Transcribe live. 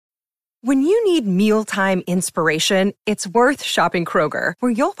When you need mealtime inspiration, it's worth shopping Kroger,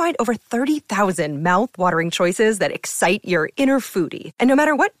 where you'll find over 30,000 mouth-watering choices that excite your inner foodie. And no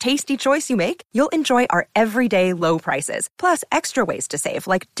matter what tasty choice you make, you'll enjoy our everyday low prices, plus extra ways to save,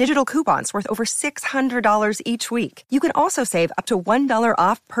 like digital coupons worth over $600 each week. You can also save up to $1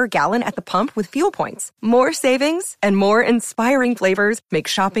 off per gallon at the pump with fuel points. More savings and more inspiring flavors make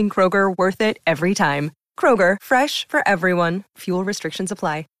shopping Kroger worth it every time. Kroger, fresh for everyone. Fuel restrictions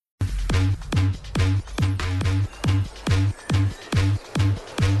apply.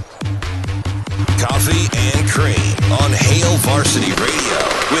 Coffee and Cream on Hail Varsity Radio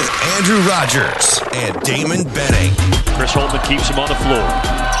with Andrew Rogers and Damon Benning. Chris Holtman keeps him on the floor.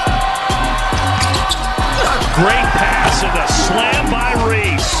 Great pass and a slam by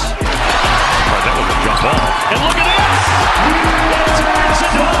Reese. Oh, that was a jump ball. And look at this! It turns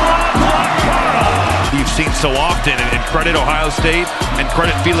into a block para. You've seen so often, and credit Ohio State and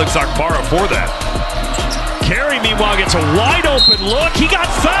credit Felix Akbara for that. Carey, meanwhile, gets a wide open look. He got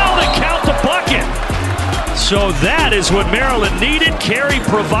fouled and count the bucket. So that is what Maryland needed. Carey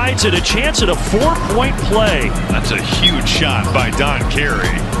provides it a chance at a 4-point play. That's a huge shot by Don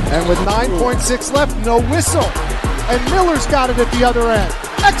Carey. And with 9.6 left, no whistle. And Miller's got it at the other end.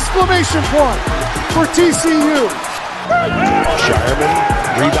 Exclamation point for TCU. Shireman,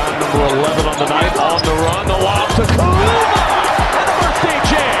 rebound number 11 on the night. On the run, the lob to Kuzma. And the birthday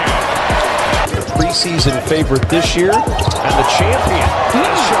jam. The preseason favorite this year and the champion.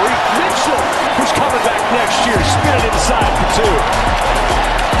 Sharif Mitchell, who's coming back next year. Spin it inside for two.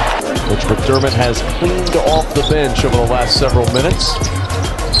 Which McDermott has cleaned off the bench over the last several minutes.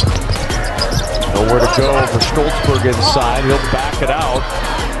 Nowhere to go for Stoltzberg inside. He'll back it out.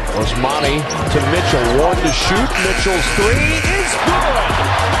 Osmani to Mitchell. One to shoot. Mitchell's three is good.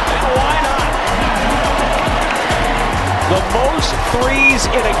 And why not? The most threes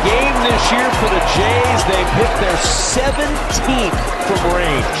in a game this year for the Jays. They've hit their 17th from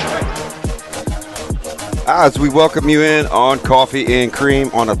range. As we welcome you in on Coffee and Cream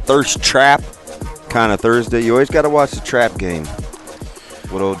on a thirst trap kind of Thursday. You always got to watch the trap game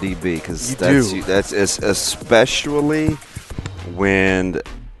with ODB because that's especially when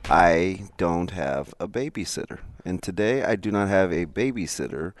I don't have a babysitter. And today I do not have a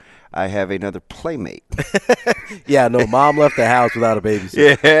babysitter. I have another playmate. Yeah, no, Mom left the house without a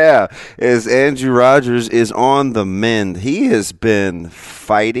babysitter. Yeah, as Andrew Rogers is on the mend. He has been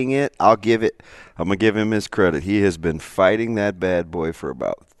fighting it. I'm going to give him his credit. He has been fighting that bad boy for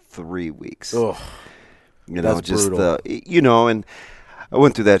about 3 weeks. Oh, that's brutal. And I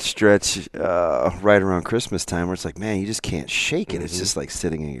went through that stretch right around Christmas time where it's like, man, you just can't shake it. Mm-hmm. It's just like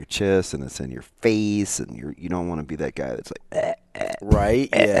sitting in your chest and it's in your face, and you don't want to be that guy that's like, right?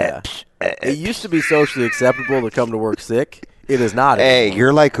 Yeah. It used to be socially acceptable to come to work sick. It is not Hey, anymore.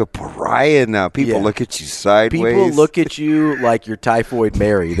 you're like a pariah now. People look at you sideways. People look at you like you're Typhoid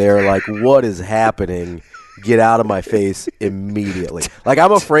Mary. They're like, what is happening? Get out of my face immediately. Like,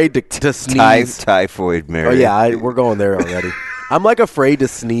 I'm afraid to sneeze. Typhoid Mary. Oh, yeah, we're going there already. I'm like afraid to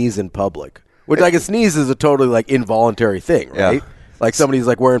sneeze in public, which like a sneeze is a totally like involuntary thing, right? Yeah. Like somebody's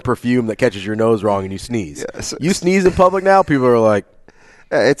like wearing perfume that catches your nose wrong and you sneeze. Yeah, you sneeze in public now, people are like,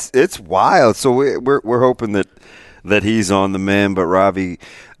 it's wild. So we're hoping that he's on the mend, but Ravi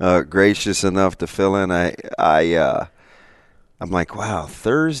gracious enough to fill in. I'm like, wow,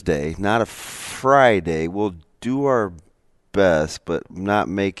 Thursday, not a Friday. We'll do our best, but not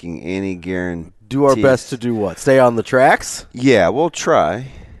making any guarantee. Do our best to do what? Stay on the tracks? Yeah, we'll try.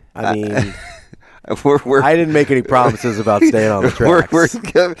 I mean, I didn't make any promises about staying on the tracks.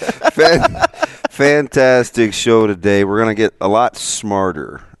 Fantastic show today. We're going to get a lot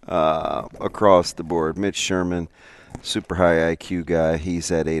smarter across the board. Mitch Sherman, super high IQ guy.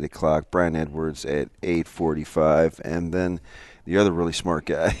 He's at 8 o'clock. Brian Edwards at 8:45. And then the other really smart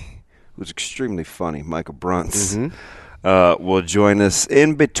guy who's extremely funny, Michael Bruntz. Mm-hmm. Will join us.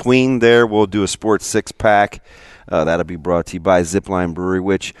 In between there, we'll do a sports six-pack. That'll be brought to you by Zipline Brewery,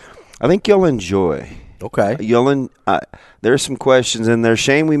 which I think you'll enjoy. Okay. There's some questions in there.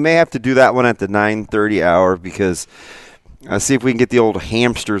 Shane, we may have to do that one at the 9:30 hour because see if we can get the old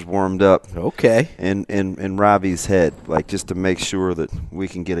hamsters warmed up. Okay. In Ravi's head, like just to make sure that we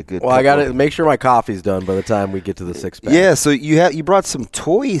can get a good. Well, I got to make sure my coffee's done by the time we get to the six-pack. Yeah. So you brought some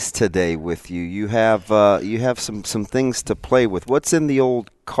toys today with you. You have some things to play with. What's in the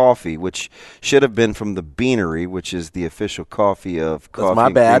old coffee, which should have been from the Beanery, which is the official coffee of Coffee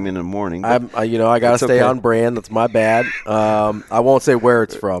and Cream in the Morning. I got to stay on brand. That's my bad. I won't say where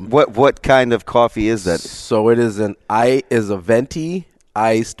it's from. What kind of coffee is that? So it is a venti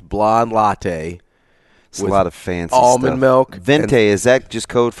iced blonde latte It's a lot of fancy almond stuff. milk. Venti, is that just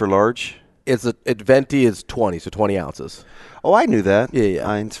code for large? Venti is 20, so 20 ounces. Oh, I knew that. Yeah.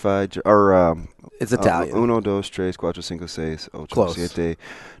 Eins, zwei, or it's Italian. Uno, dos, tres, cuatro, cinco, seis, ocho, Close. siete,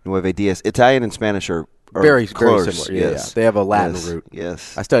 nueve, diez. Italian and Spanish are very close. similar. Yes. Yeah. They have a Latin root.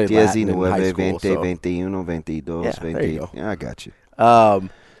 Yes. I studied Diez Latin in high school. 20, 21, 22, Yeah, 20. there you go. Yeah, I got you.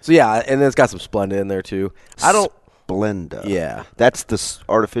 So yeah, and then it's got some Splenda in there too. Splenda. Yeah. That's the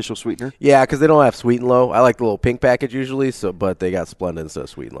artificial sweetener? Yeah, because they don't have Sweet and Low. I like the little pink package usually, but they got Splenda instead of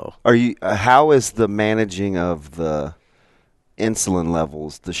Sweet and Low. Are you? How is the managing of the insulin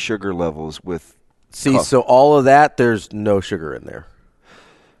levels, the sugar levels with? So all of that, there's no sugar in there.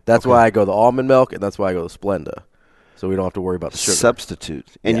 That's why I go the almond milk, and that's why I go the Splenda. So we don't have to worry about the sugar. Substitute,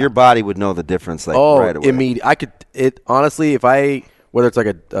 and your body would know the difference right away. Immediate. Honestly, whether it's like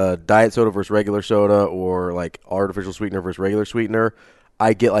a diet soda versus regular soda or like artificial sweetener versus regular sweetener,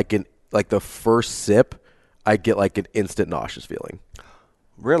 I get like the first sip, I get like an instant nauseous feeling.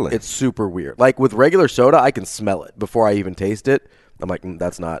 Really? It's super weird. Like with regular soda, I can smell it before I even taste it. I'm like,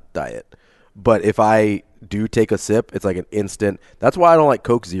 that's not diet. But if I do take a sip, it's like an instant. That's why I don't like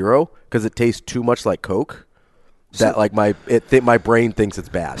Coke Zero, because it tastes too much like Coke. That like my brain thinks it's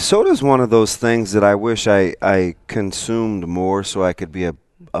bad. Soda's one of those things that I wish I consumed more so I could be a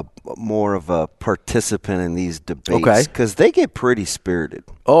more of a participant in these debates. Okay. Because they get pretty spirited.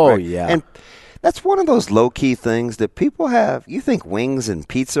 Oh, right? yeah. And that's one of those low-key things that people have. You think wings and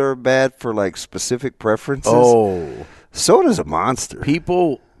pizza are bad for like specific preferences? Oh. Soda's a monster.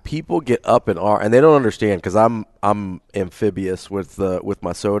 People get up in arms, and they don't understand because I'm amphibious with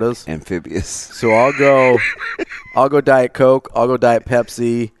my sodas. Amphibious. So I'll go Diet Coke. I'll go Diet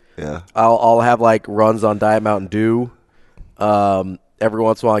Pepsi. Yeah. I'll have like runs on Diet Mountain Dew. Every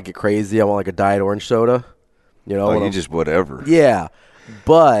once in a while I get crazy. I want like a Diet Orange soda. You know. Oh, you just whatever. Yeah.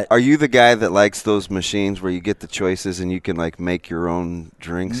 But are you the guy that likes those machines where you get the choices and you can like make your own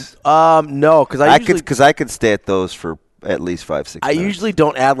drinks? No, because I could stay at those for at least 5-6 minutes. I usually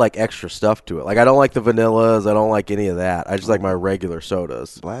don't add like extra stuff to it. Like I don't like the vanillas. I don't like any of that. I just like my regular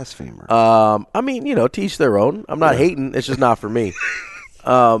sodas. Blasphemer. I mean, to each their own. I'm not hating. It's just not for me.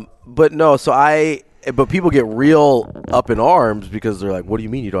 But no, but people get real up in arms because they're like, what do you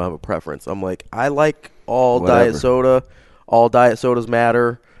mean you don't have a preference? I'm like, I like all diet soda. All diet sodas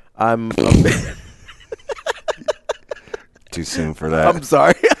matter. I'm too soon for that. I'm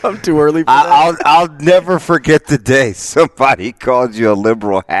sorry. I'm too early for that. I'll never forget the day somebody called you a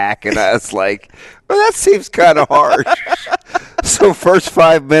liberal hack, and I was like, well, that seems kind of harsh. So first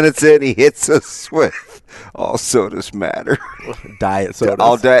 5 minutes in, he hits us with all sodas matter. Diet sodas.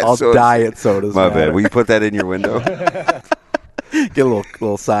 All diet sodas My matter. bad. Will you put that in your window? Get a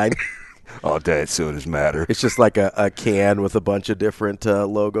little sign. All diet sodas matter. It's just like a can with a bunch of different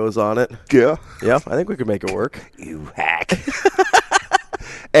logos on it. Yeah. Yeah, I think we could make it work. You hack.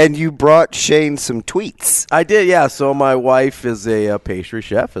 And you brought Shane some tweets. I did, yeah. So my wife is a pastry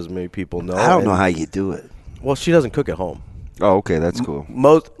chef, as many people know. I don't know how you do it. Well, she doesn't cook at home. Oh, okay, that's cool.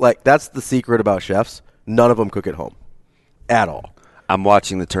 That's the secret about chefs. None of them cook at home at all. I'm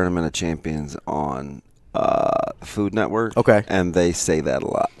watching the Tournament of Champions on Food Network. Okay. And they say that a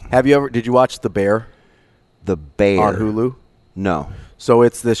lot. Did you watch The Bear? The Bear. On Hulu? No. So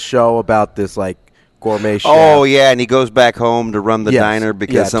it's this show about this like gourmet chef. Oh, yeah, and he goes back home to run the diner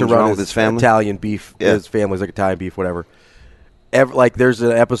because something's wrong with his family? Italian beef. Yeah. His family's like Italian beef, whatever. There's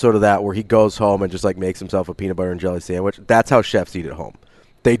an episode of that where he goes home and just like makes himself a peanut butter and jelly sandwich. That's how chefs eat at home.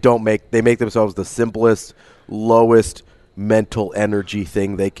 They make themselves the simplest, lowest mental energy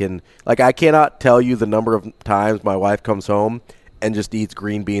thing they can. Like, I cannot tell you the number of times my wife comes home and just eats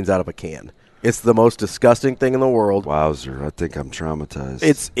green beans out of a can. It's the most disgusting thing in the world. Wowzer, I think I'm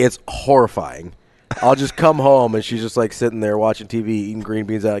traumatized. It's horrifying. I'll just come home and she's just like sitting there watching TV, eating green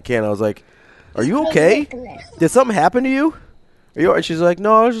beans out of a can. I was like, "Are you okay? Did something happen to you?" And she's like,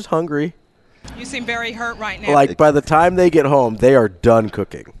 "No, I was just hungry." You seem very hurt right now. Like, by the time they get home, they are done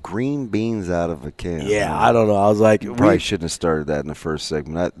cooking. Green beans out of a can. Yeah, I don't know. I was like, you probably shouldn't have started that in the first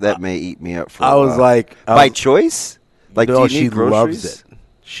segment. That may eat me up for a while. I was like, by choice? Like, no, do you need groceries? Loves it.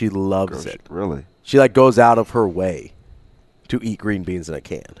 She loves it. Really? She like goes out of her way to eat green beans in a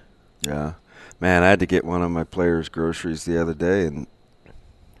can. Yeah. Man, I had to get one of my players' groceries the other day, and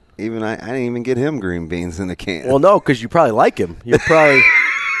I didn't even get him green beans in a can. Well, no, because you probably like him. You're probably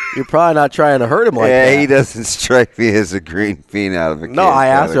not trying to hurt him like that. Yeah, he doesn't strike me as a green bean out of a can. No, I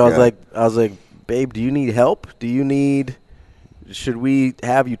asked her. I was like, babe, do you need help? Should we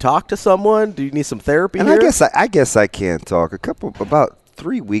have you talk to someone? Do you need some therapy? And here? I guess I can talk. About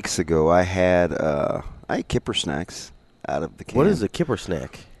 3 weeks ago, I had Kipper snacks out of the can. What is a Kipper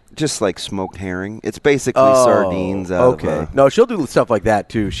snack? Just like smoked herring. It's basically sardines out of No, she'll do stuff like that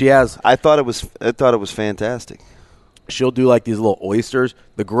too. She has. I thought it was fantastic. She'll do like these little oysters.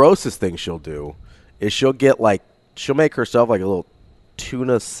 The grossest thing she'll do is she'll make herself like a little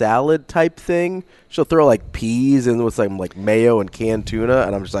tuna salad type thing. She'll throw like peas in with some like mayo and canned tuna,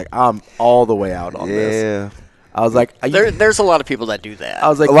 and I'm just like, I'm all the way out on this. Yeah. I was like, there's a lot of people that do that. I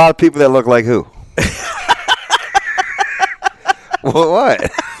was like, a lot of people that look like who? Well,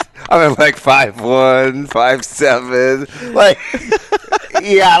 what? I mean, like 5'1", 5'7". Like,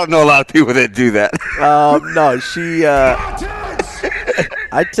 yeah, I don't know a lot of people that do that. No, she.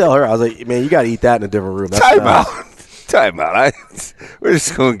 I tell her, I was like, man, you got to eat that in a different room. That's Time out. We're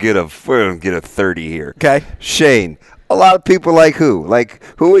just gonna get a 30 here. Okay, Shane. A lot of people like who? Like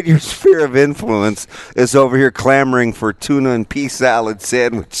who in your sphere of influence is over here clamoring for tuna and pea salad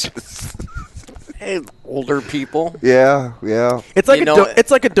sandwiches? Hey, older people. Yeah. It's like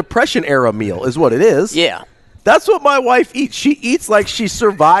it's like a Depression era meal, is what it is. Yeah, that's what my wife eats. She eats like she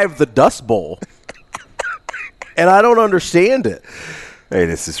survived the Dust Bowl, and I don't understand it. Hey,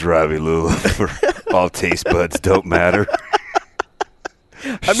 this is Robbie Lula for All Taste Buds Don't Matter.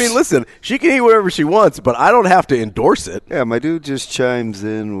 I mean, listen, she can eat whatever she wants, but I don't have to endorse it. Yeah, my dude just chimes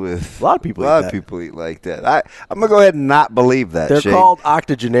in with a lot of people. People eat like that. I'm gonna go ahead and not believe that. They're Shane. called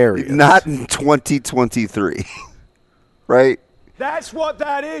octogenarians. Not in 2023, right? That's what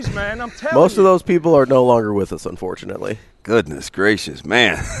that is, man. I'm telling you. Most of those people are no longer with us, unfortunately. Goodness gracious,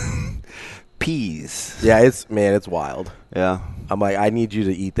 man. Peas. Yeah, it's wild. Yeah. I'm like, I need you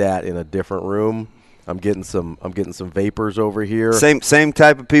to eat that in a different room. I'm getting some vapors over here. Same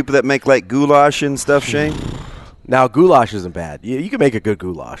type of people that make like goulash and stuff, Shane. Now goulash isn't bad. You can make a good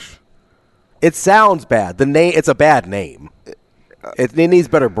goulash. It sounds bad. It's a bad name. It needs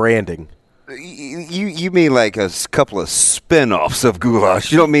better branding. You mean like a couple of spin-offs of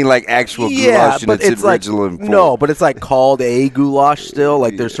goulash. You don't mean like actual goulash in its original form. No, but it's like called a goulash still.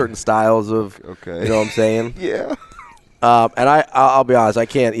 Like there's certain styles of, you know what I'm saying? Yeah. And I'll be honest, I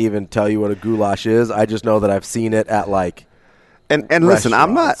can't even tell you what a goulash is. I just know that I've seen it at like. And listen,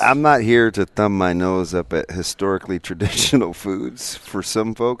 I'm not here to thumb my nose up at historically traditional foods for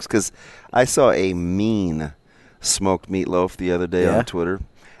some folks, because I saw a mean smoked meatloaf the other day on Twitter,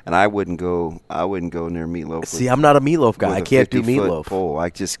 and I wouldn't go near meatloaf. See, I'm not a meatloaf guy. I can't do meatloaf. Pole.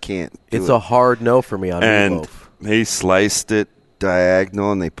 I just can't. It's a hard no for me on meatloaf. He sliced it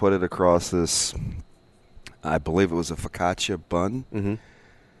diagonal, and they put it across this. I believe it was a focaccia bun,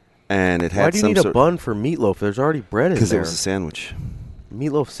 and it had. Why do you need a bun for meatloaf? There's already bread in there. Because it was a sandwich.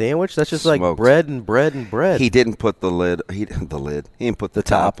 Meatloaf sandwich? That's just like bread and bread and bread. He didn't put the lid. He didn't put the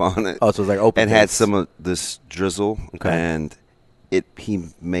top on it. Oh, so it was like open. And had some of this drizzle, and he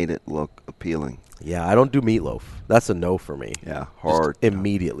made it look appealing. Yeah, I don't do meatloaf. That's a no for me. Yeah, hard. Just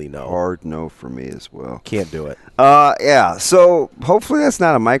immediately no. Hard no for me as well. Can't do it. Yeah, so hopefully that's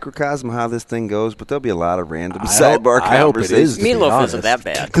not a microcosm of how this thing goes, but there'll be a lot of random sidebar conversations. Meatloaf isn't that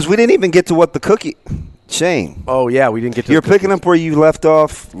bad. Because we didn't even get to what the cookie... Shane. Oh, yeah, we didn't get to You're picking up where you left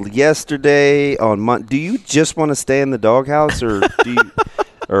off yesterday on Monday. Do you just want to stay in the doghouse, or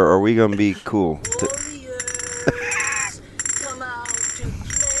or are we going to be cool?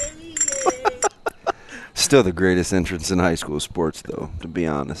 Still the greatest entrance in high school sports, though, to be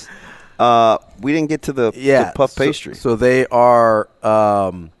honest. We didn't get to the puff pastry. So they are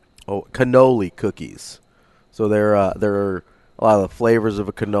cannoli cookies. So they're a lot of the flavors of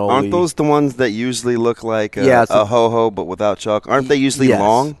a cannoli. Aren't those the ones that usually look like a ho-ho but without chocolate? Aren't they usually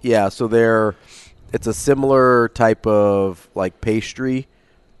long? Yeah, so it's a similar type of like pastry,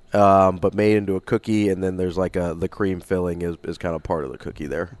 but made into a cookie, and then there's like the cream filling is kind of part of the cookie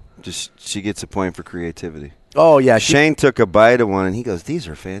there. Just she gets a point for creativity. Oh, yeah. Shane took a bite of one, and he goes, these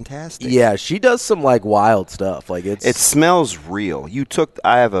are fantastic. Yeah, she does some, like, wild stuff. Like it smells real.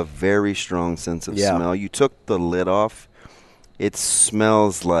 I have a very strong sense of smell. You took the lid off. It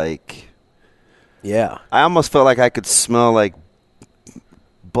smells like... Yeah. I almost felt like I could smell, like,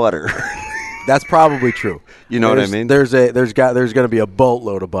 butter. That's probably true. You know what I mean? There's going to be a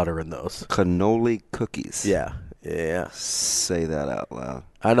boatload of butter in those. Cannoli cookies. Yeah. Yeah. Say that out loud.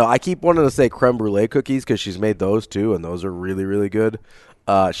 I know. I keep wanting to say creme brulee cookies because she's made those too, and those are really, really good.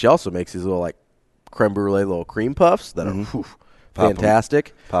 She also makes these little like creme brulee little cream puffs that are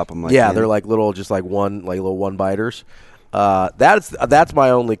fantastic. Pop them like they're like little, just like little one biters. That's my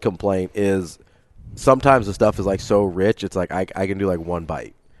only complaint is sometimes the stuff is like so rich. It's like I can do like one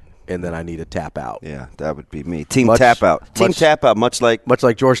bite, and then I need to tap out. Yeah, that would be me. Tap out. Tap out. Much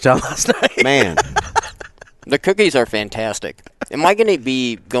like Georgetown last night. Man. The cookies are fantastic. Am I going to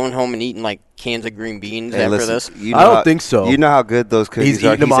be going home and eating like cans of green beans after this? I don't think so. You know how good those cookies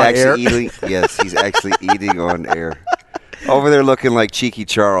are. He's actually eating. Yes, he's actually eating on air. Over there looking like Cheeky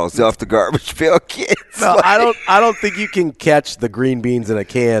Charles off the garbage pail kids. No, I don't think you can catch the green beans in a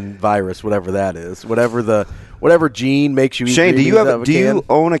can virus, whatever that is. Whatever gene makes you eat Shane, green beans do you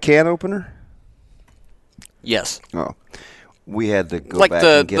own a can opener? Yes. Oh. We had to go like back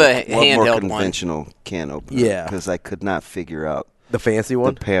the and get a more handheld conventional can opener. Yeah. Because I could not figure out the fancy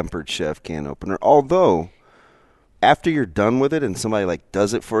one, the Pampered Chef can opener. Although, after you're done with it and somebody like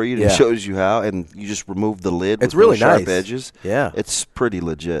does it for you and shows you how, and you just remove the lid with really sharp nice. Edges, it's pretty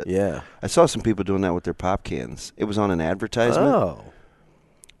legit. Yeah. I saw some people doing that with their pop cans. It was on an advertisement. Oh.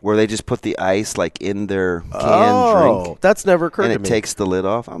 Where they just put the ice like in their can drink. That's never occurred to me. And it takes the lid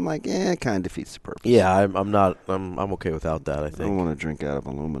off. I'm like, it kind of defeats the purpose. Yeah, I'm okay without that, I think. I don't want to drink out of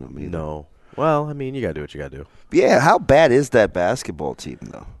aluminum either. No. Well, I mean, you got to do what you got to do. Yeah, how bad is that basketball team,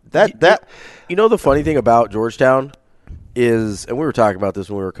 though? You know the funny thing about Georgetown is, and we were talking about this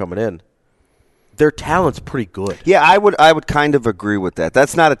when we were coming in, their talent's pretty good. Yeah, I would kind of agree with that.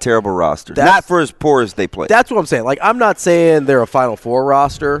 That's not a terrible roster. Not for as poor as they play. That's what I'm saying. Like, I'm not saying they're a Final Four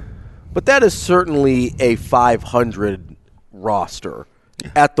roster, but that is certainly a 500 roster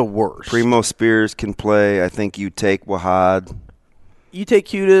at the worst. Primo Spears can play. I think you take Wahad. You take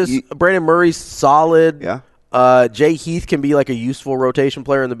Qudis. Brandon Murray's solid. Yeah. Jay Heath can be like a useful rotation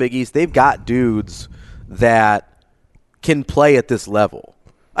player in the Big East. They've got dudes that can play at this level.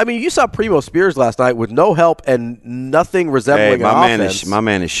 I mean, you saw Primo Spears last night with no help and nothing resembling an offense. My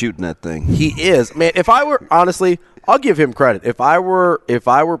man is shooting that thing. He is. Man, if I were, honestly, I'll give him credit. If I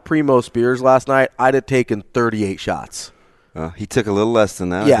were Primo Spears last night, I'd have taken 38 shots. He took a little less than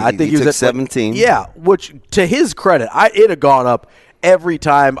that. Yeah, I think he was took at 17. Which, to his credit, it had gone up every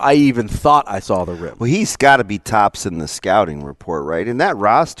time I even thought I saw the rim. Well, he's got to be tops in the scouting report, right? And that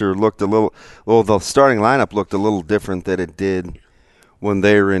roster looked a little – well, the starting lineup looked a little different than it did when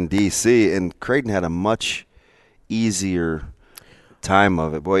they were in D.C., and Creighton had a much easier time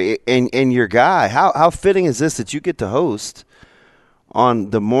of it. Boy, and your guy, how fitting is this that you get to host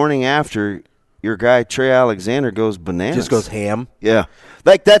on the morning after your guy Trey Alexander goes bananas? Just goes ham. Yeah.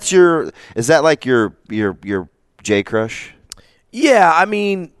 Like that's is that like your J crush? Yeah, I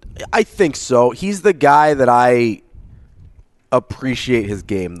mean, I think so. He's the guy that I appreciate his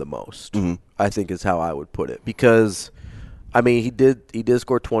game the most, I think is how I would put it. Because, I mean, he did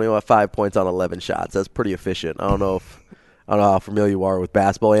score 25 points on 11 shots. That's pretty efficient. I don't know how familiar you are with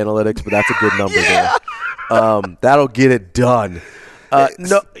basketball analytics, but that's a good number there. That'll get it done.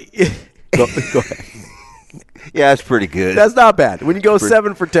 No, go ahead. Yeah, that's pretty good. That's not bad. When you go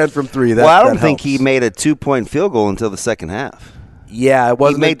 7 for 10 from 3, that I don't think he made a 2-point field goal until the second half. Yeah, it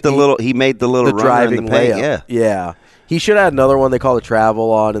wasn't. He made the little driving in the paint. layup. Yeah. He should have had another one they called a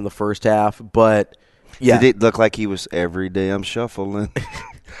travel on in the first half, but yeah. Did it look like he was every day I'm shuffling?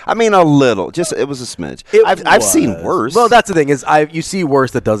 I mean, a little. Just it was a smidge. I've seen worse. Well, that's the thing is you see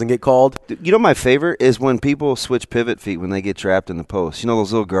worse that doesn't get called. You know, my favorite is when people switch pivot feet when they get trapped in the post. You know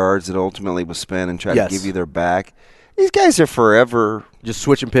those little guards that ultimately will spin and try to give you their back. These guys are forever just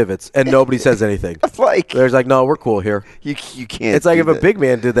switching pivots, and nobody says anything. There's like, no, we're cool here. You can't. It's like if a big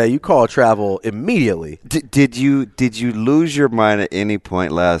man did that, you call a travel immediately. Did you lose your mind at any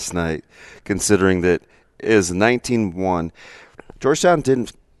point last night, considering that it is 19-1? Georgetown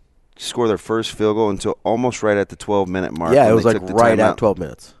didn't score their first field goal until almost right at the 12-minute mark. Yeah, it was like right at 12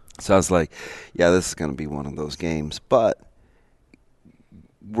 minutes. So I was like, yeah, this is going to be one of those games. But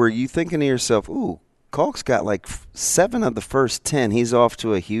were you thinking to yourself, ooh, Kalk's got like 7 of the first 10. He's off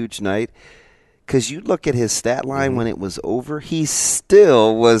to a huge night. Because you look at his stat line when it was over, he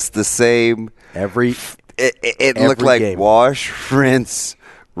still was the same. It looked like game. Wash, rinse,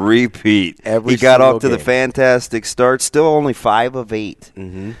 repeat. Every he got off to game. the fantastic start. Still only 5 of 8.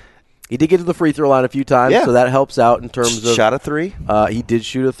 Mm-hmm. He did get to the free throw line a few times, so that helps out in terms of shot a 3. He did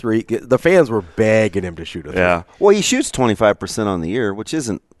shoot a 3. The fans were begging him to shoot a 3. Yeah. Well, he shoots 25% on the year, which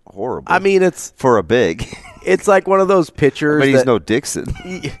isn't horrible. I mean, it's for a big. It's like one of those pitchers. But he's no Dixon.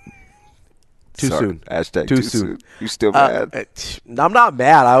 Too soon. Hashtag too soon. You still mad? I'm not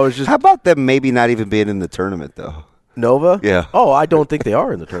mad. I was just. How about them maybe not even being in the tournament though? Nova? Yeah. Oh, I don't think they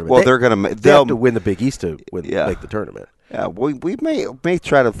are in the tournament. Well, they're going to. They have to win the Big East to make the tournament. Yeah, we may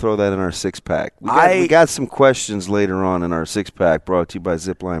try to throw that in our 6-pack. We got some questions later on in our 6-pack brought to you by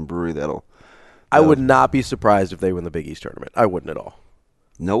Zipline Brewery. I would not be surprised if they win the Big East tournament. I wouldn't at all.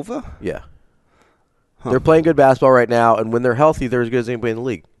 Nova? Yeah. Huh. They're playing good basketball right now, and when they're healthy, they're as good as anybody in the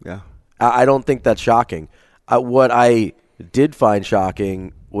league. Yeah. I don't think that's shocking. What I did find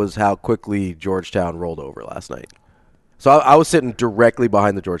shocking was how quickly Georgetown rolled over last night. So I was sitting directly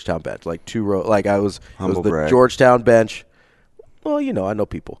behind the Georgetown bench, like 2 rows. Like it was the Georgetown bench. Well, I know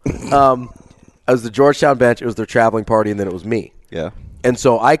people. I was the Georgetown bench. It was their traveling party, and then it was me. Yeah. And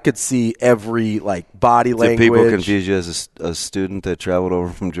so I could see every body language. Did people confuse you as a student that traveled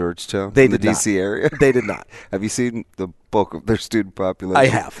over from Georgetown? They in the did D.C. area? They did not. Have you seen the bulk of their student population? I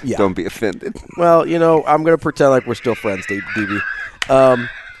have, yeah. Don't be offended. Well, I'm going to pretend like we're still friends, DB.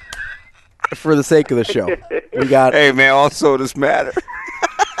 For the sake of the show, we got. Hey, man, all sodas matter.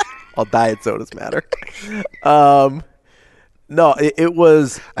 All diet sodas matter. No, it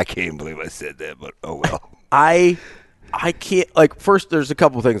was. I can't believe I said that, but oh well. I can't. First, there's a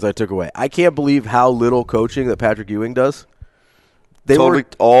couple things I took away. I can't believe how little coaching that Patrick Ewing does. They were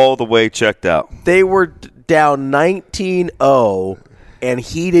all the way checked out. They were down 19-0, and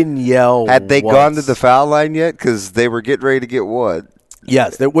he didn't yell. Had they once. gone to the foul line yet? Because they were getting ready to get one.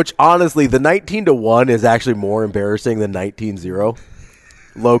 Yes, which honestly, the 19-1 is actually more embarrassing than 19-0.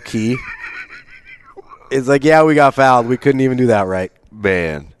 Low key. It's like, yeah, we got fouled. We couldn't even do that right.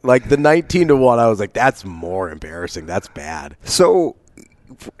 Man. Like the 19-1, I was like, that's more embarrassing. That's bad. So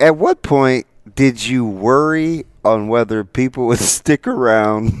at what point did you worry on whether people would stick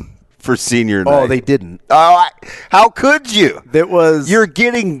around for senior night? Oh, they didn't. Oh, how could you? You're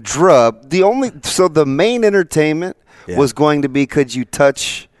getting drubbed. So the main entertainment was going to be, could you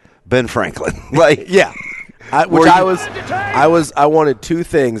touch Ben Franklin? Yeah. I wanted two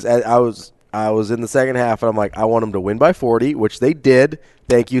things. I was in the second half, and I'm like, I want them to win by 40, which they did.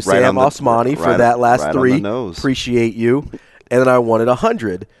 Thank you, Sam Osmani, for that last three. Appreciate you. And then I wanted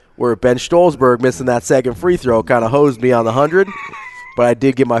 100, where Ben Stolzberg missing that second free throw kind of hosed me on the 100, but I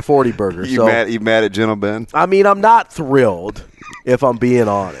did get my 40 burger. You mad at Gentle Ben? I mean, I'm not thrilled, if I'm being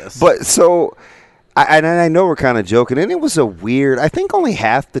honest. But so – I know we're kind of joking, and it was a weird – I think only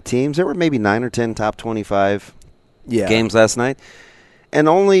half the teams – there were maybe 9 or 10 top 25 games last night, and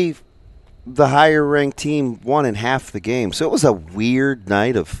only the higher-ranked team won in half the game. So it was a weird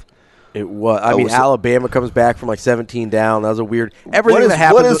night of – It was. I mean, Alabama comes back from 17 down. That was a weird – everything that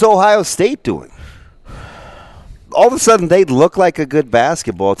happened. What is Ohio State doing? All of a sudden, they look like a good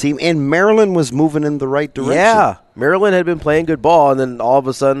basketball team, and Maryland was moving in the right direction. Yeah. Maryland had been playing good ball, and then all of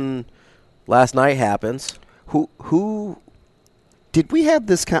a sudden – last night happens. Who did we have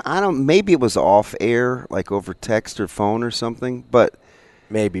this kind? Maybe it was off air, like over text or phone or something. But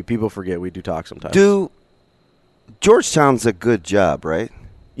maybe people forget we do talk sometimes. Georgetown's a good job, right?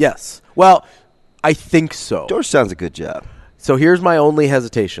 Yes. Well, I think so. Georgetown's a good job. So here's my only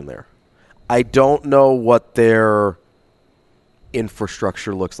hesitation there. I don't know what their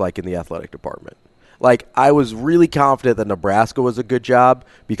infrastructure looks like in the athletic department. I was really confident that Nebraska was a good job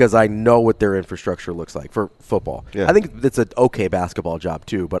because I know what their infrastructure looks like for football. Yeah. I think it's an okay basketball job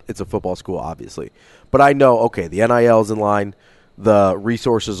too, but it's a football school, obviously. But I know, okay, the NIL's in line, the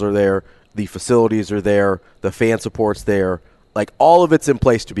resources are there, the facilities are there, the fan support's there. All of it's in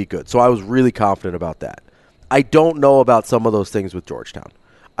place to be good. So I was really confident about that. I don't know about some of those things with Georgetown.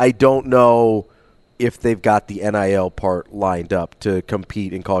 I don't know if they've got the NIL part lined up to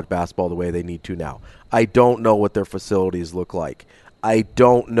compete in college basketball the way they need to now. I don't know what their facilities look like. I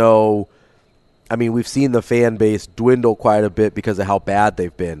don't know. I mean, we've seen the fan base dwindle quite a bit because of how bad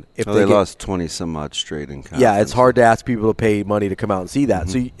they've been. They lost 20-some-odd straight in conference. Yeah, it's hard to ask people to pay money to come out and see that.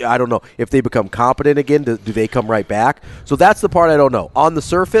 Mm-hmm. So I don't know. If they become competent again, do they come right back? So that's the part I don't know. On the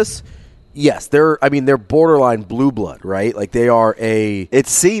surface, yes, they're borderline blue blood, right? They are a. It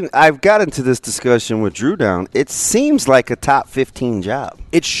seems I've got into this discussion with Drew Down. It seems like a top 15 job.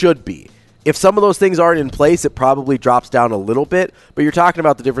 It should be. If some of those things aren't in place, it probably drops down a little bit. But you're talking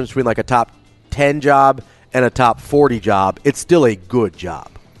about the difference between a top 10 job and a top 40 job. It's still a good job.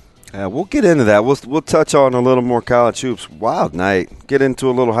 We'll get into that. We'll touch on a little more college hoops. Wild night. Get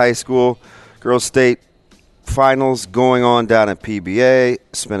into a little high school girls state finals going on down at PBA.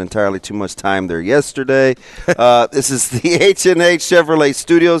 Spent entirely too much time there yesterday. This is the H&H Chevrolet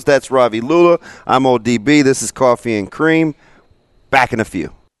Studios. That's Ravi Lula. I'm ODB. This is Coffee and Cream. Back in a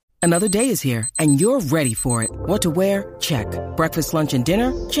few. Another day is here, and you're ready for it. What to wear? Check. Breakfast, lunch, and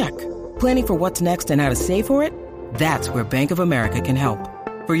dinner? Check. Planning for what's next and how to save for it? That's where Bank of America can help.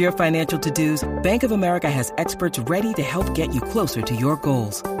 For your financial to-dos, Bank of America has experts ready to help get you closer to your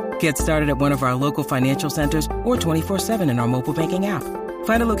goals. Get started at one of our local financial centers or 24/7 in our mobile banking app.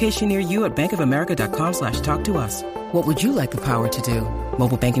 Find a location near you at bankofamerica.com/talktous. What would you like the power to do?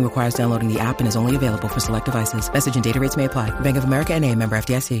 Mobile banking requires downloading the app and is only available for select devices. Message and data rates may apply. Bank of America NA, member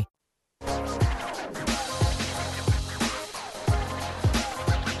FDIC.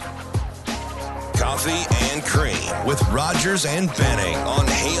 Coffee and Cream with Rogers and Benning on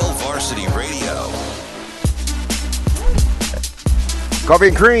Hail Varsity Radio. Coffee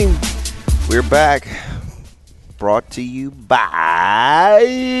and Cream. We're back. Brought to you by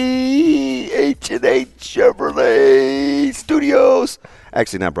H&H Chevrolet Studios.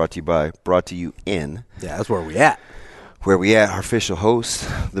 Actually, not brought to you by. Brought to you in. Yeah, that's where we at. Where we at, our official host,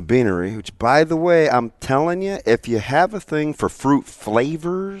 The Beanery, which, by the way, I'm telling you, if you have a thing for fruit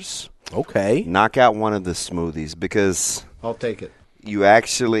flavors, okay, knock out one of the smoothies because I'll take it.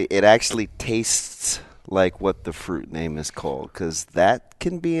 It actually tastes like what the fruit name is called because that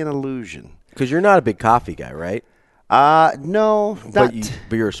can be an illusion. Because you're not a big coffee guy, right? No, but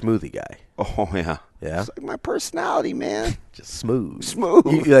you're a smoothie guy. Oh, yeah. Yeah? It's like my personality, man. Just smooth. Smooth.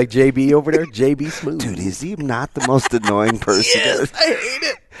 You like JB over there? JB Smooth. Dude, is he not the most annoying person? Yes, I hate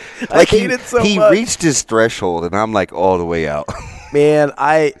it. Like I hate it so much. He reached his threshold, and I'm like all the way out. Man,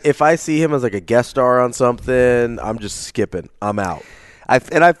 if I see him as like a guest star on something, I'm just skipping. I'm out. I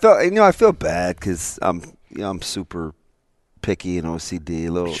feel bad because I'm super picky and OCD,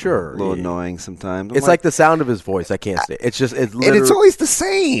 a little annoying sometimes. It's like the sound of his voice. I can't say. It's it's always the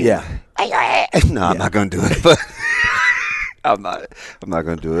same. Yeah. No, I'm not going to do it. But I'm not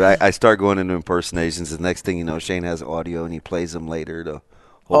going to do it. I start going into impersonations. The next thing you know, Shane has audio and he plays them later to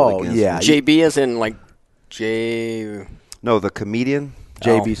hold against me. JB as in like J. No, the comedian.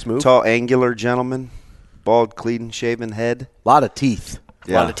 JB Smooth. Tall, angular gentleman, bald, clean-shaven head. A lot of teeth.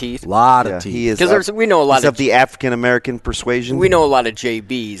 A lot of teeth. Lot of teeth. He is. Because we know a lot of the African American persuasion. We know a lot of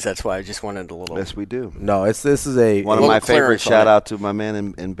JBs. That's why I just wanted a little. Yes, we do. No, this is one of my favorite. Shout out to my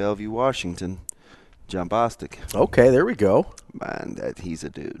man in Bellevue, Washington, John Bostic. Okay, there we go. Man, he's a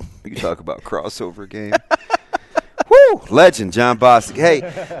dude. You talk about crossover game. Woo, legend, John Bostic.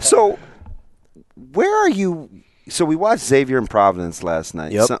 Hey, so where are you? So we watched Xavier in Providence last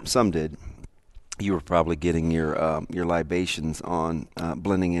night. Yep. Some did. You were probably getting your libations on,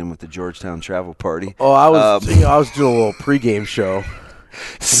 blending in with the Georgetown travel party. Oh, I was doing a little pregame show.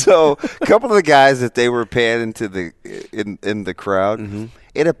 So a couple of the guys that they were panning to in the crowd,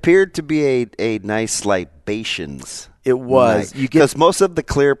 it appeared to be a nice libations. It was because most of the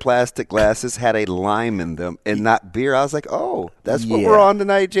clear plastic glasses had a lime in them and not beer. I was like, oh, that's what we're on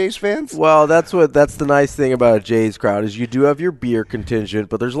tonight, Jays fans. Well, that's the nice thing about a Jays crowd is you do have your beer contingent,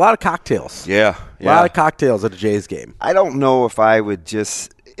 but there's a lot of cocktails. Yeah, a lot of cocktails at a Jays game. I don't know if I would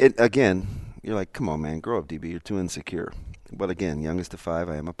just again. You're like, come on, man, grow up, DB. You're too insecure. But again, youngest of 5,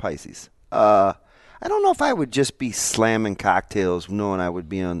 I am a Pisces. I don't know if I would just be slamming cocktails knowing I would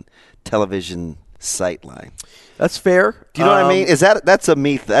be on television sightline. That's fair. Do you know what I mean?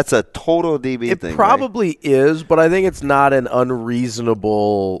 That's a total DB thing. It probably is, but I think it's not an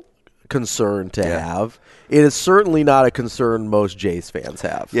unreasonable concern to have. It is certainly not a concern most Jays fans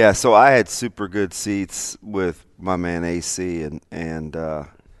have. Yeah, so I had super good seats with my man AC, and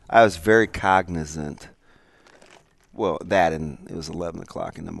I was very cognizant. Well, and it was 11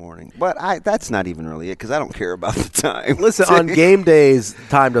 o'clock in the morning. But that's not even really it because I don't care about the time. Listen, on game days,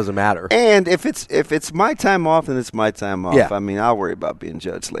 time doesn't matter. And if it's my time off, then it's my time off. Yeah. I mean, I'll worry about being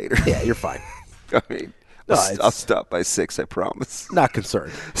judged later. Yeah, you're fine. I mean, I'll stop by 6, I promise. Not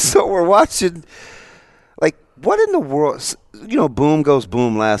concerned. So we're watching, like, what in the world? You know, Boom goes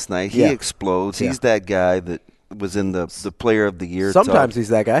boom last night. He explodes. He's that guy that was in the Player of the Year. Sometimes he's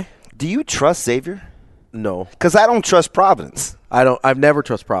that guy. Do you trust Xavier? No, because I don't trust Providence. I've never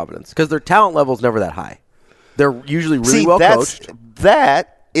trust Providence because their talent level is never that high. They're usually really well coached.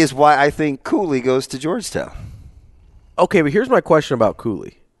 That is why I think Cooley goes to Georgetown. Okay, but here's my question about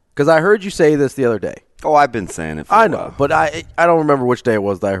Cooley because I heard you say this the other day. Oh, I've been saying it. I know, but I don't remember which day it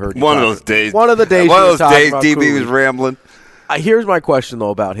was that I heard you. One of those days. One of the days. One of those days. DB was rambling. Here's my question though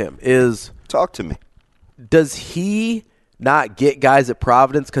about him: talk to me. Does he not get guys at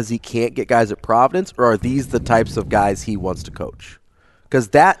Providence because he can't get guys at Providence, or are these the types of guys he wants to coach? Because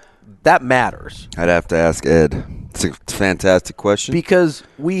that matters. I'd have to ask Ed. It's a fantastic question. Because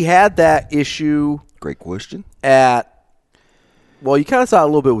we had that issue. Great question. You kind of saw it a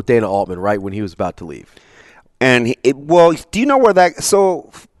little bit with Dana Altman, right, when he was about to leave. And do you know where that? So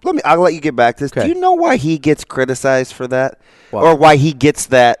I'll let you get back to this. Okay. Do you know why he gets criticized for that, or why he gets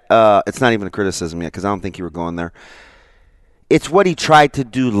that? It's not even a criticism yet because I don't think you were going there. It's what he tried to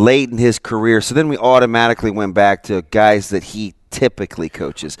do late in his career. So then we automatically went back to guys that he typically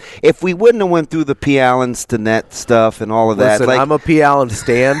coaches. If we wouldn't have went through the P. Allen Stinnett stuff and all of that. Listen, I'm a P. Allen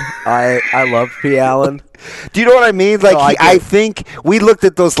stan. I love P. Allen. Do you know what I mean? Like I think we looked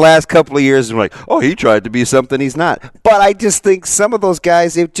at those last couple of years and we're like, oh, he tried to be something he's not. But I just think some of those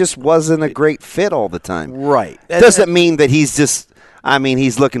guys, it just wasn't a great fit all the time. Right. Doesn't mean that he's just – I mean,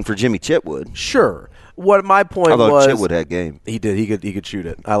 he's looking for Jimmy Chitwood. Sure. what my point Although was, Chitwood had game. He did. He could shoot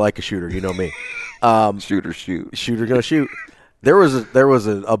it. I like a shooter. You know me. Shooter gonna shoot. There was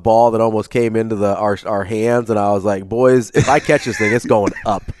a ball that almost came into our hands, and I was like, boys, if I catch this thing, it's going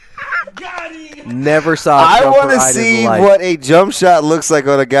up. Never saw a jumper I want to see what a jump shot looks like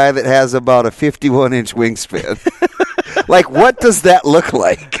on a guy that has about a 51-inch wingspan. Like, what does that look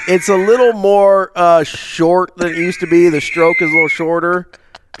like? It's a little more short than it used to be. The stroke is a little shorter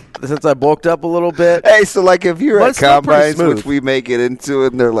since I bulked up a little bit. Hey, so like if you're at combines, which we may get into,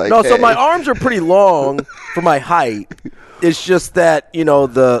 and they're like, no, hey. So my arms are pretty long for my height. It's just that,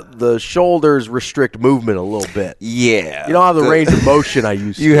 the shoulders restrict movement a little bit. Yeah. You don't have the range of motion I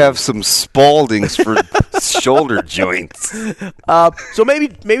used to. You have some Spaldings for shoulder joints. So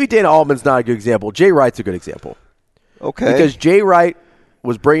maybe Dana Altman's not a good example. Jay Wright's a good example. Okay. Because Jay Wright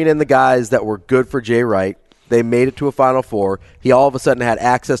was bringing in the guys that were good for Jay Wright. They made it to a Final Four. He all of a sudden had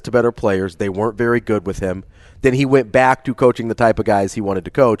access to better players. They weren't very good with him. Then he went back to coaching the type of guys he wanted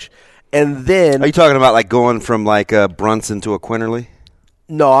to coach. And then, are you talking about like going from like a Brunson to a Quinterly?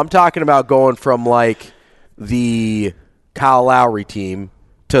 No, I'm talking about going from like the Kyle Lowry team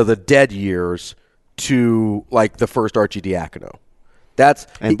to the dead years to like the first Archie Diacono.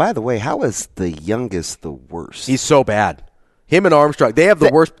 By the way, how is the youngest the worst? He's so bad. Him and Armstrong, they have the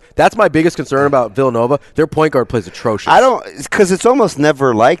worst. That's my biggest concern about Villanova. Their point guard plays atrocious. Because it's almost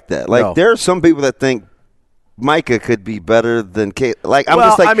never like that. Like there are some people that think Micah could be better than Kate. Like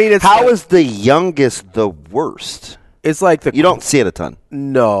how is the youngest the worst? It's like you don't see it a ton.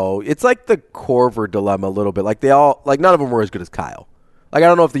 No, it's like the Korver dilemma a little bit. Like none of them were as good as Kyle. Like I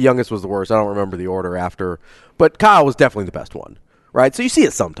don't know if the youngest was the worst. I don't remember the order after, but Kyle was definitely the best one, right? So you see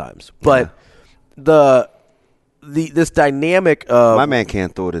it sometimes, but this dynamic of my man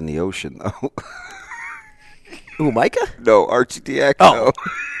can't throw it in the ocean though. Who, Micah? No, Archie Diacono. Oh.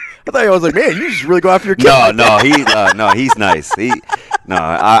 I thought I was like, man, you just really go after your kid. No, he's nice.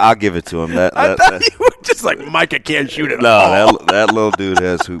 I'll give it to him. I thought you were just like Micah can't shoot it. No, that little dude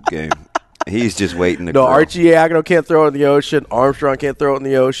has hoop game. He's just waiting to. No, grow. Archie Diacono can't throw it in the ocean. Armstrong can't throw it in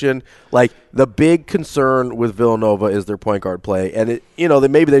the ocean. Like the big concern with Villanova is their point guard play, and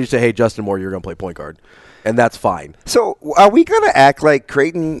maybe they just say, hey, Justin Moore, you're going to play point guard, and that's fine. So are we going to act like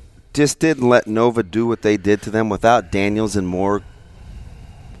Creighton just didn't let Nova do what they did to them without Daniels and Moore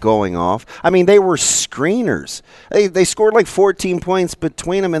going off? I mean, they were screeners. They scored like 14 points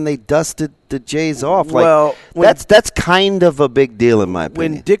between them, and they dusted the Jays off. Like, that's kind of a big deal in my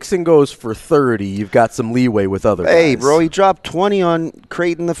opinion. When Dixon goes for 30, you've got some leeway with other guys. Hey, bro, he dropped 20 on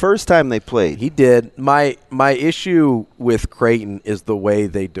Creighton the first time they played. He did. My issue with Creighton is the way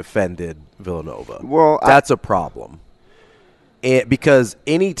they defended Villanova. Well, that's a problem. Because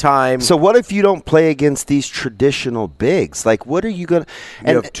anytime... So what if you don't play against these traditional bigs? Like, what are you going to...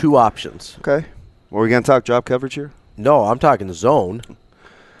 You have two options. Okay. Are we going to talk drop coverage here? No, I'm talking zone.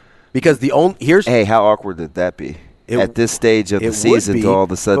 Because Hey, how awkward would that be? At this stage of the season to all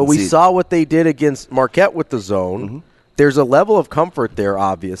of a sudden... But we saw what they did against Marquette with the zone. Mm-hmm. There's a level of comfort there,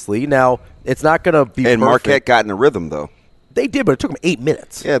 obviously. Now, it's not going to be perfect. Marquette got in a rhythm, though. They did, but it took them 8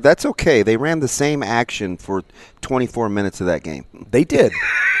 minutes. Yeah, that's okay. They ran the same action for 24 minutes of that game. They did,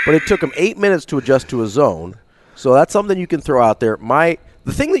 but it took them 8 minutes to adjust to a zone. So that's something you can throw out there. The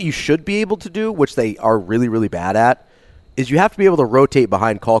thing that you should be able to do, which they are really, really bad at, is you have to be able to rotate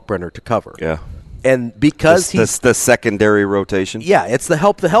behind Kalkbrenner to cover. Yeah. And because he's the secondary rotation. Yeah, it's the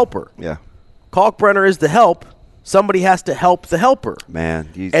helper. Yeah. Kalkbrenner is the help. Somebody has to help the helper. Man.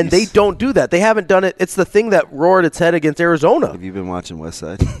 They don't do that. They haven't done it. It's the thing that roared its head against Arizona. Have you been watching West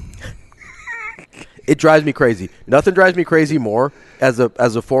Side? It drives me crazy. Nothing drives me crazy more as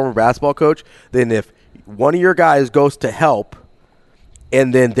a former basketball coach than if one of your guys goes to help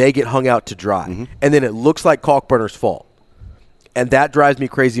and then they get hung out to dry. Mm-hmm. And then it looks like Kalkbrenner's fault. And that drives me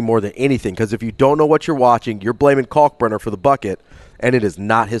crazy more than anything because if you don't know what you're watching, you're blaming Kalkbrenner for the bucket. And it is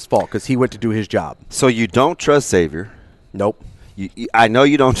not his fault because he went to do his job. So you don't trust Xavier? Nope. I know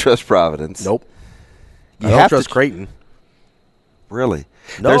you don't trust Providence. Nope. I don't trust Creighton. Really?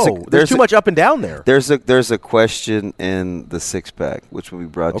 No, there's too much up and down there. There's a question in the six-pack, which will be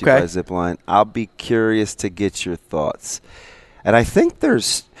brought to you by Zipline. I'll be curious to get your thoughts. And I think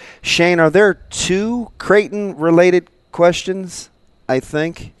Shane, are there two Creighton-related questions, I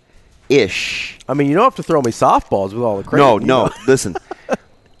think? Ish. I mean, you don't have to throw me softballs with all the Creighton. No. Listen,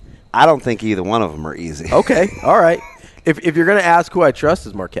 I don't think either one of them are easy. Okay, all right. If you're going to ask who I trust,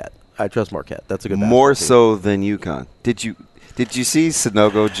 is Marquette. I trust Marquette. That's a good. More so than UConn. Did you see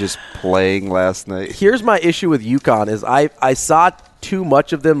Sanogo just playing last night? Here's my issue with UConn is I saw too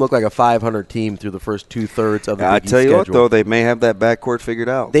much of them look like a 500 team through the first 2/3 of the Big East I tell you schedule. what, though, they may have that backcourt figured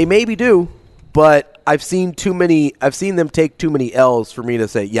out. They maybe do, but I've seen them take too many L's for me to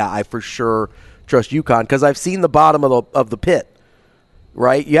say, yeah, I for sure trust UConn, because I've seen the bottom of the pit,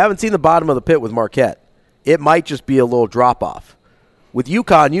 right? You haven't seen the bottom of the pit with Marquette. It might just be a little drop-off. With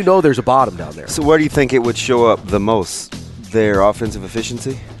UConn, you know there's a bottom down there. So where do you think it would show up the most? Their offensive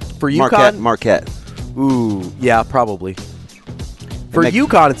efficiency? For UConn? Marquette. Ooh, yeah, probably. For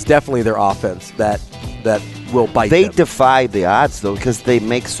UConn, it's definitely their offense that will bite them. They defy the odds, though, because they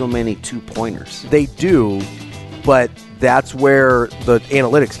make so many two-pointers. They do, but that's where the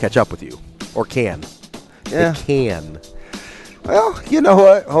analytics catch up with you, or can. Yeah. They can. Well, you know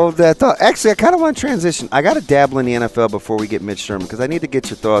what? Hold that thought. Actually, I kind of want to transition. I got to dabble in the NFL before we get Mitch Sherman, because I need to get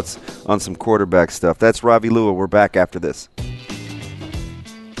your thoughts on some quarterback stuff. That's Ravi Lua. We're back after this.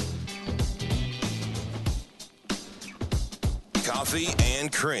 Coffee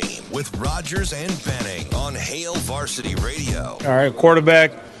and Cream with Rogers and Benning on Hail Varsity Radio. All right,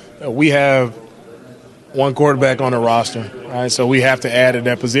 quarterback. We have one quarterback on the roster. All right, so we have to add at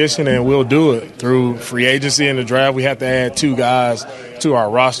that position, and we'll do it through free agency and the draft. We have to add 2 guys to our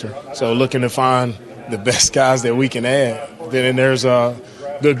roster. So looking to find the best guys that we can add. Then there's a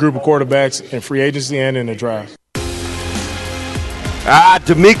good group of quarterbacks in free agency and in the draft.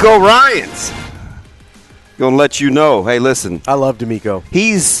 DeMeco Ryans. Gonna let you know. Hey, listen. I love DeMeco.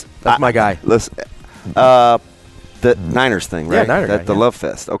 That's my guy. Listen, the Niners thing, right? Yeah, Niner guy, the Love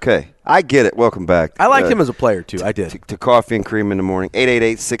Fest. Okay, I get it. Welcome back. I like him as a player too. I did. To Coffee and Cream in the morning.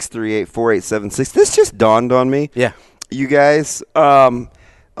 888-638-4876. This just dawned on me. Yeah, you guys. A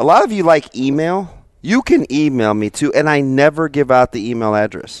lot of you like email. You can email me too, and I never give out the email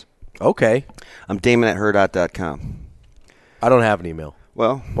address. Okay. I'm Damon@herdot.com. I don't have an email.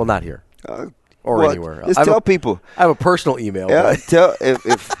 Well, not here. Or anywhere. Just tell people. I have a personal email. Yeah,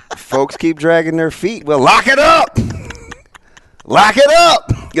 if folks keep dragging their feet, well, lock it up. Lock it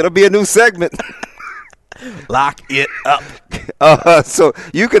up. It'll be a new segment. Lock it up. So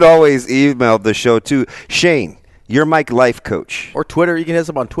you could always email the show to Shane. You're my life coach. Or Twitter. You can hit us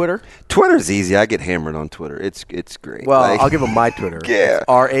up on Twitter. Twitter's easy. I get hammered on Twitter. It's great. Well, I'll give him my Twitter. Yeah.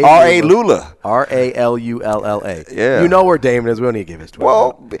 R.A. Lula. R-A-L-U-L-L-A. Yeah. You know where Damon is. We don't need to give his Twitter.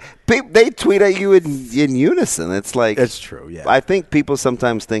 Well, they tweet at you in unison. It's like. It's true, yeah. I think people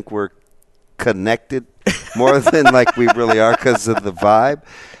sometimes think we're connected more than like we really are because of the vibe.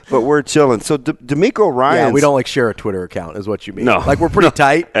 But we're chilling. So DeMeco Ryans. Yeah, we don't share a Twitter account, is what you mean. No, like we're pretty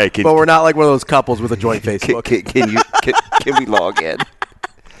tight, hey, but we're not like one of those couples with a joint Facebook. Can we log in?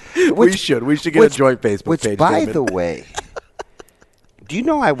 We should get a joint Facebook page. By the way, do you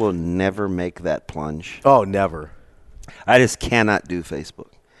know I will never make that plunge? Oh, never. I just cannot do Facebook.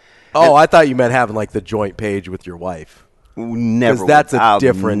 Oh, I thought you meant having like the joint page with your wife. Never. That's I'll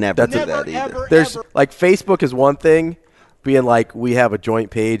different. Never do that either. There's like Facebook is one thing. Being like we have a joint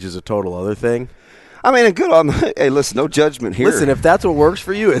page is a total other thing. I mean, good on. Hey, listen, no judgment here. Listen, if that's what works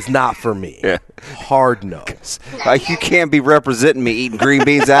for you, it's not for me. Yeah. Hard no. You can't be representing me eating green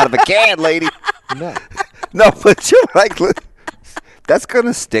beans out of a can, lady. No, but you're like, that's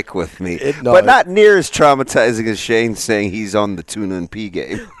gonna stick with me. But not near as traumatizing as Shane saying he's on the tuna and pea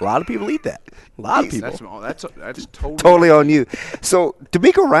game. A lot of people eat that. A lot of people. That's totally on you. So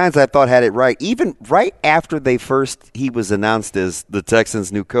DeMeco Ryans, I thought, had it right. Even right after he was announced as the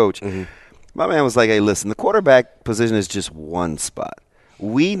Texans' new coach, my man was like, hey, listen, the quarterback position is just one spot.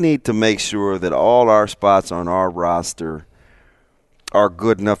 We need to make sure that all our spots on our roster are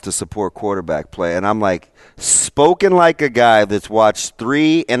good enough to support quarterback play. And I'm like, spoken like a guy that's watched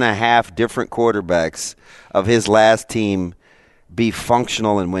 3.5 different quarterbacks of his last team be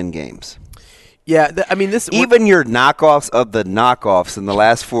functional and win games. Yeah, even your knockoffs of the knockoffs in the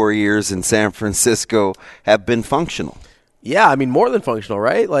last 4 years in San Francisco have been functional. Yeah, I mean more than functional,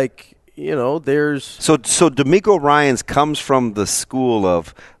 right? Like, there's so DeMeco Ryans comes from the school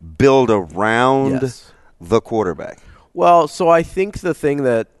of build around the quarterback. Well, so I think the thing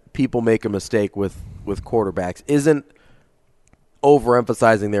that people make a mistake with quarterbacks isn't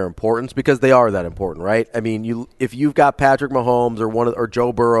overemphasizing their importance, because they are that important, right? I mean, if you've got Patrick Mahomes or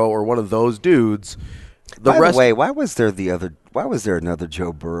Joe Burrow or one of those dudes, By the way, why was there another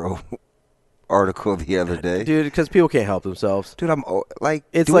Joe Burrow article the other day? Dude, because people can't help themselves. Dude, I'm like,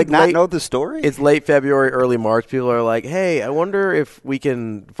 it's do like we not know the story? It's late February, early March. People are like, hey, I wonder if we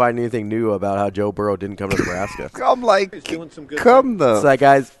can find anything new about how Joe Burrow didn't come to Nebraska. I'm like, It's like,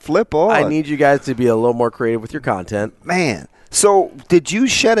 guys, flip on. I need you guys to be a little more creative with your content. Man. So, did you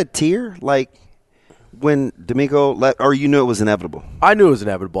shed a tear? Like, when D'Amico left, or you knew it was inevitable? I knew it was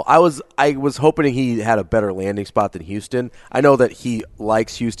inevitable. I was hoping he had a better landing spot than Houston. I know that he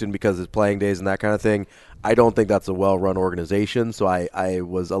likes Houston because of his playing days and that kind of thing. I don't think that's a well-run organization, so I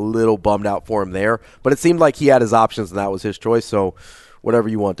was a little bummed out for him there. But it seemed like he had his options, and that was his choice, so whatever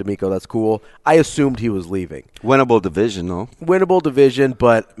you want, D'Amico, that's cool. I assumed he was leaving. Winnable division, though. Winnable division,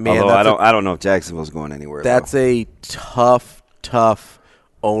 but, man. Although I don't know if Jacksonville's going anywhere. That's a tough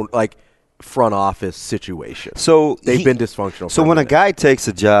front office situation. So they've been dysfunctional. So when a guy takes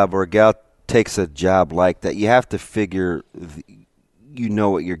a job or a gal takes a job like that, you have to figure you know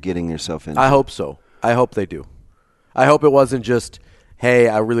what you're getting yourself into. I hope so. I hope they do. I hope it wasn't just, hey,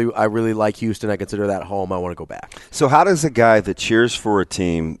 I really like Houston. I consider that home. I want to go back. So how does a guy that cheers for a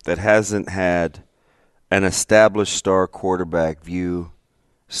team that hasn't had an established star quarterback view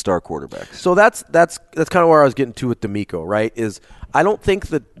star quarterbacks? So that's kind of where I was getting to with D'Amico, right? Is I don't think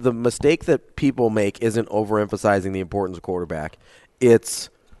that the mistake that people make isn't overemphasizing the importance of quarterback.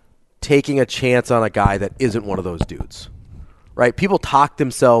 It's taking a chance on a guy that isn't one of those dudes, right? People talk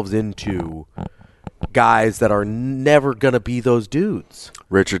themselves into guys that are never going to be those dudes.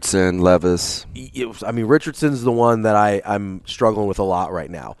 Richardson, Levis. Richardson's the one that I'm struggling with a lot right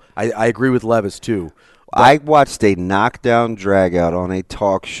now. I agree with Levis, too. I watched a knockdown dragout on a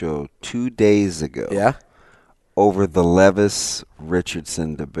talk show 2 days ago. Yeah? Over the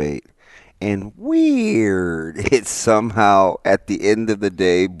Levis-Richardson debate. And weird, it somehow, at the end of the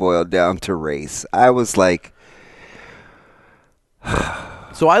day, boiled down to race. I was like...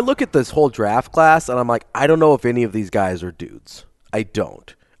 So I look at this whole draft class, and I'm like, I don't know if any of these guys are dudes. I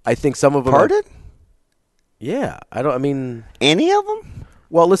don't. I think some of them... Pardon? Yeah. Any of them?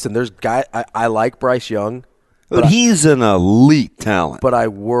 Well, listen, there's guy. I like Bryce Young. But he's an elite talent. But I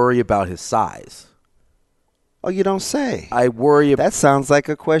worry about his size. Oh, you don't say. I worry. That sounds like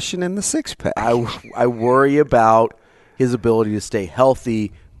a question in the six-pack. I worry about his ability to stay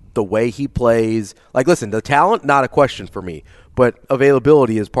healthy, the way he plays. Like, listen, the talent, not a question for me. But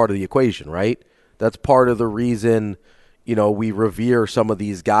availability is part of the equation, right? That's part of the reason, we revere some of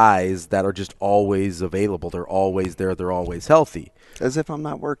these guys that are just always available. They're always there. They're always healthy. As if I'm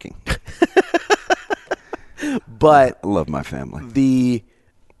not working. But I love my family.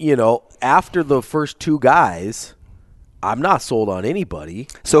 After the first two guys, I'm not sold on anybody.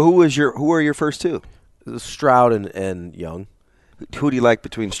 So who are your first two? Stroud and Young. Who do you like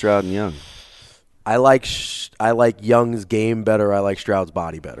between Stroud and Young? I like Young's game better. I like Stroud's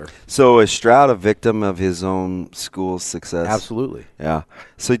body better. So is Stroud a victim of his own school's success? Absolutely. Yeah.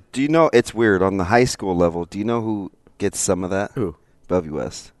 So do you know, it's weird, on the high school level, do you know who gets some of that? Who? Bellevue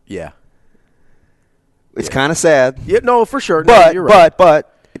West. Yeah. It's kind of sad. Yeah, no, for sure. But, you're right.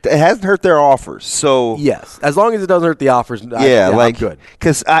 but it hasn't hurt their offers. So yes, as long as it doesn't hurt the offers, I'm good.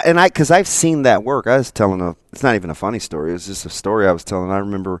 Because I've seen that work. I was telling it's not even a funny story. It was just a story I was telling. I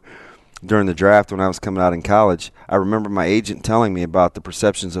remember during the draft when I was coming out in college, I remember my agent telling me about the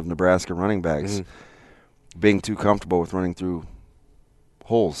perceptions of Nebraska running backs being too comfortable with running through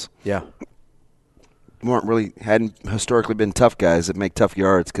holes. Yeah. Hadn't historically been tough guys that make tough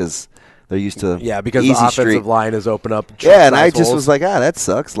yards because they're used to because easy the offensive street. line is open up. Yeah, and I just was like, that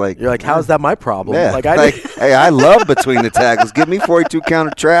sucks. Like you're like, how's that my problem? Yeah, hey, I love between the tackles. Give me 42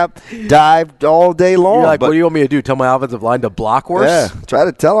 counter trap, dive all day long. You're like, what do you want me to do? Tell my offensive line to block worse? Yeah, try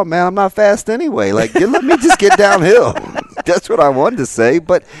to tell them, man, I'm not fast anyway. Like, let me just get downhill. That's what I wanted to say.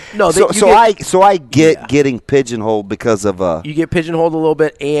 But no, I get getting pigeonholed because of you get pigeonholed a little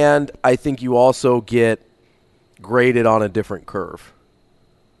bit, and I think you also get graded on a different curve,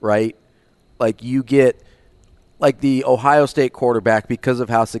 right? Like you get like the Ohio State quarterback, because of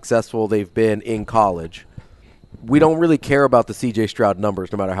how successful they've been in college, we don't really care about the C.J. Stroud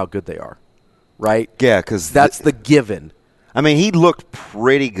numbers no matter how good they are, right? Yeah, because that's the given. I mean, he looked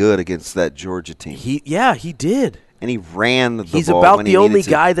pretty good against that Georgia team. He did. And he ran the ball. He's about the only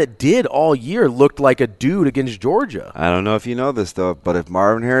guy that did all year looked like a dude against Georgia. I don't know if you know this, though, but if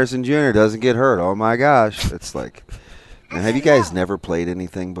Marvin Harrison Jr. doesn't get hurt, oh, my gosh, it's like – have you guys never played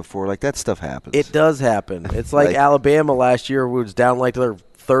anything before? Like, that stuff happens. It does happen. It's like Alabama last year was down like their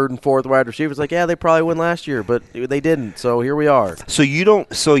third and fourth wide receivers. Like, yeah, they probably won last year, but they didn't. So here we are. So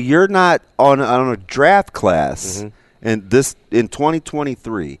you're not on a draft class and this in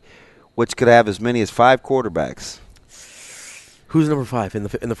 2023, which could have as many as 5 quarterbacks. Who's number 5 in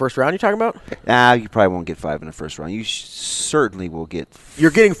the first round? You talking about? Nah, you probably won't get 5 in the first round. You certainly will get.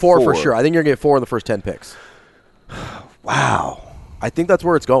 You're getting 4 for sure. I think you're gonna get 4 in the first 10 picks. Wow. I think that's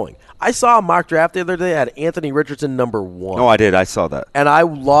where it's going. I saw a mock draft the other day that had Anthony Richardson number 1. Oh, I did. I saw that. And I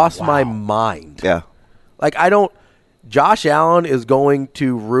lost my mind. Yeah. Like, I don't Josh Allen is going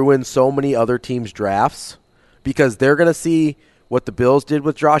to ruin so many other teams' drafts because they're going to see what the Bills did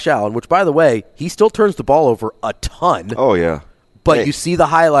with Josh Allen, which, by the way, he still turns the ball over a ton. Oh, yeah. But you see the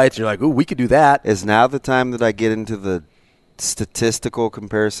highlights, and you're like, ooh, we could do that. Is now the time that I get into the statistical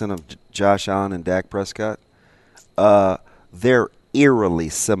comparison of Josh Allen and Dak Prescott? They're eerily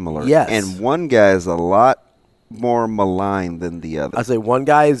similar. Yes. And one guy is a lot more maligned than the other. I say one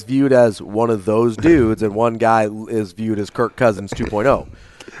guy is viewed as one of those dudes, and one guy is viewed as Kirk Cousins 2.0.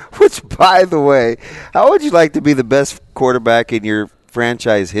 Which, by the way, how would you like to be the best quarterback in your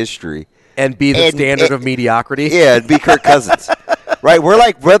franchise history? And be the standard of mediocrity? Yeah, it'd be Kirk Cousins. Right?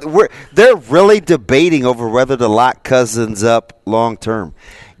 They're really debating over whether to lock Cousins up long term.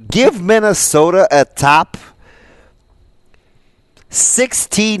 Give Minnesota a top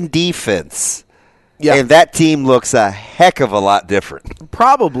 16 defense. Yeah. And that team looks a heck of a lot different.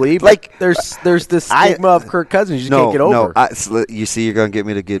 Probably. But there's this stigma of Kirk Cousins you just can't get over. No, you see, you're going to get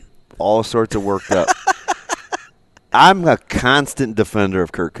me to get all sorts of worked up. I'm a constant defender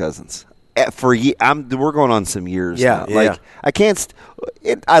of Kirk Cousins. We're going on some years now. Yeah. I can't.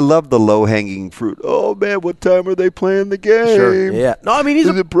 I love the low-hanging fruit. Oh man, what time are they playing the game? Sure. Yeah. No, I mean he's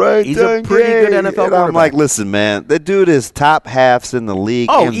a pretty good NFL quarterback. I'm like, listen, man, the dude is top halves in the league.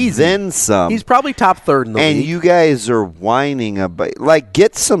 Oh, and easy. Then some. He's probably top third in the league. And you guys are whining about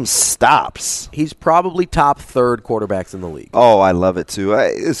get some stops. He's probably top third quarterbacks in the league. Oh, I love it too.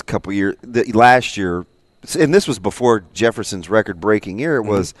 It's a couple years. Last year, and this was before Jefferson's record-breaking year. It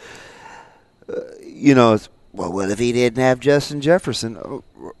was. Well, what if he didn't have Justin Jefferson? Oh,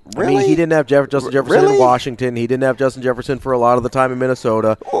 really? I mean, he didn't have Justin Jefferson in Washington. He didn't have Justin Jefferson for a lot of the time in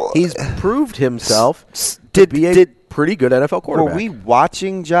Minnesota. He's proved himself to be a pretty good NFL quarterback. Were we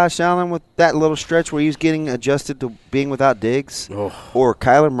watching Josh Allen with that little stretch where he was getting adjusted to being without Diggs? Or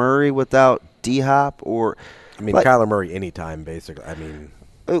Kyler Murray without D-Hop? Kyler Murray anytime, basically. I mean,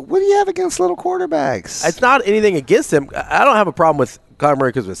 what do you have against little quarterbacks? It's not anything against him. I don't have a problem with Kyler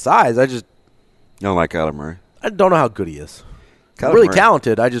Murray because of his size. I just don't like Kyler Murray. I don't know how good he is. Kyler really Murray.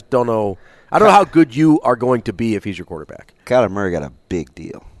 Talented. I just don't know. I don't know how good you are going to be if he's your quarterback. Kyler Murray got a big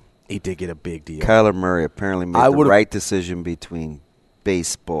deal. He did get a big deal. Kyler Murray apparently made the right decision between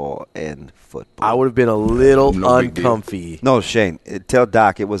baseball and football. I would have been a little uncomfy. No, Shane. Tell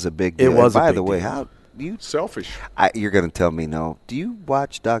Doc it was a big deal. It was and a big deal. By the way, deal. how you selfish? You're going to tell me no. Do you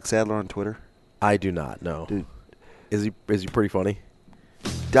watch Doc Sadler on Twitter? I do not. No. Dude, is he pretty funny?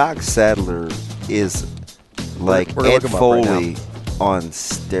 Doc Sadler is like Ed Foley on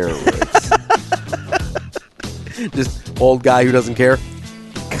steroids. Just old guy who doesn't care.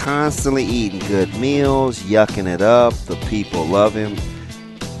 Constantly eating good meals, yucking it up. The people love him.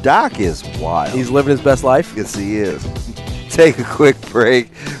 Doc is wild. He's living his best life? Yes, he is. Take a quick break.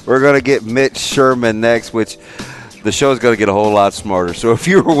 We're going to get Mitch Sherman next, which the show's going to get a whole lot smarter. So if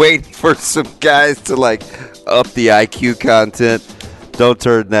you were waiting for some guys to up the IQ content, don't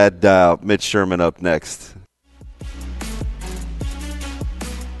turn that dial. Mitch Sherman up next.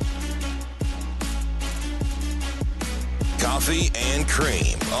 Coffee and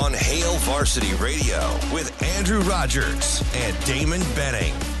Cream on Hail Varsity Radio with Andrew Rogers and Damon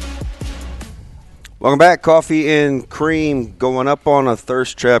Benning. Welcome back. Coffee and Cream going up on a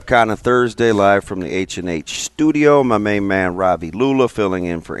thirst trap kind of Thursday live from the H&H studio. My main man, Ravi Lula, filling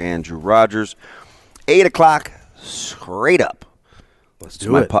in for Andrew Rogers. 8 o'clock, straight up. Let's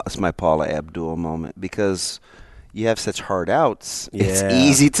do it. It's my Paula Abdul moment because you have such hard outs. Yeah. It's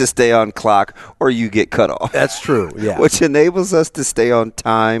easy to stay on clock or you get cut off. That's true, yeah. Which enables us to stay on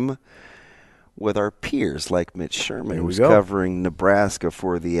time with our peers like Mitch Sherman, who's covering Nebraska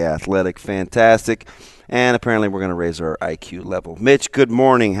for The Athletic. Fantastic. And apparently we're going to raise our IQ level. Mitch, good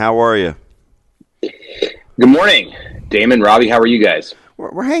morning. How are you? Good morning. Damon, Robbie, how are you guys?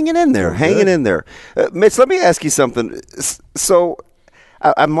 We're hanging in there, in there. Mitch, let me ask you something. So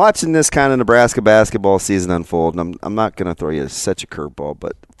I'm watching this kind of Nebraska basketball season unfold, and I'm not going to throw you such a curveball,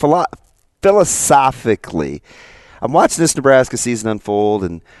 but philosophically, I'm watching this Nebraska season unfold,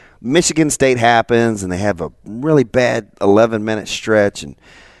 and Michigan State happens, and they have a really bad 11-minute stretch, and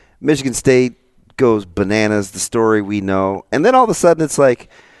Michigan State goes bananas, the story we know. And then all of a sudden it's like,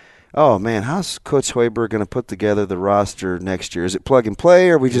 oh, man, how's Coach Hoiberg going to put together the roster next year? Is it plug and play,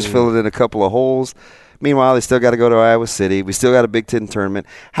 or are we just filling in a couple of holes? Meanwhile, they still got to go to Iowa City. We still got a Big Ten tournament.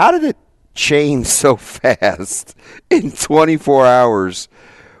 How did it change so fast in 24 hours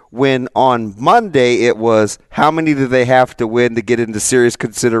when on Monday it was, how many do they have to win to get into serious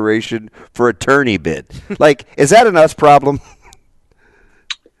consideration for a tourney bid? Is that an us problem?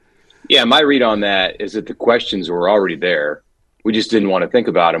 Yeah, my read on that is that the questions were already there. We just didn't want to think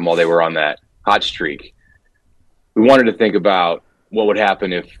about them while they were on that hot streak. we wanted to think about what would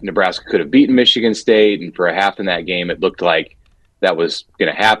happen if Nebraska could have beaten Michigan State, and for a half in that game, it looked like that was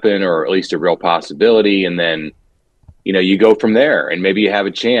going to happen, or at least a real possibility. And then, you go from there, and maybe you have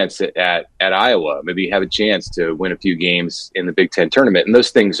a chance at Iowa. Maybe you have a chance to win a few games in the Big Ten tournament, and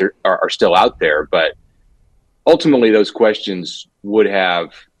those things are still out there. But ultimately, those questions would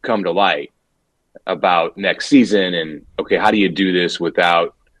have come to light about next season, and okay, how do you do this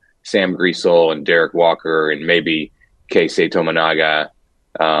without Sam Griesel and Derek Walker and maybe Keisei Tominaga?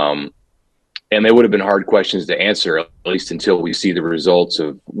 And they would have been hard questions to answer, at least until we see the results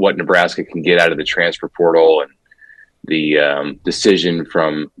of what Nebraska can get out of the transfer portal and the decision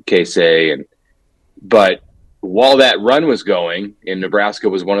from Keisei. But while that run was going, and Nebraska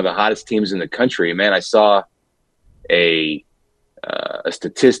was one of the hottest teams in the country, man, I saw a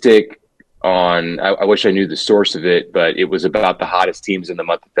statistic on, I wish I knew the source of it, but it was about the hottest teams in the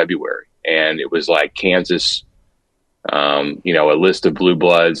month of February. And it was like Kansas, a list of blue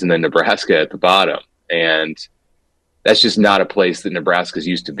bloods, and then Nebraska at the bottom. And that's just not a place that Nebraska's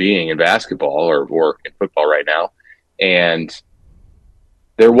used to being in basketball or in football right now. And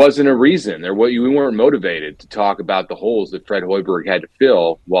there wasn't a reason. We weren't motivated to talk about the holes that Fred Hoiberg had to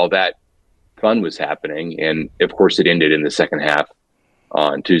fill while that fun was happening. And of course it ended in the second half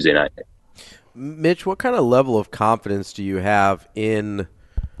on Tuesday night. Mitch, what kind of level of confidence do you have in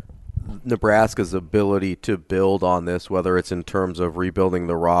Nebraska's ability to build on this, whether it's in terms of rebuilding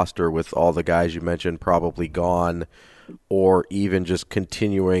the roster with all the guys you mentioned probably gone, or even just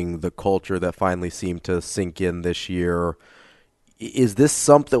continuing the culture that finally seemed to sink in this year? Is this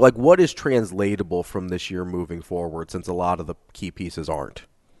something, like, what is translatable from this year moving forward, since a lot of the key pieces aren't?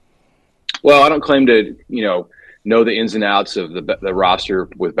 Well, I don't claim to, know the ins and outs of the roster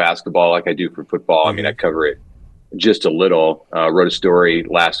with basketball like I do for football. I mean, I cover it just a little. Wrote a story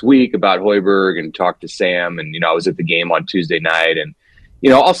last week about Hoiberg and talked to Sam, and I was at the game on Tuesday night, and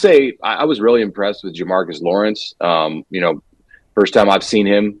I'll say I was really impressed with Jamarcus Lawrence. First time I've seen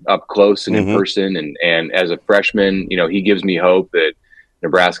him up close and in person, and as a freshman, he gives me hope that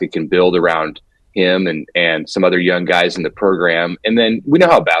Nebraska can build around him and some other young guys in the program. And then we know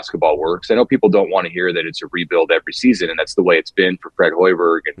how basketball works. I know people don't want to hear that it's a rebuild every season, and that's the way it's been for Fred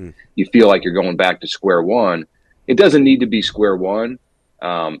Hoiberg, and you feel like you're going back to square one. It doesn't need to be square one.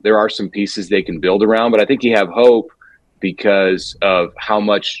 There are some pieces they can build around, but I think you have hope because of how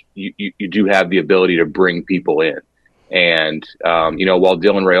much you do have the ability to bring people in. And, while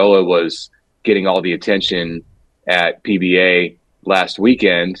Dylan Raiola was getting all the attention at PBA last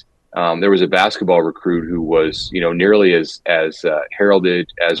weekend, there was a basketball recruit who was, nearly as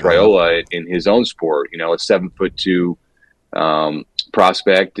heralded as Raiola in his own sport, a 7'2"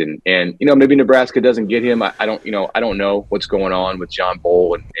 prospect. And maybe Nebraska doesn't get him. I don't know what's going on with John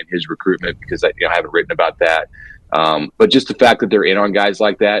Bowl and his recruitment, because I haven't written about that. But just the fact that they're in on guys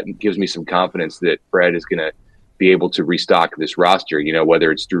like that gives me some confidence that Fred is going to be able to restock this roster,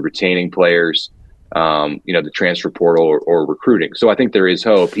 whether it's through retaining players, the transfer portal or recruiting. So I think there is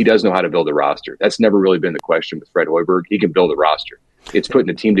hope. He does know how to build a roster. That's never really been the question with Fred Hoiberg. He can build a roster. It's putting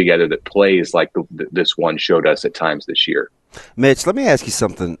a team together that plays like this one showed us at times this year. Mitch, let me ask you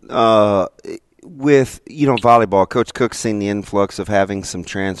something. With, volleyball, Coach Cook's seen the influx of having some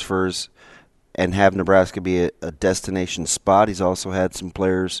transfers and have Nebraska be a destination spot. He's also had some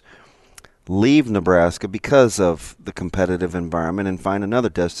players leave Nebraska because of the competitive environment and find another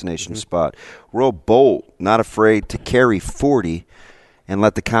destination spot. Real bold, not afraid to carry 40 and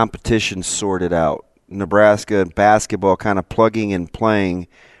let the competition sort it out. Nebraska basketball kind of plugging and playing,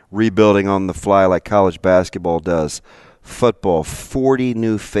 rebuilding on the fly like college basketball does. Football, 40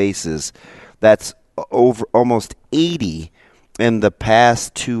 new faces. That's over almost 80 in the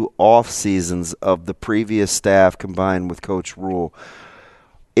past two off seasons of the previous staff combined with Coach Rule.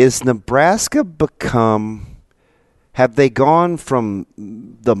 Is Nebraska have they gone from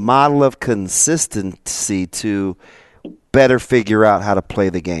the model of consistency to better figure out how to play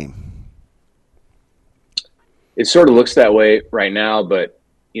the game? It sort of looks that way right now, but,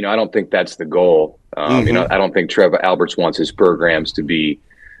 I don't think that's the goal. I don't think Trev Alberts wants his programs to be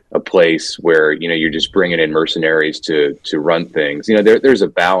a place where, you're just bringing in mercenaries to run things. There's a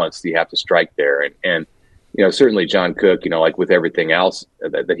balance that you have to strike there. And certainly John Cook, like with everything else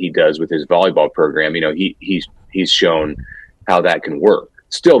that he does with his volleyball program, he's shown how that can work.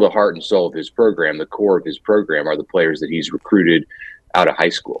 Still, the heart and soul of his program, the core of his program, are the players that he's recruited out of high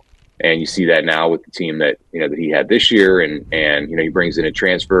school. And you see that now with the team that that he had this year, and he brings in a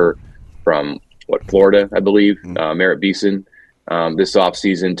transfer from Florida, I believe, Merritt Beeson, this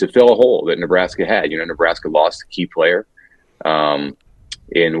offseason to fill a hole that Nebraska had. Nebraska lost a key player.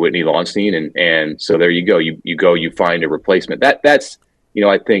 in Whitney Lonstein, and so there you go. You find a replacement. That's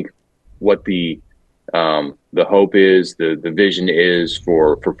I think what the hope is, the vision is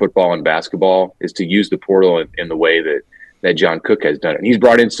for football and basketball is to use the portal in the way that John Cook has done it. And he's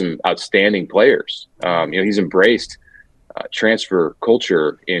brought in some outstanding players. He's embraced transfer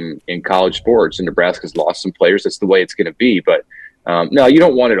culture in college sports, and Nebraska's lost some players. That's the way it's going to be. But no, you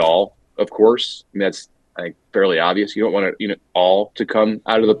don't want it all, of course. I mean, that's I think fairly obvious. You don't want it all to come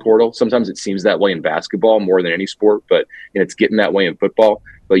out of the portal. Sometimes it seems that way in basketball more than any sport, but it's getting that way in football.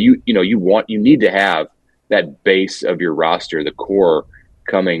 But you need to have that base of your roster, the core,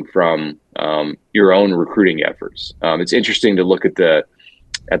 coming from your own recruiting efforts. It's interesting to look at the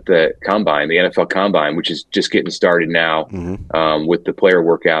combine, the NFL combine, which is just getting started now with the player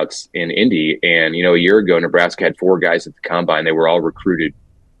workouts in Indy. And a year ago, Nebraska had 4 guys at the combine. They were all recruited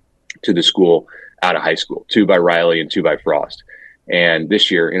to the school out of high school, 2 by Riley and 2 by Frost. And this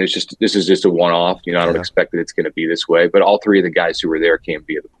year, and this is just a one-off. I don't expect that it's going to be this way. But all 3 of the guys who were there came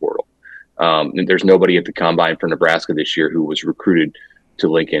via the portal. And there's nobody at the combine for Nebraska this year who was recruited to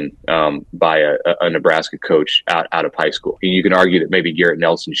Lincoln by a Nebraska coach out of high school. And you can argue that maybe Garrett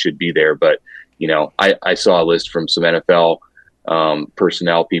Nelson should be there, but I saw a list from some NFL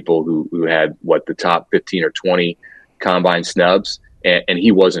personnel people who had the top 15 or 20 combine snubs, and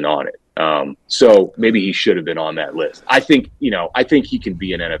he wasn't on it. So maybe he should have been on that list. I think he can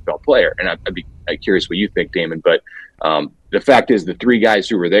be an NFL player, and I'd be curious what you think, Damon. But the fact is, the 3 guys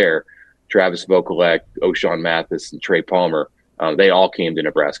who were there, Travis Vokalek, O'Shawn Mathis, and Trey Palmer, they all came to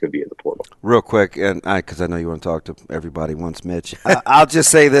Nebraska via the portal. Real quick, and because I know you want to talk to everybody once, Mitch. I'll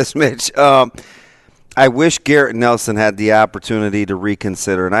just say this, Mitch. I wish Garrett Nelson had the opportunity to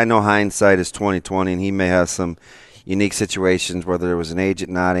reconsider, and I know hindsight is 20/20, and he may have some unique situations, whether it was an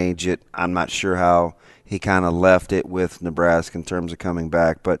agent, not agent. I'm not sure how he kind of left it with Nebraska in terms of coming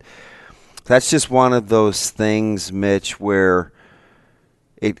back, but that's just one of those things, Mitch, where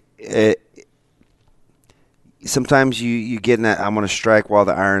it sometimes you get in that I'm going to strike while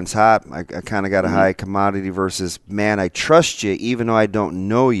the iron's hot. I kind of got a high commodity versus, man, I trust you even though I don't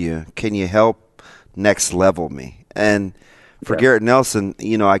know you. Can you help next level me? And for Garrett Nelson,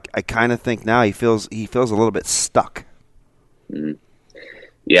 I kind of think now he feels a little bit stuck. Mm-hmm.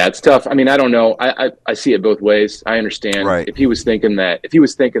 Yeah, it's tough. I mean, I don't know. I see it both ways. I understand. Right. If he was thinking that,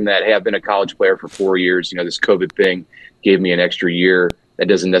 hey, I've been a college player for 4 years, this COVID thing gave me an extra year. That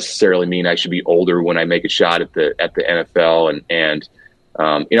doesn't necessarily mean I should be older when I make a shot at the NFL. And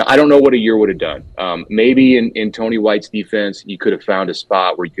I don't know what a year would have done. Maybe in Tony White's defense, you could have found a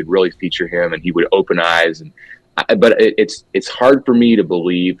spot where you could really feature him and he would open eyes. But it's hard for me to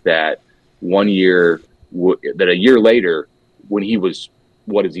believe that a year later, when he was,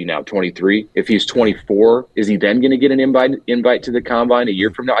 what is he now, 23? If he's 24, is he then going to get an invite to the combine a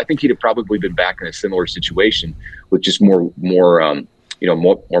year from now? I think he'd have probably been back in a similar situation with just more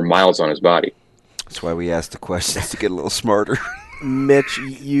miles on his body. That's why we asked the questions to get a little smarter. Mitch,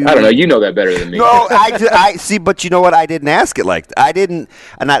 I don't know. You know that better than me. No, I see, but you know what? I didn't ask it like that. I didn't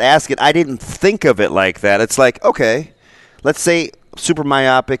think of it like that. It's like, okay, let's say super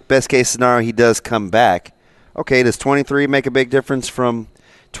myopic, best case scenario, he does come back. Okay, does 23 make a big difference from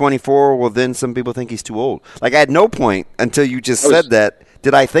 24? Well, then some people think he's too old. Like, at no point until you just said that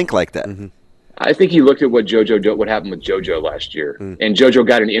did I think like that. Mm-hmm. I think he looked at what happened with JoJo last year, and JoJo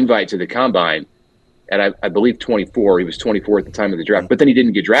got an invite to the combine at I believe 24. He was 24 at the time of the draft, but then he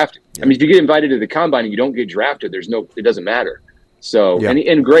didn't get drafted. Yeah. I mean, if you get invited to the combine and you don't get drafted, it doesn't matter. So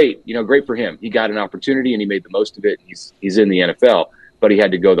and great, great for him. He got an opportunity and he made the most of it. He's in the NFL, but he had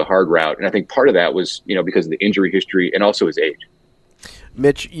to go the hard route, and I think part of that was because of the injury history and also his age.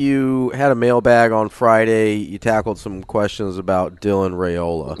 Mitch, you had a mailbag on Friday. You tackled some questions about Dylan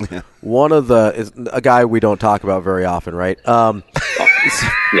Raiola. Yeah. One of is a guy we don't talk about very often, right?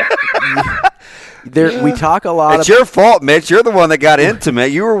 We talk a lot. It's your fault, Mitch. You're the one that got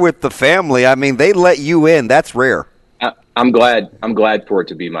intimate. You were with the family. I mean, they let you in. That's rare. I'm glad for it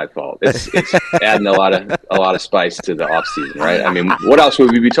to be my fault. It's adding a lot of spice to the off season, right? I mean, what else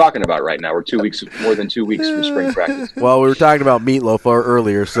would we be talking about right now? We're more than 2 weeks from spring practice. Well, we were talking about Meatloaf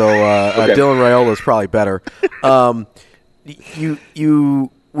earlier, so okay. Dylan Raiola is probably better.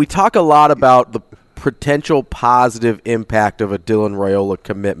 We talk a lot about the potential positive impact of a Dylan Raiola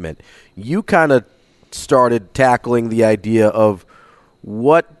commitment. You kind of started tackling the idea of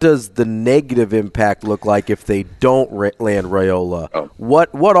what does the negative impact look like if they don't land Raiola? Oh.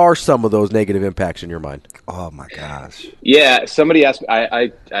 What are some of those negative impacts in your mind? Oh, my gosh. Yeah, somebody asked me.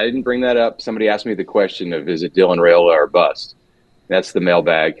 I didn't bring that up. Somebody asked me the question of, is it Dylan Raiola or bust? That's the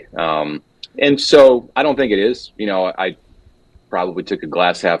mailbag. And so I don't think it is. probably took a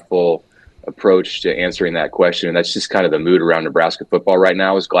glass half full approach to answering that question. And that's just kind of the mood around Nebraska football right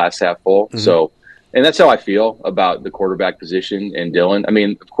now, is glass half full. Mm-hmm. So, and that's how I feel about the quarterback position and Dylan. I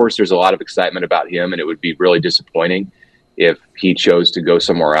mean, of course, there's a lot of excitement about him, and it would be really disappointing if he chose to go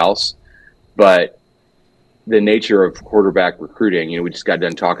somewhere else. But the nature of quarterback recruiting, we just got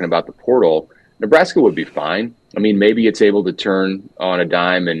done talking about the portal. Nebraska would be fine. I mean, maybe it's able to turn on a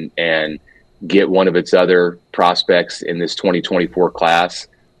dime and get one of its other prospects in this 2024 class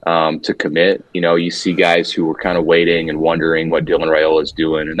to commit. You see guys who were kind of waiting and wondering what Dylan Raiola is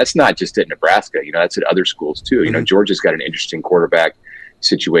doing. And that's not just at Nebraska. That's at other schools too. Mm-hmm. Georgia's got an interesting quarterback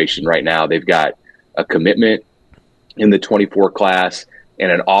situation right now. They've got a commitment in the 24 class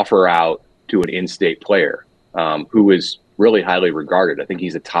and an offer out to an in-state player who is really highly regarded. I think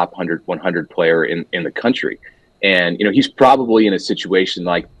he's a top 100 player in the country. And, he's probably in a situation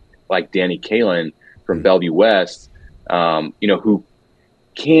like Danny Kaelin from Bellevue West, who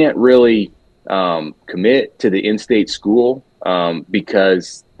can't really commit to the in-state school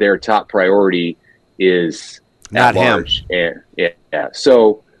because their top priority is not him. And,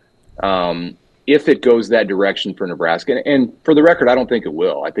 so if it goes that direction for Nebraska, and for the record, I don't think it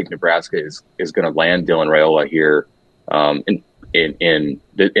will. I think Nebraska is going to land Dylan Raiola here in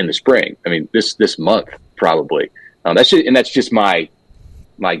the spring. I mean, this month probably. That's just my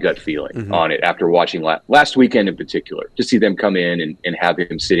gut feeling on it after watching last weekend in particular, to see them come in and have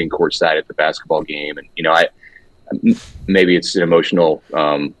him sitting courtside at the basketball game. And, maybe it's an emotional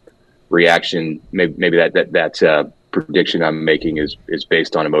reaction. Maybe that prediction I'm making is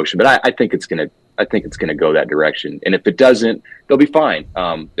based on emotion, but I think it's going to go that direction. And if it doesn't, they'll be fine.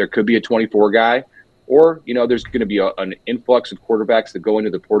 There could be a 24 guy, or, there's going to be an influx of quarterbacks that go into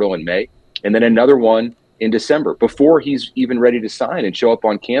the portal in May, and then another one in December, before he's even ready to sign and show up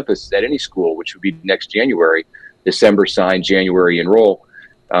on campus at any school, which would be next January. December sign, January enroll.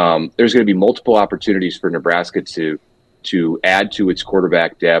 There's going to be multiple opportunities for Nebraska to add to its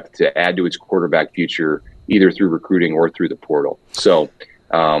quarterback depth, to add to its quarterback future, either through recruiting or through the portal. So,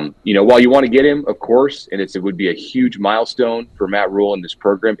 while you want to get him, of course, and it would be a huge milestone for Matt Rule in this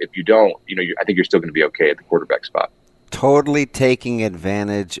program. If you don't, I think you're still going to be okay at the quarterback spot. Totally taking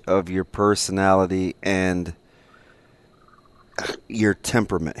advantage of your personality and your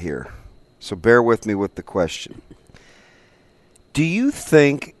temperament here. So bear with me with the question. Do you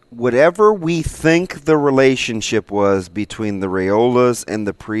think whatever we think the relationship was between the Raiolas and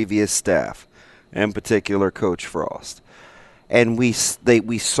the previous staff, in particular Coach Frost, and we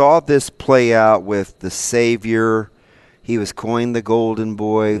saw this play out with the Savior, he was coined the Golden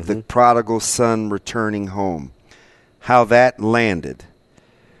Boy, the prodigal son returning home, how that landed.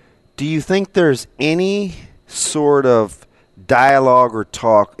 Do you think there's any sort of dialogue or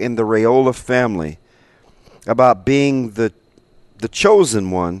talk in the Raiola family about being the chosen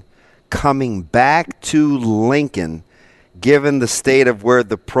one coming back to Lincoln, given the state of where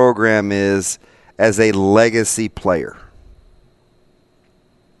the program is as a legacy player?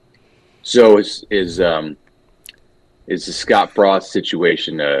 So is the Scott Frost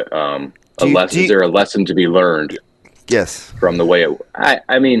situation is there a lesson to be learned? Yes. From the way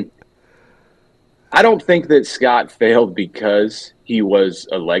I mean, I don't think that Scott failed because he was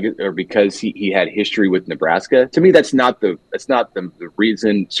a legacy or because he had history with Nebraska. To me, that's not the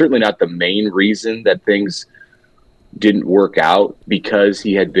reason, certainly not the main reason that things didn't work out, because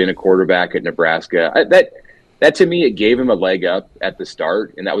he had been a quarterback at Nebraska. That to me, it gave him a leg up at the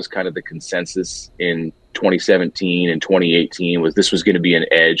start, and that was kind of the consensus in 2017 and 2018 was this was going to be an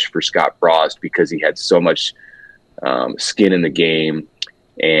edge for Scott Frost because he had so much skin in the game,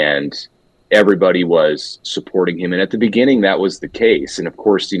 and everybody was supporting him. And at the beginning, that was the case. And of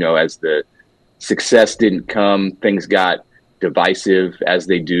course, as the success didn't come, things got divisive, as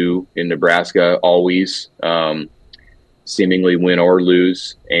they do in Nebraska always, seemingly win or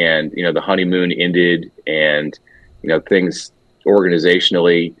lose. And, the honeymoon ended, and, things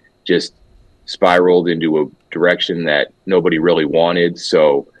organizationally just spiraled into a direction that nobody really wanted.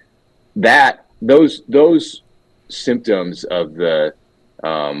 So those symptoms of the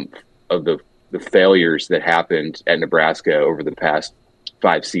failures that happened at Nebraska over the past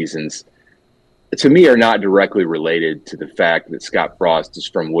 5 seasons, to me, are not directly related to the fact that Scott Frost is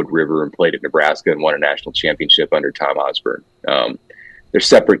from Wood River and played at Nebraska and won a national championship under Tom Osborne. They're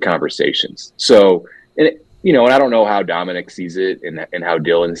separate conversations. So, and I don't know how Dominic sees it and how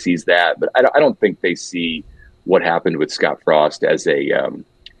Dylan sees that, but I don't think they see what happened with Scott Frost as a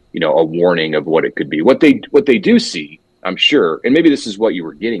warning of what it could be. What they do see, I'm sure, and maybe this is what you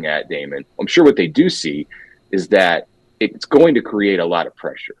were getting at, Damon, I'm sure what they do see is that it's going to create a lot of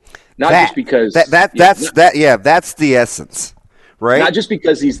pressure. Not just because that's the essence, Right. Not just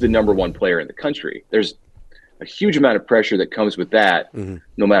because he's the number one player in the country. There's a huge amount of pressure that comes with that,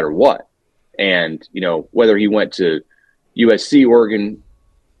 no matter what. And, whether he went to USC, Oregon,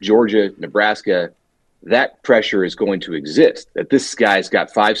 Georgia, Nebraska, that pressure is going to exist. That this guy's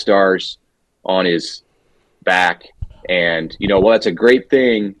got 5 stars on his back. And, that's a great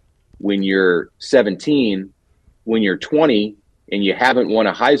thing when you're 17. When you're 20 and you haven't won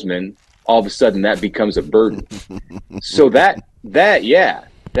a Heisman, all of a sudden that becomes a burden. So that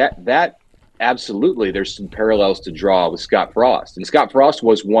absolutely, there's some parallels to draw with Scott Frost. And Scott Frost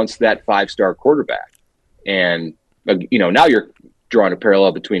was once that 5-star quarterback. And, now you're drawing a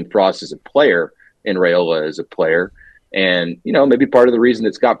parallel between Frost as a player and Raiola as a player. And, maybe part of the reason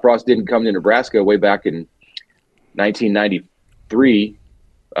that Scott Frost didn't come to Nebraska way back in 1993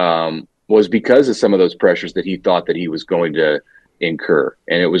 was because of some of those pressures that he thought that he was going to incur.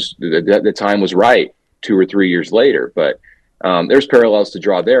 And it was the time was right 2 or 3 years later. But there's parallels to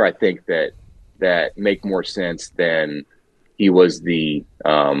draw there, I think, that make more sense than he was the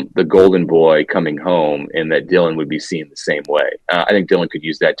golden boy coming home and that Dylan would be seen the same way. I think Dylan could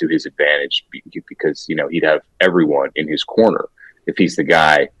use that to his advantage because, he'd have everyone in his corner if he's the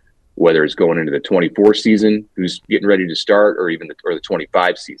guy, whether it's going into the 24 season, who's getting ready to start, or even the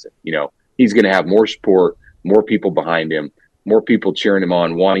 25 season. He's going to have more support, more people behind him, more people cheering him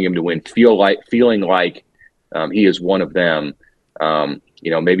on, wanting him to win, feeling like he is one of them.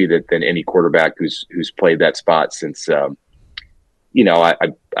 Maybe than any quarterback who's played that spot since. I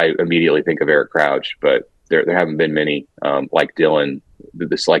immediately think of Eric Crouch, but there haven't been many like Dylan.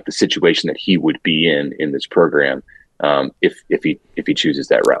 Like the situation that he would be in this program if he chooses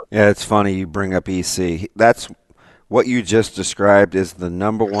that route. Yeah, it's funny you bring up EC. That's what you just described is the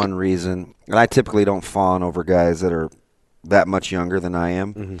number one reason. And I typically don't fawn over guys that are that much younger than I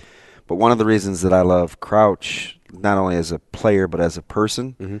am. But one of the reasons that I love Crouch, not only as a player but as a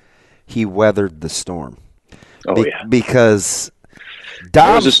person, he weathered the storm. Because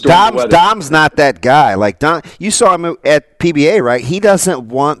Dom's not that guy. Like Dom, you saw him at PBA, right? He doesn't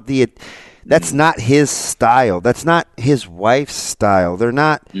want that's not his style. That's not his wife's style. They're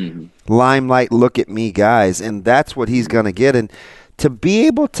not limelight, look at me guys, and that's what he's going to get. And to be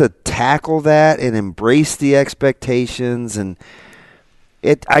able to tackle that and embrace the expectations, and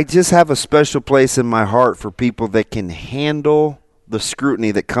I just have a special place in my heart for people that can handle the scrutiny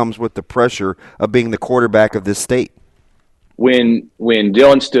that comes with the pressure of being the quarterback of this state. When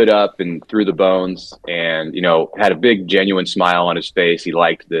Dylan stood up and threw the bones and, had a big, genuine smile on his face, he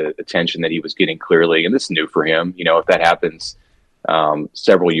liked the attention that he was getting clearly. And this is new for him. If that happens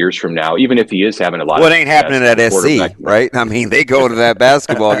several years from now, even if he is having a lot of it ain't happening at SC, right? I mean, they go to that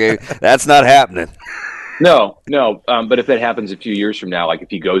basketball game. That's not happening. No. But if that happens a few years from now, like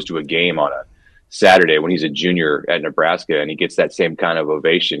if he goes to a game on a Saturday when he's a junior at Nebraska and he gets that same kind of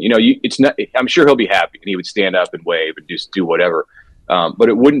ovation, it's not. I'm sure he'll be happy and he would stand up and wave and just do whatever. But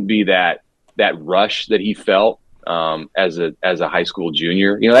it wouldn't be that rush that he felt as a high school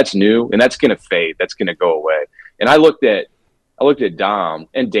junior. That's new and that's going to fade. That's going to go away. And I looked at Dom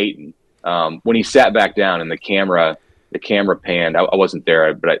and Dayton when he sat back down and the camera panned. I wasn't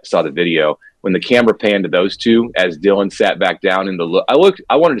there, but I saw the video. When the camera panned to those two, as Dylan sat back down in the look,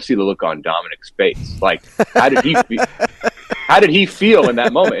 I wanted to see the look on Dominic's face. Like, how did he feel in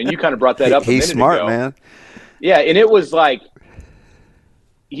that moment? And you kind of brought that up. He's smart, man. Yeah, and it was like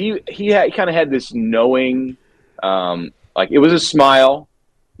he kind of had this knowing, like it was a smile.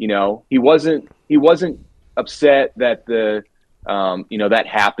 He wasn't upset that that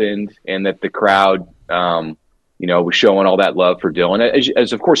happened and that the crowd. Was showing all that love for Dylan,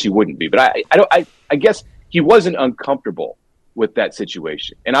 as of course he wouldn't be. But I guess he wasn't uncomfortable with that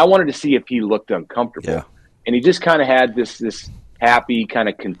situation, and I wanted to see if he looked uncomfortable. Yeah. And he just kind of had this happy, kind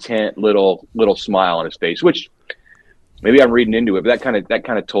of content little smile on his face, which maybe I'm reading into it, but that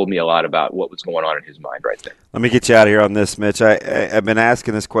kind of told me a lot about what was going on in his mind right there. Let me get you out of here on this, Mitch. I've been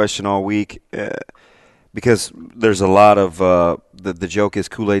asking this question all week because there's a lot of the joke is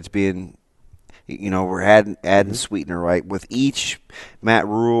Kool-Aid's being. We're adding sweetener, right? With each Matt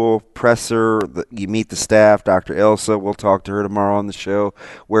Rule presser, you meet the staff, Dr. Elsa. We'll talk to her tomorrow on the show,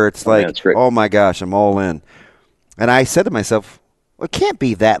 where it's oh my gosh, I'm all in. And I said to myself, well, it can't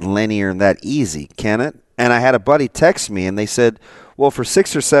be that linear and that easy, can it? And I had a buddy text me, and they said, well, for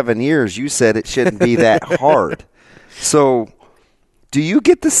 6 or 7 years, you said it shouldn't be that hard. So do you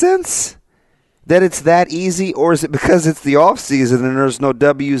get the sense that it's that easy, or is it because it's the off season and there's no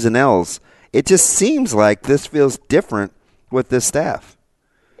W's and L's? It just seems like this feels different with this staff.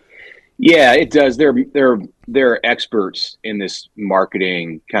 Yeah, it does. They're experts in this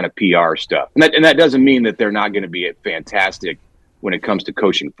marketing kind of PR stuff, and that doesn't mean that they're not going to be fantastic when it comes to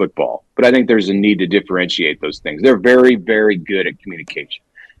coaching football. But I think there's a need to differentiate those things. They're very, very good at communication.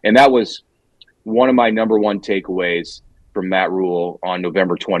 And that was one of my number one takeaways from Matt Rule on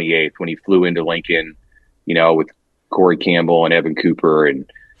November 28th when he flew into Lincoln, with Corey Campbell and Evan Cooper.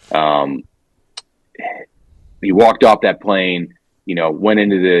 And he walked off that plane, went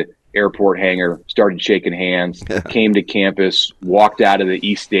into the airport hangar, started shaking hands, came to campus, walked out of the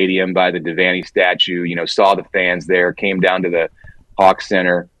East Stadium by the Devaney statue, saw the fans there, came down to the Hawk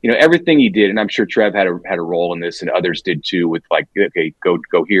Center, everything he did. And I'm sure Trev had a role in this, and others did too, with like, okay,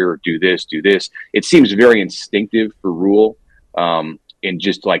 go here, do this. It seems very instinctive for Rule in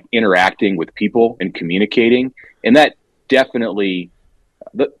just like interacting with people and communicating. And that definitely,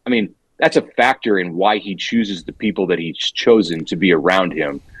 that's a factor in why he chooses the people that he's chosen to be around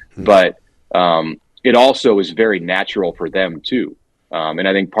him. But it also is very natural for them too. And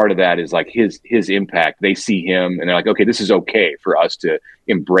I think part of that is like his impact. They see him and they're like, okay, this is okay for us to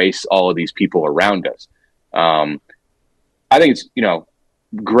embrace all of these people around us. I think it's,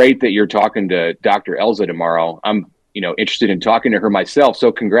 great that you're talking to Dr. Elza tomorrow. I'm, interested in talking to her myself. So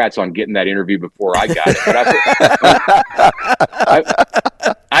congrats on getting that interview before I got it. But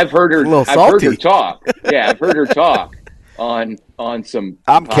I've heard her. I've heard her talk. Yeah, I've heard her talk on some.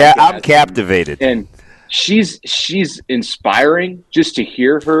 I'm captivated, and she's inspiring just to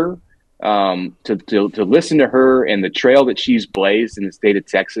hear her, to listen to her and the trail that she's blazed in the state of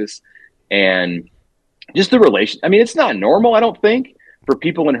Texas, and just the relation. It's not normal, I don't think, for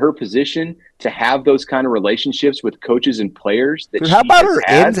people in her position to have those kind of relationships with coaches and players. That how about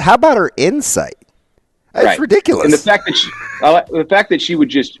her insight? That's ridiculous. And the fact that she would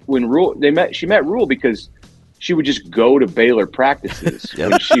just she met Rule because she would just go to Baylor practices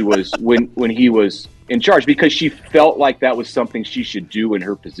when he was in charge, because she felt like that was something she should do in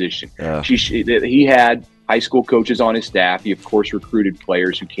her position. He had high school coaches on his staff. He of course recruited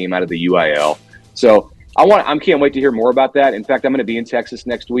players who came out of the UIL. So I can't wait to hear more about that. In fact, I'm going to be in Texas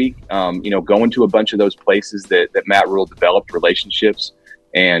next week, going to a bunch of those places that Matt Rule developed relationships.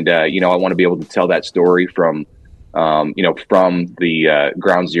 And, I want to be able to tell that story from the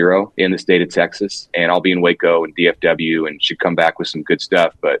ground zero in the state of Texas. And I'll be in Waco and DFW and should come back with some good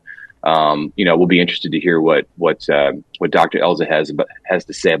stuff. But, we'll be interested to hear what Dr. Elza has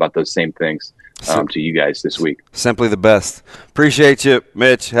to say about those same things to you guys this week. Simply the best. Appreciate you,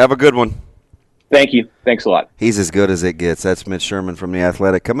 Mitch. Have a good one. Thank you. Thanks a lot. He's as good as it gets. That's Mitch Sherman from The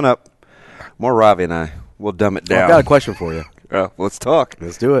Athletic. Coming up, more Ravi and I. We'll dumb it down. I've got a question for you. Let's talk.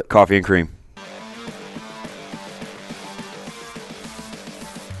 Let's do it. Coffee and Cream.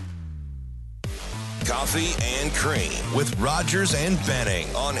 Coffee and Cream with Rogers and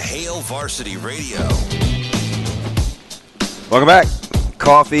Benning on Hail Varsity Radio. Welcome back.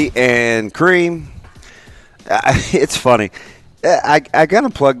 Coffee and Cream. It's funny. I gotta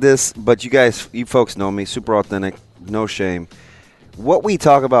plug this, but you folks know me, super authentic, no shame. What we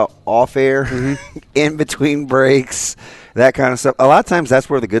talk about off air, in between breaks, that kind of stuff, a lot of times that's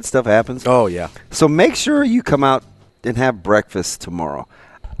where the good stuff happens. Oh, yeah. So make sure you come out and have breakfast tomorrow.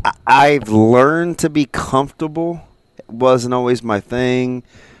 I've learned to be comfortable. It wasn't always my thing.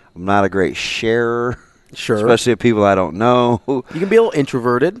 I'm not a great sharer. Sure. Especially of people I don't know. You can be a little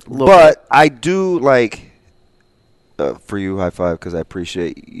introverted. But I do like... for you, high five, because I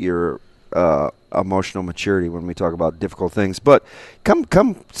appreciate your emotional maturity when we talk about difficult things. But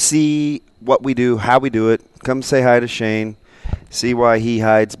come see what we do, how we do it. Come say hi to Shane. See why he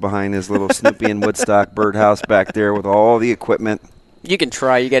hides behind his little Snoopy and Woodstock birdhouse back there with all the equipment. You can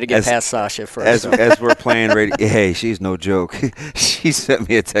try. You got to get past Sasha first. As we're playing radio. Hey, she's no joke. She sent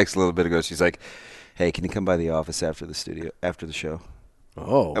me a text a little bit ago. She's like, hey, can you come by the office after the show?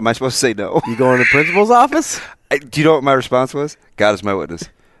 Oh. Am I supposed to say no? You going to the principal's office? Do you know what my response was? God is my witness.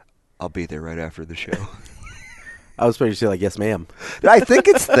 I'll be there right after the show. I was supposed to say, like, yes, ma'am. I think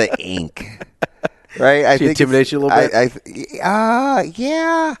it's the ink. Right? I think intimidates you a little bit?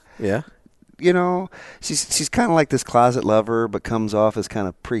 Yeah. Yeah? She's kind of like this closet lover, but comes off as kind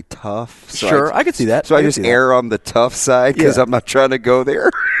of pretty tough. So sure, I could see that. So I just err on the tough side because I'm not trying to go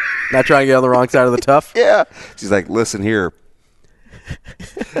there. Not trying to get on the wrong side of the tough? Yeah. She's like, listen here.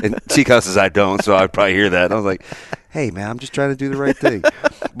 And she cusses, I don't, so I'd probably hear that. And I was like, hey, man, I'm just trying to do the right thing.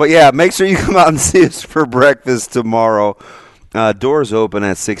 But, yeah, make sure you come out and see us for breakfast tomorrow. Doors open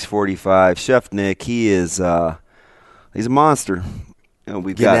at 6:45. Chef Nick, he's a monster.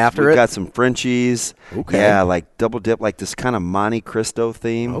 We've got some Frenchies. Okay. Yeah, like double dip, like this kind of Monte Cristo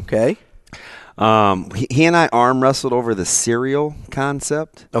theme. Okay. He and I arm wrestled over the cereal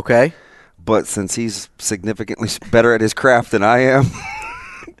concept. Okay. But since he's significantly better at his craft than I am,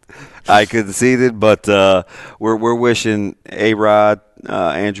 I conceded, but we're wishing A-Rod,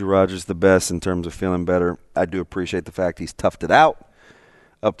 Andrew Rogers, the best in terms of feeling better. I do appreciate the fact he's toughed it out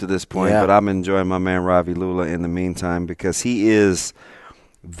up to this point, but I'm enjoying my man Ravi Lula in the meantime because he is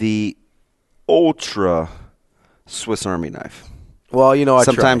the ultra Swiss Army knife. Well, you know,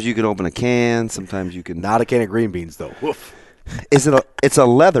 sometimes you can open a can, sometimes you can not a can of green beans though. Woof. It's a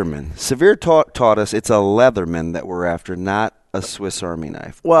Leatherman. Severe taught us it's a Leatherman that we're after, not a Swiss Army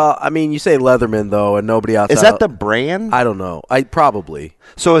knife. Well, I mean, you say Leatherman though, and nobody else. Is that the brand? I don't know. Probably.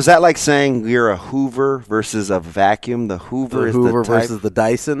 So is that like saying you're a Hoover versus a vacuum? The Hoover is the type versus the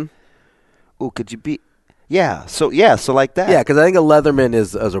Dyson. Oh, could you be? Yeah. So like that. Yeah, because I think a Leatherman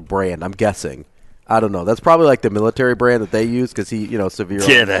is as a brand. I'm guessing. I don't know. That's probably like the military brand that they use because he, severe.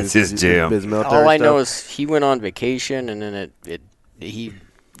 Yeah, that's his jam. All I know is he went on vacation and then he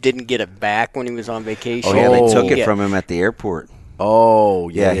didn't get it back when he was on vacation. Oh yeah, they took it from him at the airport. Oh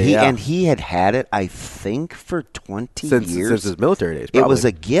yeah. And he had it, I think, for 20 years since his military days. Probably. It was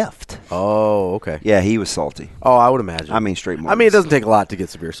a gift. Oh, okay. Yeah, he was salty. Oh, I would imagine. I mean, straight. I mean, it doesn't take a lot to get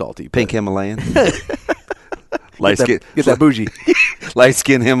severe salty. Pink Himalayan. Get that bougie. Light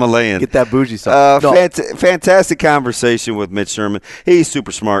skin Himalayan. Get that bougie sauce. Fantastic conversation with Mitch Sherman. He's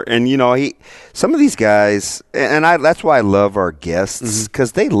super smart. And, some of these guys, and that's why I love our guests,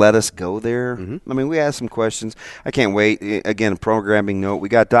 because they let us go there. I mean, we asked some questions. I can't wait. Again, programming note. We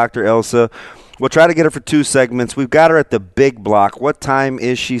got Dr. Elsa. We'll try to get her for 2 segments. We've got her at the big block. What time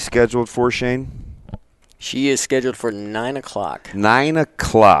is she scheduled for, Shane? She is scheduled for 9 o'clock. 9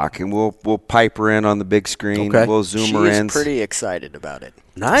 o'clock, and we'll pipe her in on the big screen. Okay. We'll zoom her in. She's pretty excited about it.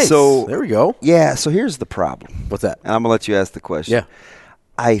 Nice. So there we go. Yeah. So here's the problem. What's that? And I'm gonna let you ask the question. Yeah.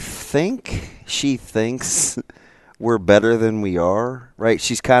 I think she thinks we're better than we are. Right?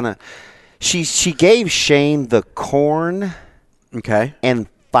 She's kind of. She gave Shane the corn. Okay. And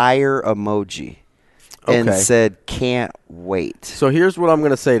fire emoji. And said, can't wait. So here's what I'm going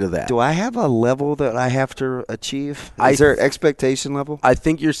to say to that. Do I have a level that I have to achieve? Is there an expectation level? I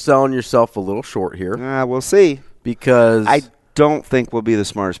think you're selling yourself a little short here. We'll see. Because I don't think we'll be the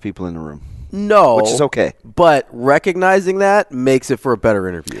smartest people in the room. No. Which is okay. But recognizing that makes it for a better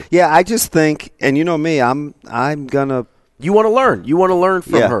interview. Yeah, I just think, and you know me, I'm going to. You want to learn. You want to learn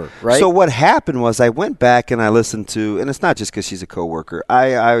from her, right? So what happened was I went back and I listened to, and it's not just because she's a coworker.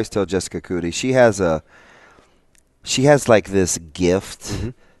 I always tell Jessica Cootie, she has like this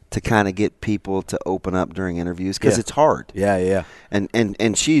gift to kind of get people to open up during interviews because it's hard. Yeah.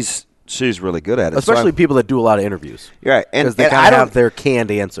 And she's really good at it. Especially people that do a lot of interviews. Right. Because they kind of have their canned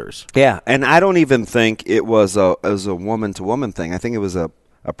answers. Yeah, and I don't even think it was a woman-to-woman thing. I think it was a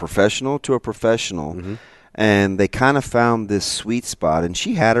professional to a professional. And they kind of found this sweet spot, and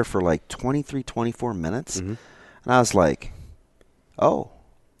she had her for like 23, 24 minutes. And I was like, oh.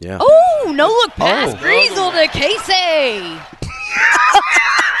 Yeah. Oh, no look pass. Griesel to Casey.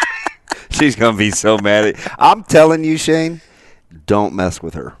 She's going to be so mad at you. I'm telling you, Shane, don't mess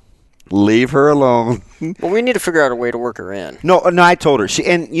with her. Leave her alone. Well, we need to figure out a way to work her in. No, I told her.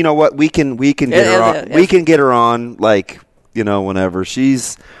 And you know what? We can get her on. We can get her on, like, whenever.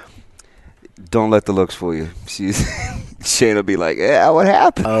 Don't let the looks fool you. Shane will be like, yeah, what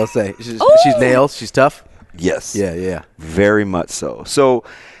happened? I'll say she's nails. She's tough. Yes. Yeah. Very much so. So,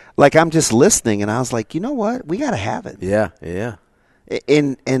 like, I'm just listening, and I was like, you know what? We got to have it. Yeah.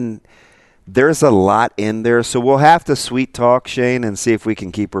 And there's a lot in there, so we'll have to sweet talk Shane and see if we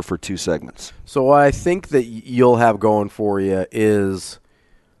can keep her for 2 segments. So what I think that you'll have going for you is,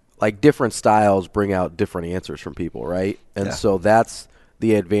 like, different styles bring out different answers from people, right? And so that's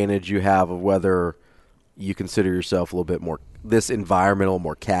the advantage you have of whether you consider yourself a little bit more this environmental,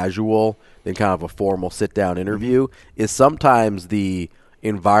 more casual than kind of a formal sit-down interview is sometimes the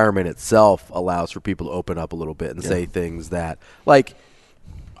environment itself allows for people to open up a little bit and say things that, like,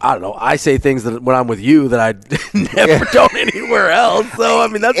 I don't know, I say things that when I'm with you that I never don't anywhere else. So, I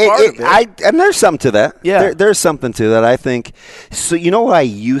mean, that's part of it. And there's something to that. Yeah. There's something to that, I think. So, you know what I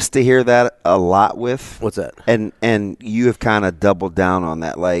used to hear that a lot with? What's that? And you have kind of doubled down on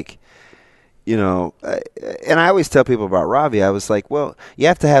that. Like, and I always tell people about Ravi, I was like, well, you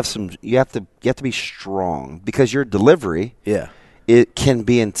have to be strong because your delivery it can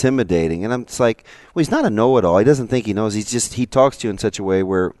be intimidating. And I'm just like, well, he's not a know-it-all. He doesn't think he knows. He talks to you in such a way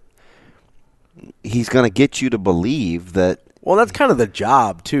where he's going to get you to believe that. Well, that's kind of the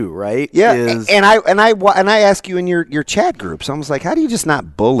job too, right? Yeah. And I ask you in your chat groups, I was like, how do you just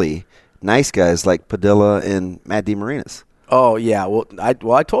not bully nice guys like Padilla and Matt DeMarinis? Oh yeah. Well,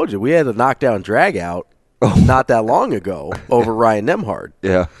 I told you we had a knockdown drag out not that long ago over Ryan Nemhard.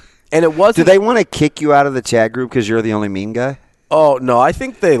 Yeah. And it wasn't. Do they want to kick you out of the chat group because you're the only mean guy? Oh no, I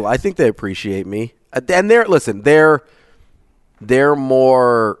think they appreciate me, and they're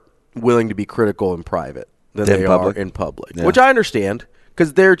more willing to be critical in private than they are in public, which I understand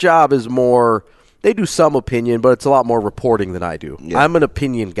because their job is more. They do some opinion, but it's a lot more reporting than I do. Yeah. I'm an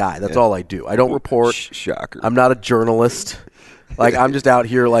opinion guy. That's all I do. I don't report. Shocker. I'm not a journalist. Like I'm just out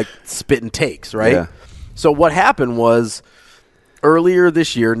here like spitting takes, right? Yeah. So what happened was earlier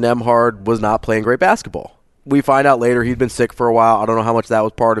this year, Nembhard was not playing great basketball. We find out later he'd been sick for a while. I don't know how much that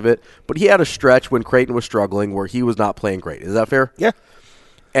was part of it, but he had a stretch when Creighton was struggling where he was not playing great. Is that fair? Yeah.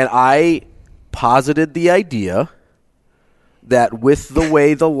 And I posited the idea that with the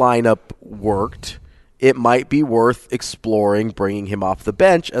way the lineup worked, it might be worth exploring bringing him off the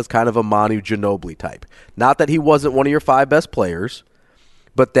bench as kind of a Manu Ginobili type. Not that he wasn't one of your 5 best players,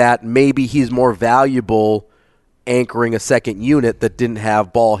 but that maybe he's more valuable anchoring a second unit that didn't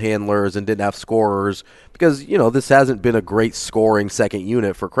have ball handlers and didn't have scorers because, this hasn't been a great scoring second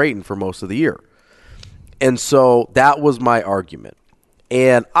unit for Creighton for most of the year. And so that was my argument.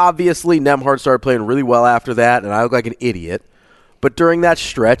 And obviously Nembhard started playing really well after that, and I look like an idiot. But during that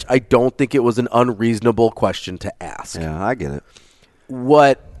stretch, I don't think it was an unreasonable question to ask. Yeah, I get it.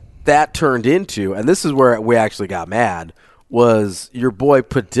 What that turned into, and this is where we actually got mad, was your boy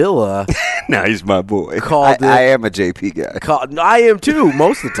Padilla. Now he's my boy. I am a JP guy. I am too,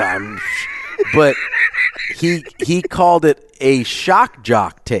 most of the time. But he called it a shock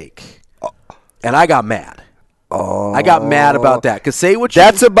jock take. And I got mad. Oh, I got mad about that. Cause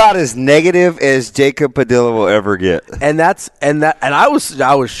that's about as negative as Jacob Padilla will ever get. And I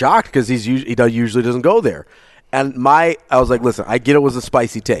was shocked because he usually doesn't go there. And I was like, listen, I get it was a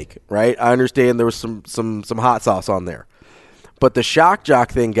spicy take, right? I understand there was some hot sauce on there. But the shock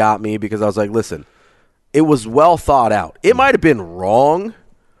jock thing got me because I was like, listen, it was well thought out. It might have been wrong,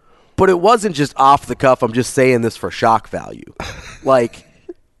 but it wasn't just off the cuff. I'm just saying this for shock value. Like,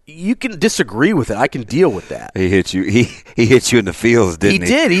 you can disagree with it. I can deal with that. He hit you. He hit you in the feels, didn't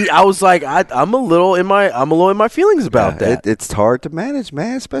he? He did. I was like, I'm a little in my feelings about that. It's hard to manage,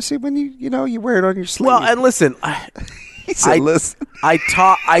 man, especially when you wear it on your sleeve. Well, and listen, listen.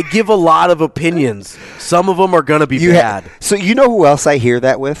 I give a lot of opinions. Some of them are going to be bad. So you know who else I hear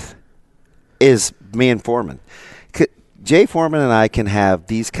that with? Is me and Foreman. Jay Foreman and I can have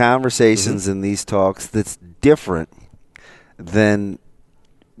these conversations and these talks that's different than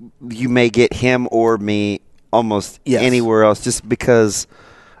you may get him or me almost anywhere else just because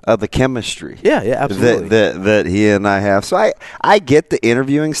of the chemistry. Yeah, absolutely. That he and I have. So I get the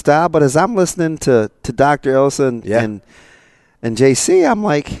interviewing style, but as I'm listening to Dr. Ellison and JC, I'm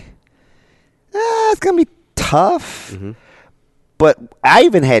like, it's going to be tough. Mm-hmm. But I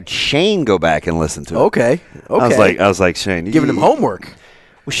even had Shane go back and listen to it. Okay. I was like, Shane, giving him homework.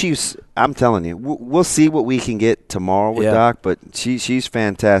 Well, I'm telling you, we'll see what we can get tomorrow with Doc, but she's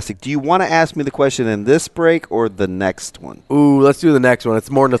fantastic. Do you want to ask me the question in this break or the next one? Ooh, let's do the next one. It's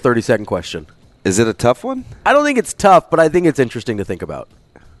more than a 30-second question. Is it a tough one? I don't think it's tough, but I think it's interesting to think about.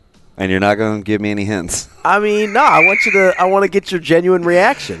 And you're not going to give me any hints? I mean, no, I want to get your genuine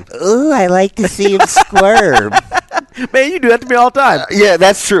reaction. Ooh, I like to see him squirm. Man, you do that to me all the time. Yeah,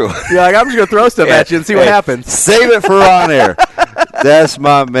 that's true. You're like, I'm just going to throw stuff at you and see what happens. Save it for on air. That's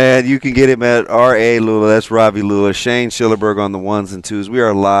my man. You can get him at R.A. Lula. That's Ravi Lula. Shane Schillerberg on the ones and twos. We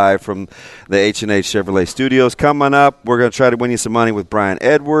are live from the H&H Chevrolet Studios. Coming up, we're going to try to win you some money with Brian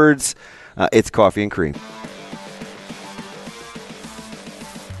Edwards. It's Coffee and Cream.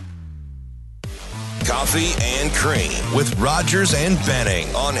 Coffee and Cream with Rogers and Benning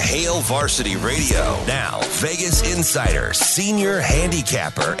on Hail Varsity Radio. Now, Vegas insider, senior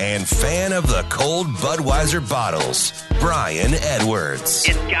handicapper, and fan of the cold Budweiser bottles, Brian Edwards.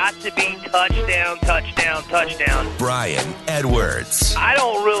 It's got to be touchdown, touchdown, touchdown. Brian Edwards. I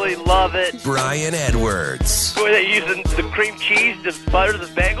don't really love it. Brian Edwards. Were they using the cream cheese to butter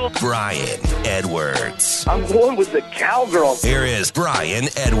the bagel? Brian Edwards. I'm going with the cowgirl. Here is Brian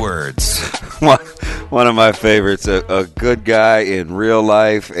Edwards. One of my favorites, a good guy in real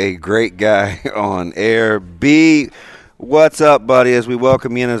life, a great guy on air. B, what's up, buddy, as we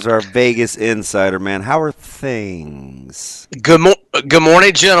welcome you in as our Vegas insider, man. How are things? Good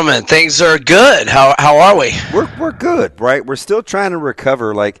morning, gentlemen. Things are good. How are we? We're good, right? We're still trying to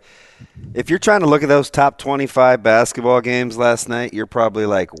recover. Like, if you're trying to look at those top 25 basketball games last night, you're probably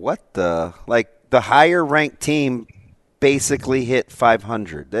like, what the? Like, the higher-ranked team basically hit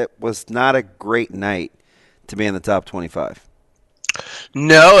 500. That was not a great night to be in the top 25.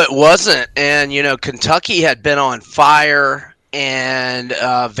 No, it wasn't. And, Kentucky had been on fire. and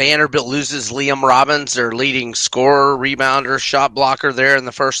Vanderbilt loses Liam Robbins, their leading scorer, rebounder, shot blocker there in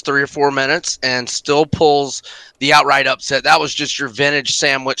the first 3 or 4 minutes, and still pulls the outright upset. That was just your vintage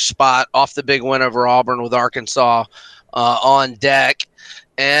sandwich spot off the big win over Auburn with Arkansas on deck.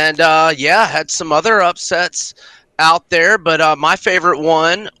 And, had some other upsets out there, but my favorite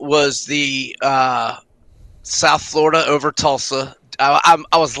one was the South Florida over Tulsa. I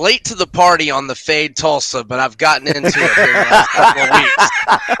was late to the party on the fade Tulsa, but I've gotten into it here the last couple of weeks.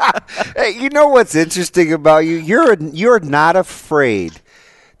 Hey, you know what's interesting about you? You're not afraid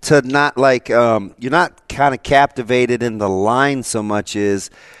to not you're not kind of captivated in the line so much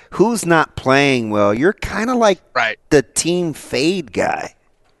as who's not playing well. You're kind of like the team fade guy.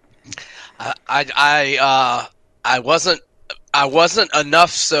 I wasn't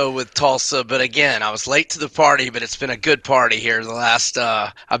enough so with Tulsa, but again, I was late to the party, but it's been a good party here.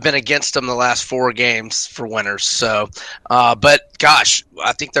 I've been against them the last 4 games for winners. So, but gosh,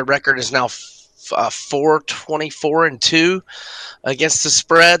 I think their record is now 4-24-2 against the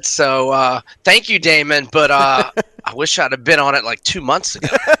spread. So, thank you, Damon, but I wish I'd have been on it like 2 months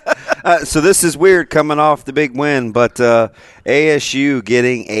ago. So this is weird coming off the big win, but ASU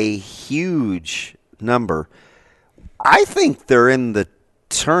getting a huge number. I think they're in the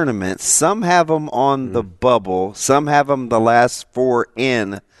tournament. Some have them on the bubble. Some have them the last 4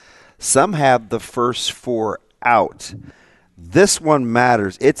 in. Some have the first 4 out. This one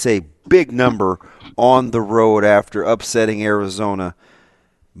matters. It's a big number on the road after upsetting Arizona.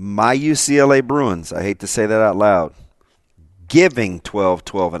 My UCLA Bruins, I hate to say that out loud, giving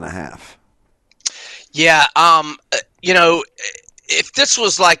 12.5. Yeah, if this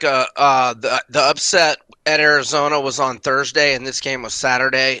was like the upset at Arizona was on Thursday and this game was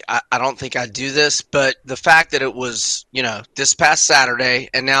Saturday, I don't think I'd do this. But the fact that it was, this past Saturday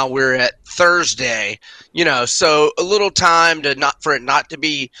and now we're at Thursday, so a little time for it not to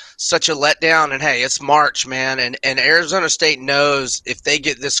be such a letdown. And hey, it's March, man, and Arizona State knows if they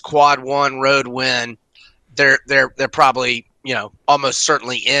get this quad 1 road win, they're probably almost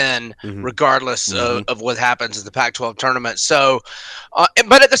certainly in, regardless of what happens in the Pac-12 tournament. So,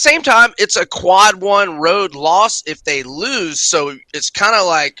 but at the same time, it's a quad 1 road loss if they lose. So it's kind of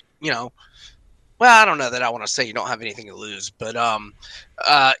like, I don't know that I want to say you don't have anything to lose, but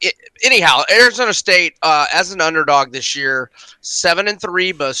anyhow, Arizona State as an underdog this year,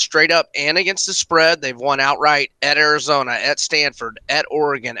 7-3, both straight up and against the spread. They've won outright at Arizona, at Stanford, at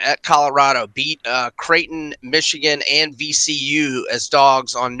Oregon, at Colorado, beat Creighton, Michigan, and VCU as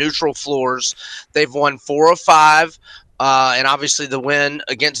dogs on neutral floors. They've won 4 of 5. And obviously the win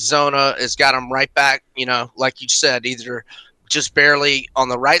against Zona has got them right back, like you said, either just barely on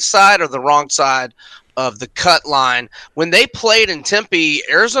the right side or the wrong side of the cut line. When they played in Tempe,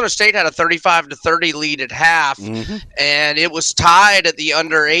 Arizona State had a 35-30 lead at half, and it was tied at the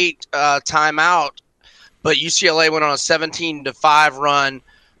under 8 timeout. But UCLA went on a 17-5 run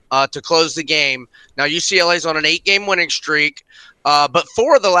to close the game. Now UCLA's on an 8-game winning streak. But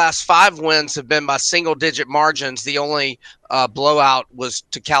 4 of the last 5 wins have been by single-digit margins. The only blowout was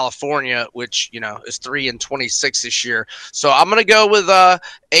to California, which, is 3-26 this year. So I'm going to go with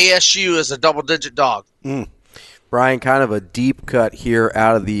ASU as a double-digit dog. Brian, kind of a deep cut here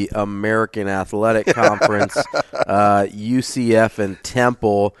out of the American Athletic Conference. UCF and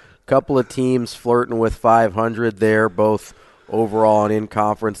Temple, a couple of teams flirting with 500 there, both overall and in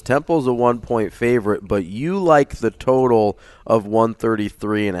conference. Temple's a 1-point favorite, but you like the total of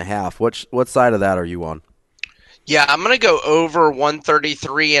 133.5. What side of that are you on? Yeah, I'm going to go over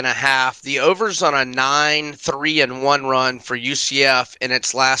 133.5. The over's on a 9-3-1 run for UCF in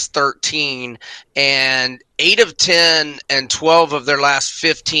its last 13, and 8 of 10 and 12 of their last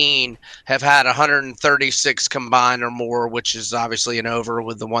 15 have had 136 combined or more, which is obviously an over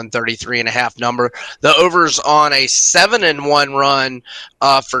with the 133.5 number. The over's on a 7-1 run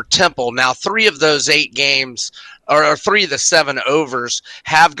for Temple. Now, 3 of those 8 games, or 3 of the 7 overs,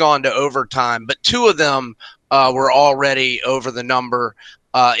 have gone to overtime, but 2 of them were already over the number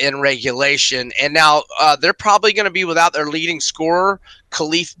in regulation. And now they're probably going to be without their leading scorer,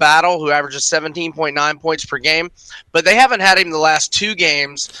 Khalif Battle, who averages 17.9 points per game. But they haven't had him the last 2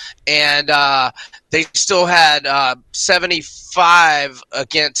 games, and they still had 75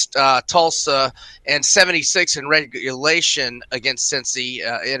 against Tulsa and 76 in regulation against Cincy.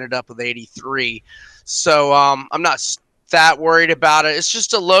 Ended up with 83. So I'm not that worried about it. It's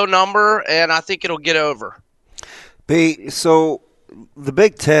just a low number, and I think it'll get over. So the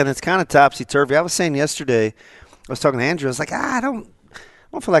Big Ten, it's kind of topsy-turvy. I was saying yesterday, I was talking to Andrew, I was like, I don't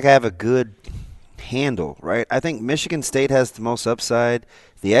feel like I have a good handle, right? I think Michigan State has the most upside.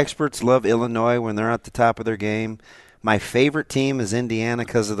 The experts love Illinois when they're at the top of their game. My favorite team is Indiana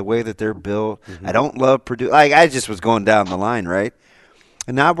because of the way that they're built. Mm-hmm. I don't love Purdue. Like, I just was going down the line, right?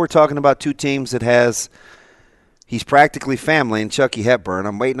 And now we're talking about two teams that he's practically family, and Chucky Hepburn.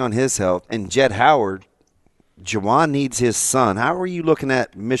 I'm waiting on his health. And Jett Howard, Juwan needs his son. How are you looking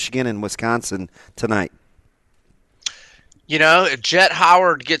at Michigan and Wisconsin tonight? You know, if Jett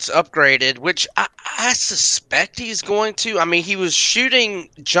Howard gets upgraded, which I suspect he's going to. I mean, he was shooting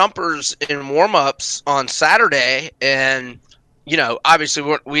jumpers in warm-ups on Saturday, and, you know,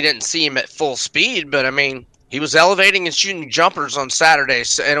 obviously we didn't see him at full speed, but, I mean, he was elevating and shooting jumpers on Saturday,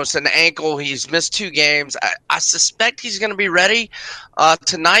 and it was an ankle. He's missed 2 games. I suspect he's going to be ready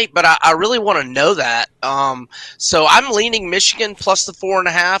tonight, but I really want to know that. So I'm leaning Michigan plus the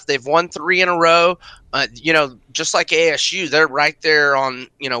 4.5. They've won 3 in a row. You know, just like ASU, they're right there on,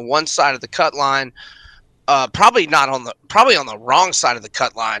 you know, one side of the cut line. Probably on the wrong side of the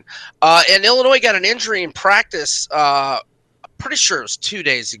cut line. And Illinois got an injury in practice. I'm pretty sure it was 2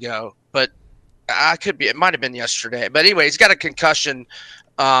 days ago, but it might have been yesterday. But anyway, he's got a concussion.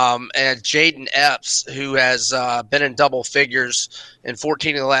 And Jaden Epps, who has been in double figures in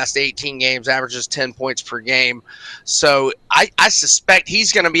 14 of the last 18 games, averages 10 points per game. So I suspect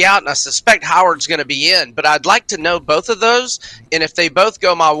he's going to be out, and I suspect Howard's going to be in. But I'd like to know both of those, and if they both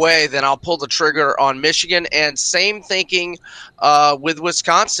go my way, then I'll pull the trigger on Michigan. And same thinking with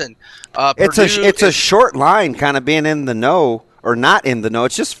Wisconsin. It's a short line kind of being in the know or not in the know.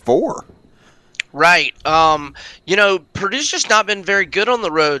 It's just 4. Right. You know, Purdue's just not been very good on the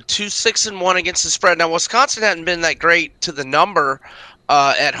road. 2-6-1 against the spread. Now, Wisconsin hadn't been that great to the number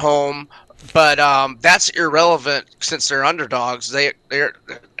at home, but that's irrelevant since they're underdogs. They're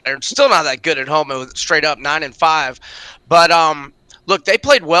still not that good at home. It was straight up 9-5. But look, they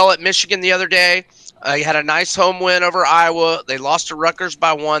played well at Michigan the other day. You had a nice home win over Iowa. They lost to Rutgers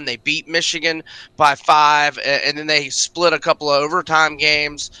by 1. They beat Michigan by 5, and then they split a couple of overtime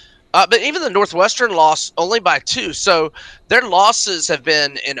games. But even the Northwestern lost only by 2. So their losses have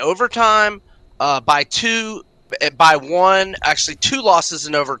been in overtime by 2, by 1, actually 2 losses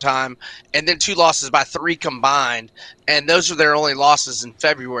in overtime, and then 2 losses by 3 combined. And those are their only losses in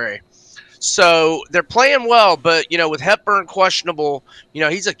February. So they're playing well, but, you know, with Hepburn questionable, you know,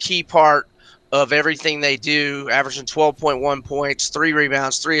 he's a key part of everything they do, averaging 12.1 points, 3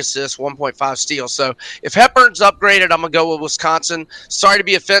 rebounds, 3 assists, 1.5 steals. So if Hepburn's upgraded, I'm going to go with Wisconsin. Sorry to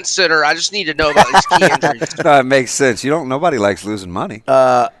be a fence sitter. I just need to know about these key injuries. No, it makes sense. Nobody likes losing money.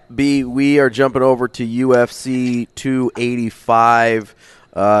 B, we are jumping over to UFC 285.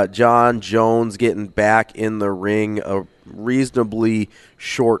 John Jones getting back in the ring, a reasonably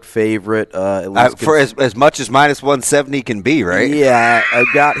short favorite. At least for as much as minus 170 can be, right? Yeah, I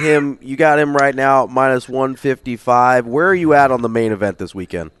got him. You got him right now at minus 155. Where are you at on the main event this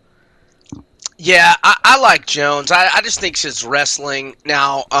weekend? Yeah, I like Jones. I just think his wrestling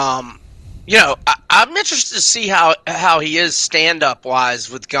now. You know, I'm interested to see how he is stand-up wise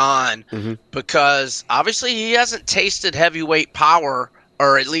with Gane, because obviously he hasn't tasted heavyweight power,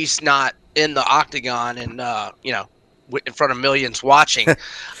 or at least not in the octagon and you know, in front of millions watching.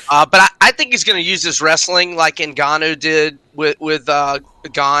 But I think he's going to use his wrestling like Ngannou did with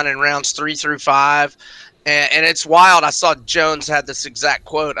Gane in rounds 3 through 5. And it's wild. I saw Jones had this exact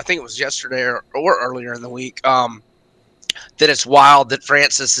quote. I think it was yesterday or earlier in the week. That it's wild that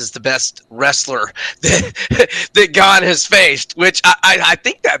Francis is the best wrestler that Gane has faced, which I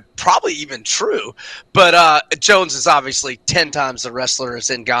think that probably even true. But Jones is obviously 10 times the wrestler as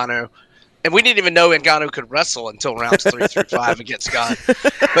Ngannou. And we didn't even know Ngannou could wrestle until rounds 3 through 5 against Gane.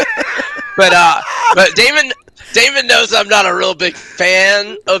 But Damon knows I'm not a real big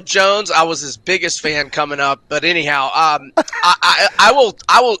fan of Jones. I was his biggest fan coming up. But anyhow, I will.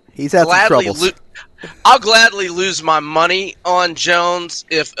 He's had some troubles. I'll gladly lose my money on Jones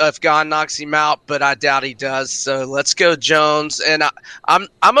if Gane knocks him out, but I doubt he does. So let's go Jones, and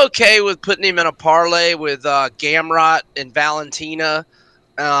I'm okay with putting him in a parlay with Gamrot and Valentina,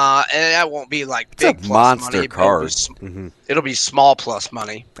 and that won't be like big it's a plus monster money. Card. It'll be small plus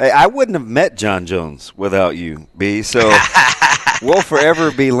money. Hey, I wouldn't have met John Jones without you, B. So we'll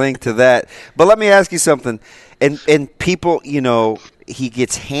forever be linked to that. But let me ask you something, and people, you know. He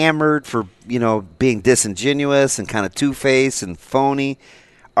gets hammered for, you know, being disingenuous and kind of two-faced and phony.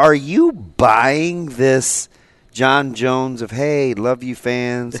 Are you buying this John Jones of, hey, love you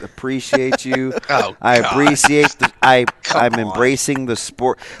fans, appreciate you. I appreciate I'm embracing the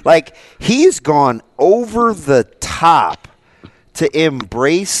sport. Like, he's gone over the top to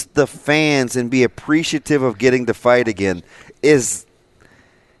embrace the fans and be appreciative of getting to fight again.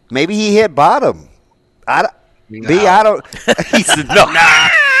 Maybe he hit bottom. B, I don't. He said no.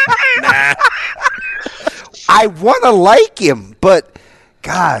 Nah. I want to like him, but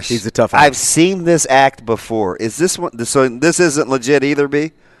gosh, he's a tough. I've seen this act before. Is this one? So this isn't legit either,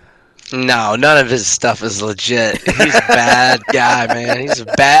 B? No, none of his stuff is legit. He's a bad guy, man. He's a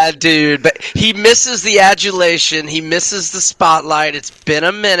bad dude. But he misses the adulation. He misses the spotlight. It's been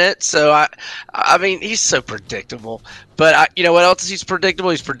a minute, so I mean, he's so predictable. But you know what else is he's predictable?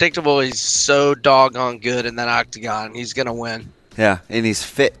 He's predictable. He's so doggone good in that octagon. He's gonna win. Yeah, and he's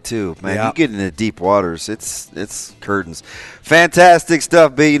fit too, man. Yeah. You get into deep waters, it's curtains. Fantastic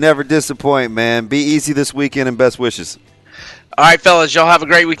stuff, B. You never disappoint, man. Be easy this weekend, and best wishes. All right, fellas, y'all have a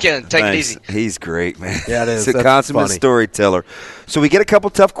great weekend. Take it easy. He's great, man. Yeah, it is. He's a consummate storyteller. So we get a couple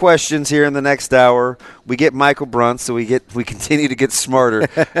tough questions here in the next hour. We get Michael Brunt, so we continue to get smarter.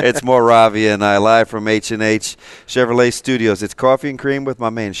 It's more Ravi and I live from H&H Chevrolet Studios. It's Coffee and Cream with my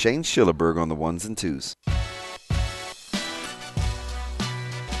man Shane Schillerberg on the ones and twos.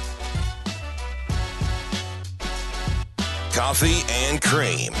 Coffee and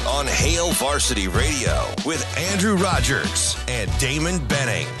Cream on Hail Varsity Radio with Andrew Rogers and Damon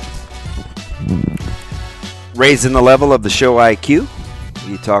Benning. Raising the level of the show IQ.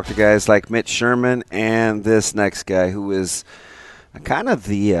 You talk to guys like Mitch Sherman and this next guy who is kind of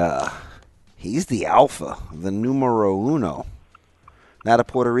he's the alpha, the numero uno. Not a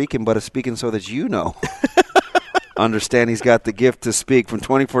Puerto Rican, but a speaking so that you know. Understand he's got the gift to speak from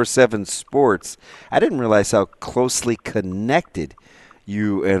 24/7 Sports. I didn't realize how closely connected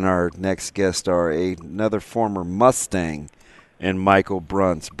you and our next guest are. Another former Mustang and Michael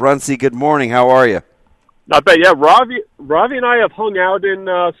Brunt. Bruntsy, good morning. How are you? Not bad. Yeah, Ravi and I have hung out in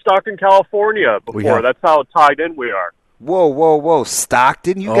Stockton, California before. That's how tied in we are. Whoa.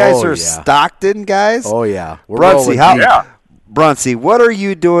 Stockton? You guys are Stockton guys? Oh, yeah. Bruntsy, Bruntsy, what are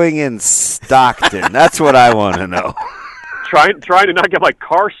you doing in Stockton? That's what I want to know. Trying to not get my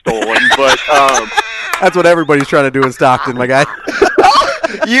car stolen, but that's what everybody's trying to do in Stockton, my guy.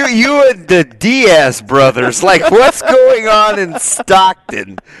 You and the Diaz brothers, like what's going on in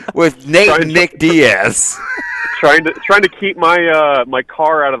Stockton with Nate and Nick Diaz? Trying to keep my my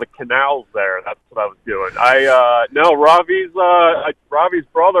car out of the canals there. That's what I was doing. No, Ravi's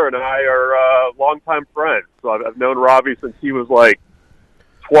brother and I are longtime friends. So I've known Ravi since he was like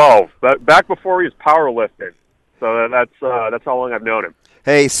 12, back before he was powerlifting. So that's how long I've known him.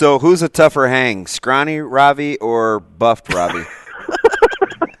 Hey, so who's a tougher hang, scrawny Ravi or buffed Ravi?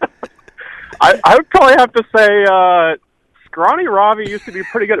 I would probably have to say scrawny Ravi used to be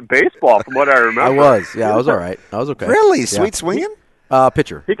pretty good at baseball, from what I remember. I was all right. I was okay. Really? Sweet swinging?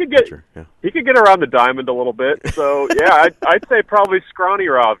 Pitcher. He could get around the diamond a little bit. So yeah, I'd say probably scrawny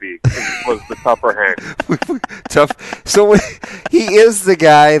Ravi was the tougher hang. Tough. So he is the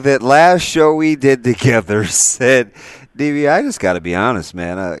guy that last show we did together said, "DB, I just got to be honest,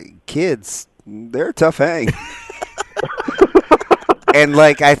 man. Kids, they're a tough hang." And,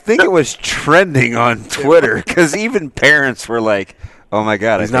 I think it was trending on Twitter because even parents were like, oh, my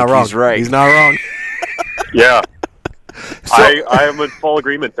God, he's I think not wrong. He's right. He's not wrong. Yeah. So, I am in full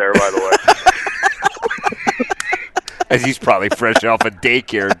agreement there, by the way. As he's probably fresh off a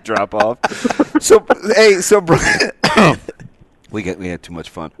daycare drop-off. So, we had too much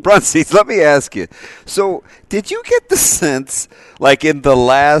fun. Brunsies, let me ask you. So, did you get the sense, in the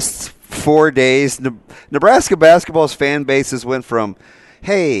last 4 days, Nebraska basketball's fan bases went from,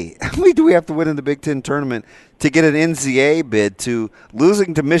 hey, how many do we have to win in the Big Ten tournament to get an NCAA bid to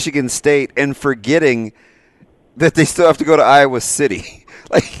losing to Michigan State and forgetting that they still have to go to Iowa City?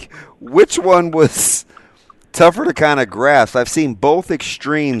 Which one was tougher to kind of grasp? I've seen both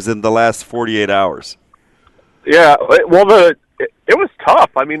extremes in the last 48 hours. Yeah, well, it was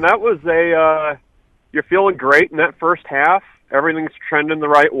tough. I mean, that was you're feeling great in that first half. Everything's trending the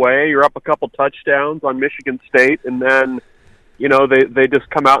right way. You're up a couple touchdowns on Michigan State, and then, they just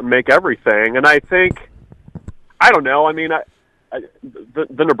come out and make everything. And I think, I don't know, I mean,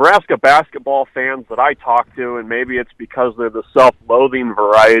 the Nebraska basketball fans that I talk to, and maybe it's because they're the self-loathing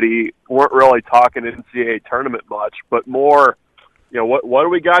variety, weren't really talking NCAA tournament much, but more, what do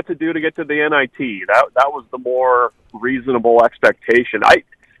we got to do to get to the NIT? That was the more reasonable expectation.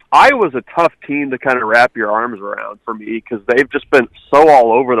 I was a tough team to kind of wrap your arms around for me because they've just been so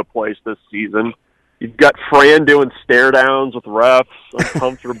all over the place this season. You've got Fran doing stare downs with refs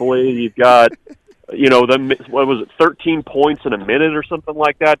uncomfortably. You've got, them, 13 points in a minute or something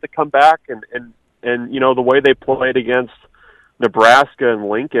like that to come back. And the way they played against Nebraska and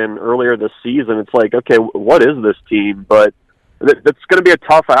Lincoln earlier this season, it's like, okay, what is this team? But it's going to be a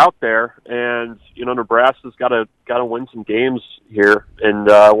tough out there, and Nebraska's got to win some games here, and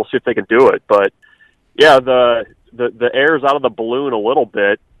we'll see if they can do it. But yeah, the air's out of the balloon a little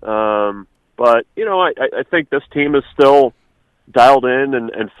bit, but But, I think this team is still dialed in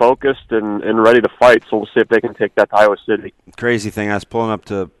and focused and ready to fight. So we'll see if they can take that to Iowa City. Crazy thing, I was pulling up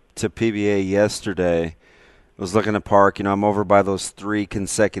to PBA yesterday. I was looking to park. I'm over by those 3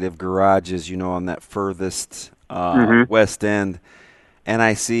 consecutive garages, on that furthest west end. And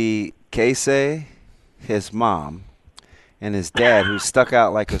I see Casey, his mom, and his dad, who stuck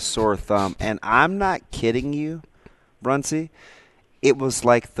out like a sore thumb. And I'm not kidding you, Brunsey. It was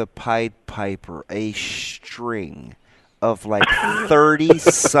like the Pied Piper, a string of like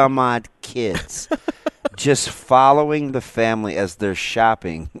 30-some-odd kids just following the family as they're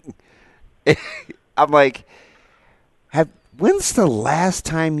shopping. I'm like, when's the last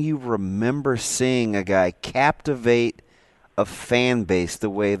time you remember seeing a guy captivate a fan base the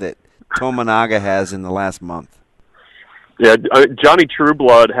way that Tominaga has in the last month? Yeah, Johnny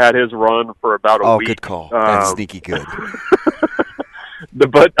Trueblood had his run for about a week. Oh, good call. That's sneaky good.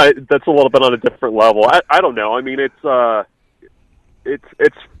 But that's a little bit on a different level. I don't know. I mean, it's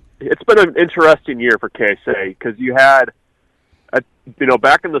been an interesting year for KSA because you had,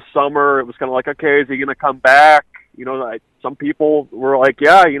 back in the summer, it was kind of like, okay, is he going to come back? Some people were like,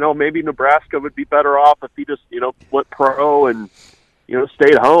 yeah, maybe Nebraska would be better off if he just, went pro and,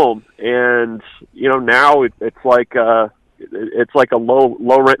 stayed home. And, now it's like a low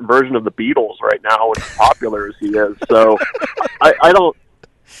rent version of the Beatles right now, as popular as he is. So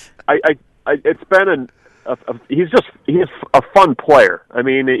it's been he's a fun player. I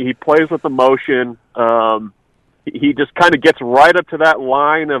mean, he plays with emotion. He just kind of gets right up to that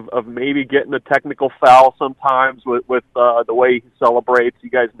line of maybe getting a technical foul sometimes with the way he celebrates. You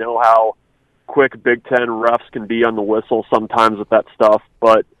guys know how quick Big Ten refs can be on the whistle sometimes with that stuff.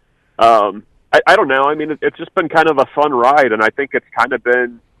 But I don't know. I mean, it's just been kind of a fun ride, and I think it's kind of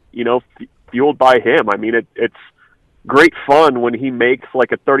been, fueled by him. I mean, it's great fun when he makes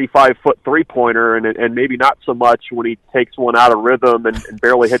like a 35-foot three-pointer and maybe not so much when he takes one out of rhythm and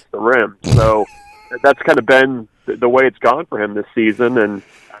barely hits the rim. So that's kind of been the way it's gone for him this season. And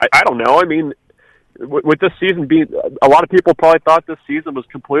I don't know. I mean, with this season being, a lot of people probably thought this season was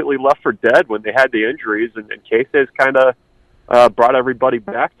completely left for dead when they had the injuries, and Casey's kind of brought everybody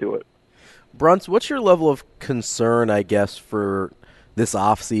back to it. Bruns, what's your level of concern, I guess, for this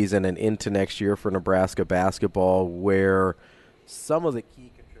offseason and into next year for Nebraska basketball, where some of the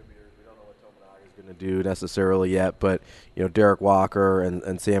key contributors, we don't know what Tominaga is going to do necessarily yet, but Derek Walker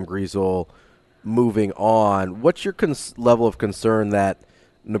and Sam Griesel moving on. What's your level of concern that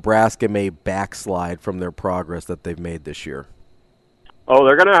Nebraska may backslide from their progress that they've made this year? Oh,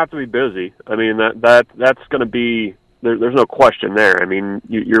 they're going to have to be busy. I mean, that's going to be there's no question there. I mean,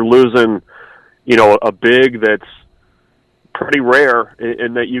 you're losing, a big that's pretty rare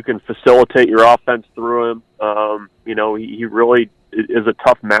in that you can facilitate your offense through him. He really is a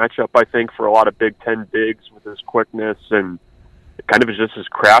tough matchup, I think, for a lot of Big Ten bigs with his quickness and kind of just his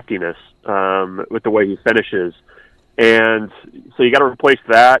craftiness with the way he finishes. And so you got to replace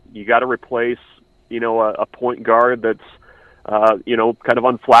that. You got to replace, a point guard that's, kind of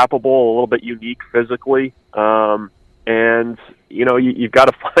unflappable, a little bit unique physically. And, you've got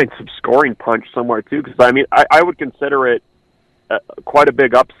to find some scoring punch somewhere too. Because, I mean, I would consider it quite a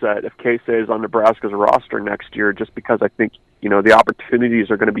big upset if Casey is on Nebraska's roster next year, just because I think, the opportunities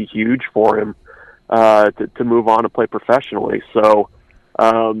are going to be huge for him to move on and play professionally. So,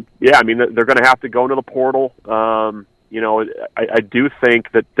 I mean, they're going to have to go into the portal. I do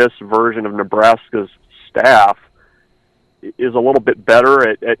think that this version of Nebraska's staff is a little bit better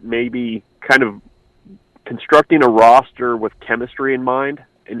at maybe kind of constructing a roster with chemistry in mind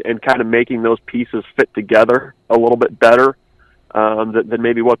and kind of making those pieces fit together a little bit better than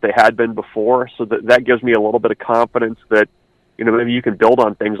maybe what they had been before. So that gives me a little bit of confidence that, maybe you can build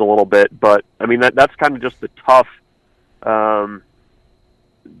on things a little bit. But, I mean, that's kind of just the tough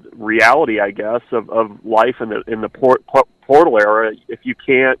reality, I guess, of life in the portal era. If you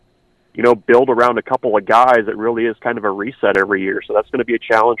can't, build around a couple of guys, it really is kind of a reset every year. So that's going to be a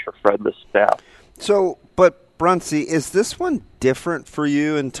challenge for Fred and the staff. So, but Brunsey, is this one different for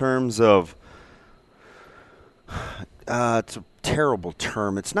you in terms of it's a terrible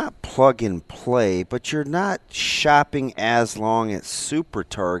term. It's not plug and play, but you're not shopping as long at Super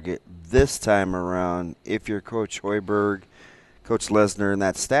Target this time around if you're Coach Hoiberg, Coach Lesnar, and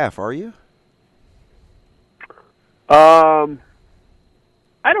that staff, are you?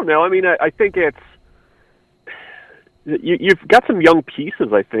 I don't know. I mean, I think it's you've got some young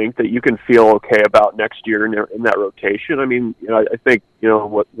pieces, I think, that you can feel okay about next year in that rotation. I mean, I think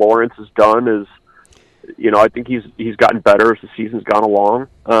what Lawrence has done is, I think he's gotten better as the season's gone along.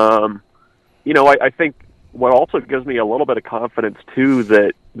 I think what also gives me a little bit of confidence too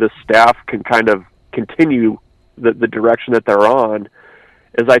that the staff can kind of continue the direction that they're on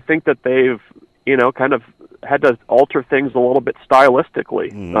is I think that they've, kind of had to alter things a little bit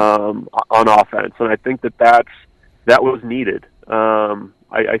stylistically on offense, and I think that was needed.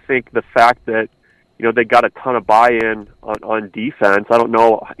 I think the fact that they got a ton of buy-in on defense. I don't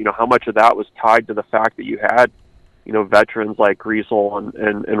know how much of that was tied to the fact that you had veterans like Griesel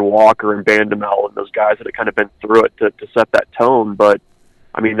and Walker and Bandamel and those guys that have kind of been through it to set that tone. But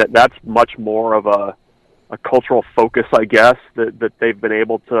I mean that's much more of a cultural focus, I guess, that they've been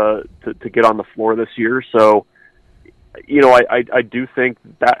able to get on the floor this year. So, I do think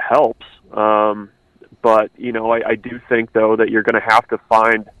that helps. But, I do think, though, that you're going to have to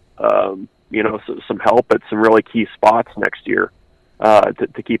find, some help at some really key spots next year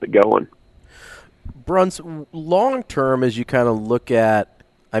to keep it going. Bruns, long term, as you kind of look at,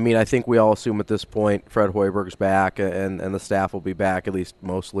 I think we all assume at this point Fred Hoiberg's back and the staff will be back, at least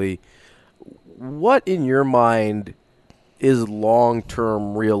mostly. What, in your mind, is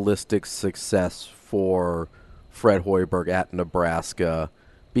long-term realistic success for Fred Hoiberg at Nebraska?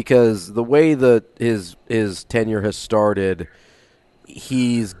 Because the way that his tenure has started,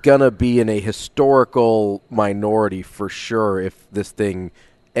 he's going to be in a historical minority for sure if this thing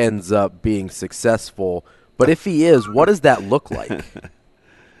ends up being successful. But if he is, what does that look like?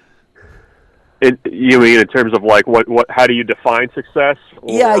 You mean in terms of like what? How do you define success?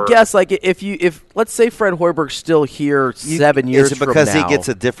 Or? Yeah, I guess like if let's say Fred Hoiberg's still here 7 years from now. Is it because he gets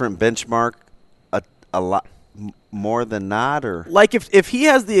a different benchmark a lot more than not, or like if he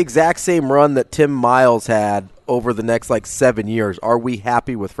has the exact same run that Tim Miles had over the next 7 years, are we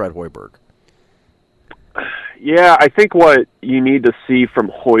happy with Fred Hoiberg? Yeah, I think what you need to see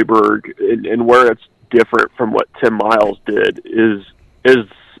from Hoiberg and where it's different from what Tim Miles did is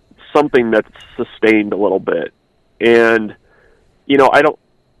something that's sustained a little bit. And,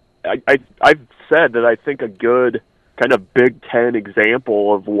 I've said that I think a good kind of Big Ten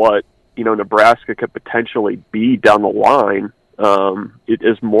example of what, Nebraska could potentially be down the line, it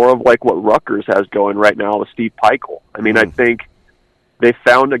is more of like what Rutgers has going right now with Steve Pikiell. I mean, I think they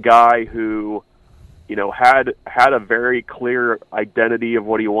found a guy who, had a very clear identity of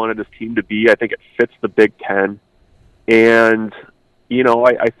what he wanted his team to be. I think it fits the Big Ten. And,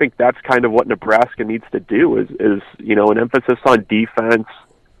 I think that's kind of what Nebraska needs to do is an emphasis on defense.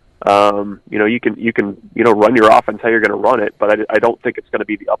 You can run your offense how you're going to run it, but I don't think it's going to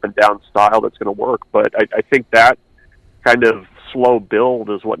be the up and down style that's going to work. But I think that kind of slow build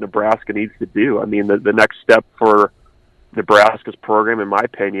is what Nebraska needs to do. I mean, the next step for Nebraska's program, in my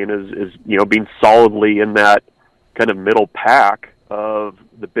opinion, is being solidly in that kind of middle pack of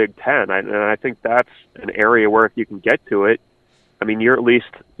the Big Ten. And I think that's an area where if you can get to it, I mean, you're at least,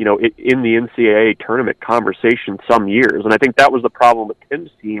 in the NCAA tournament conversation some years. And I think that was the problem with Tim's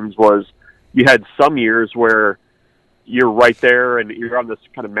teams was you had some years where you're right there and you're on this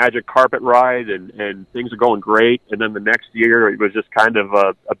kind of magic carpet ride and things are going great. And then the next year it was just kind of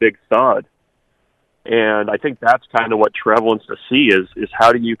a big thud. And I think that's kind of what Trev wants to see is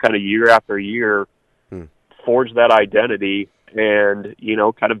how do you kind of year after year forge that identity and,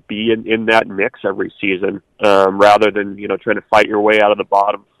 kind of be in that mix every season rather than, trying to fight your way out of the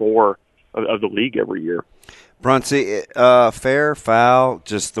bottom four of the league every year. Brunsey, fair, foul,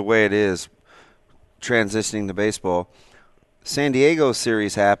 just the way it is, transitioning to baseball. San Diego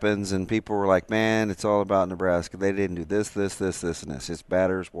series happens, and people were like, man, it's all about Nebraska. They didn't do this, and this. It's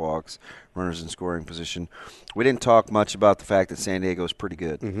batters, walks, runners in scoring position. We didn't talk much about the fact that San Diego's pretty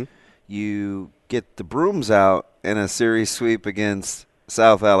good. Mm-hmm. You get the brooms out in a series sweep against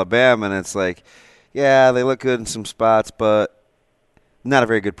South Alabama, and it's like, yeah, they look good in some spots, but not a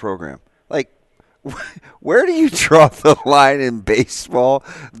very good program. Like, where do you draw the line in baseball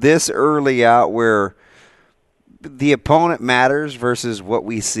this early out where the opponent matters versus what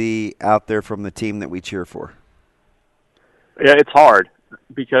we see out there from the team that we cheer for? Yeah, it's hard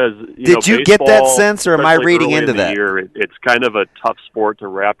because did you get that sense, or am I reading into that? It's kind of a tough sport to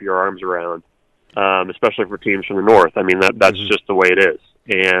wrap your arms around, especially for teams from the north. I mean, that's just the way it is.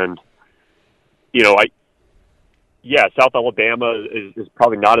 And South Alabama is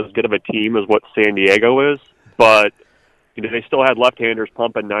probably not as good of a team as what San Diego is, but they still had left-handers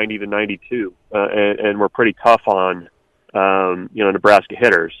pumping 90 to 92, and were pretty tough on Nebraska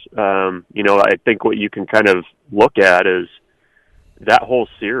hitters. I think what you can kind of look at is that whole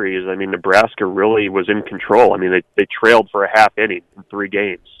series. I mean, Nebraska really was in control. I mean, they trailed for a half inning in 3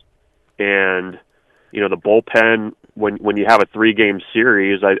 games, and the bullpen. When you have a 3-game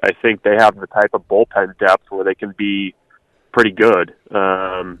series, I think they have the type of bullpen depth where they can be, pretty good.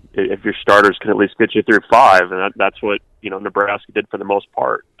 If your starters can at least get you through 5, and that's what Nebraska did for the most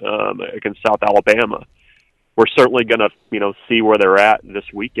part against South Alabama. We're certainly going to see where they're at this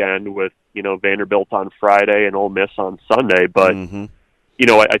weekend with Vanderbilt on Friday and Ole Miss on Sunday. But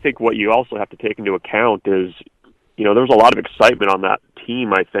I think what you also have to take into account is there was a lot of excitement on that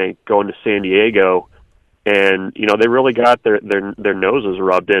team. I think going to San Diego, and they really got their noses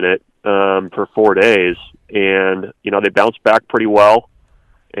rubbed in it for 4 days, and they bounced back pretty well.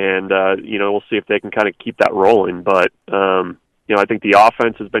 And we'll see if they can kind of keep that rolling. But I think the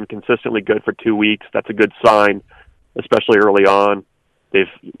offense has been consistently good for 2 weeks. That's a good sign, especially early on. They've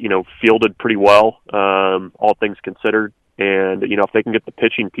fielded pretty well, all things considered. And if they can get the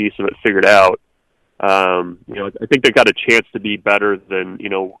pitching piece of it figured out, I think they've got a chance to be better than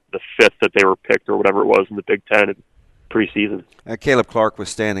the 5th that they were picked or whatever it was in the Big Ten in preseason. Caleb Clark was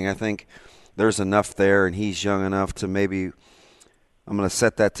standing. I think there's enough there, and he's young enough to maybe. I'm going to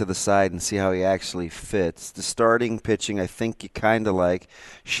set that to the side and see how he actually fits. The starting pitching, I think you kind of like.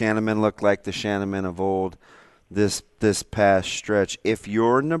 Shanneman looked like the Shanneman of old this past stretch. If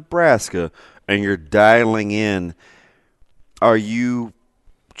you're Nebraska and you're dialing in, are you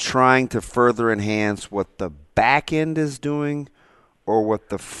trying to further enhance what the back end is doing or what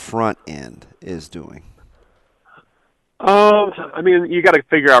the front end is doing? You got to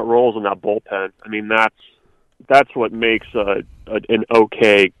figure out roles in that bullpen. That's what makes an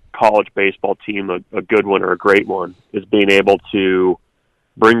okay college baseball team a good one or a great one, is being able to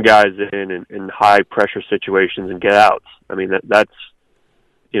bring guys in high pressure situations and get outs. That's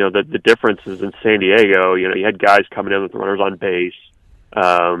the difference is in San Diego. You had guys coming in with runners on base,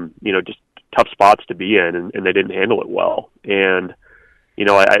 just tough spots to be in, and they didn't handle it well. And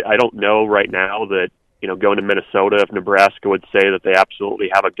I don't know right now that going to Minnesota, if Nebraska would say that they absolutely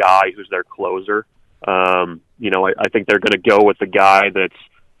have a guy who's their closer. I think they're going to go with the guy that's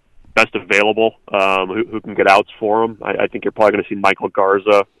best available, who can get outs for them. I think you're probably going to see Michael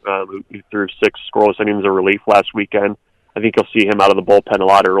Garza, who threw 6 scoreless innings of relief last weekend. I think you'll see him out of the bullpen a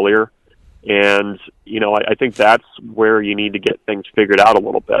lot earlier. And, I think that's where you need to get things figured out a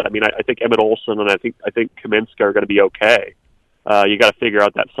little bit. I think Emmett Olson and I think Kaminska are going to be okay. You got to figure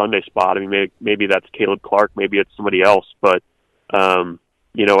out that Sunday spot. Maybe that's Caleb Clark, maybe it's somebody else, but,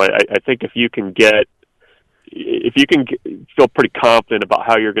 I think if you can feel pretty confident about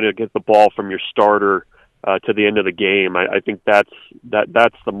how you're going to get the ball from your starter to the end of the game, I think that's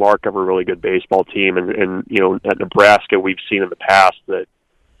the mark of a really good baseball team. And at Nebraska, we've seen in the past that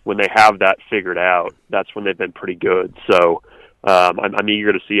when they have that figured out, that's when they've been pretty good. So I'm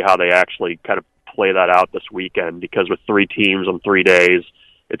eager to see how they actually kind of play that out this weekend, because with 3 teams on 3 days,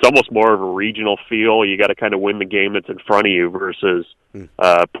 it's almost more of a regional feel. You got to kind of win the game that's in front of you versus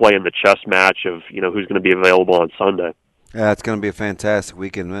playing the chess match of who's going to be available on Sunday. Yeah, it's going to be a fantastic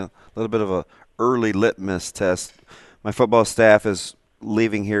weekend. A little bit of a early litmus test. My football staff is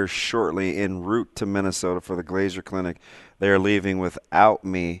leaving here shortly en route to Minnesota for the Glazer Clinic. They are leaving without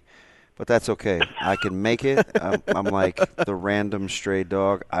me, but that's okay. I can make it. I'm like the random stray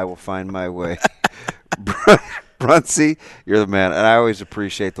dog. I will find my way. Brunsey, you're the man, and I always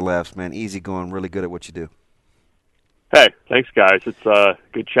appreciate the laughs, man. Easy going, really good at what you do. Hey, thanks, guys. It's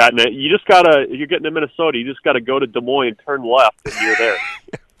good chatting. If you're getting to Minnesota, you just got to go to Des Moines, turn left, and you're there.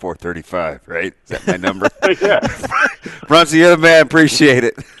 435, right? Is that my number? Yeah. Brunsey, you're the man. Appreciate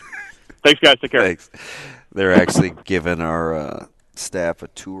it. Thanks, guys. Take care. Thanks. They're actually giving our staff a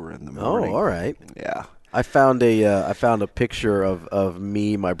tour in the morning. Oh, all right. Yeah. I found a picture of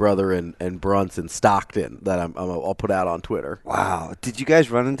me, my brother, and Bruns in Stockton that I'll put out on Twitter. Wow! Did you guys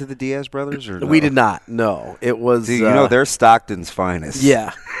run into the Diaz brothers or no? We did not. No, it was. They're Stockton's finest.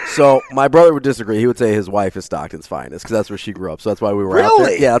 Yeah. So my brother would disagree. He would say his wife is Stockton's finest because that's where she grew up. So that's why we were out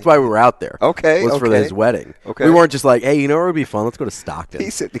there. Yeah, that's why we were out there. Okay. Was for his wedding. Okay. We weren't just like, hey, where would be fun? Let's go to Stockton. He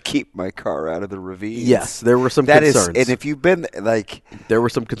said to keep my car out of the ravines. Yes, there were some concerns. And if you've been there were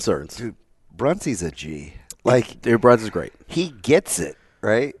some concerns. Dude, Brunsey's a G. Bruns is great. He gets it,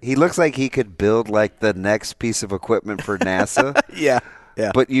 right? He looks like he could build the next piece of equipment for NASA. Yeah.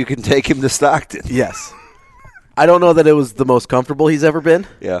 But you can take him to Stockton. Yes. I don't know that it was the most comfortable he's ever been.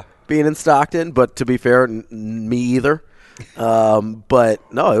 Yeah. Being in Stockton, but to be fair, me either.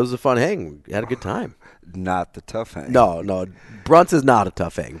 But no, it was a fun hang. We had a good time. Not the tough hang. No. Bruns is not a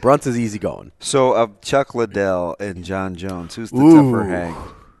tough hang. Bruns is easy going. So of Chuck Liddell and John Jones, who's the tougher hang?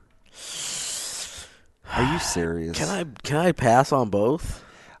 Are you serious? Can I pass on both?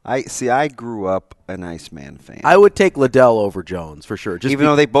 I grew up an Iceman fan. I would take Liddell over Jones for sure. Even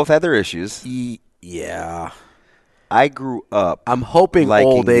though they both had their issues. Yeah. I grew up. I'm hoping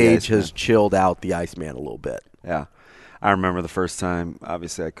old age has chilled out the Iceman a little bit. Yeah. I remember the first time,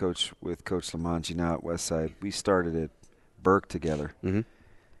 obviously I coached with Coach Lamanji now at Westside. We started at Burke together. Mm-hmm.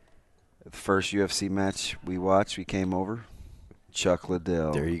 The first UFC match we watched, we came over, Chuck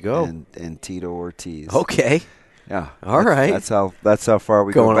Liddell. There you go. And Tito Ortiz. Okay. Yeah. All right. That's how far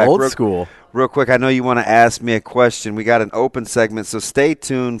we Going go back. old school. Real quick, I know you want to ask me a question. We got an open segment, so stay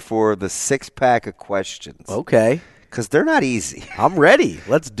tuned for the 6-pack of questions. Okay. Because they're not easy. I'm ready.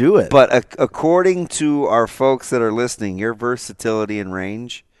 Let's do it. But according to our folks that are listening, your versatility and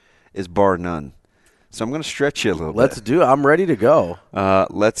range is bar none. So I'm going to stretch you a little bit. Let's do it. I'm ready to go.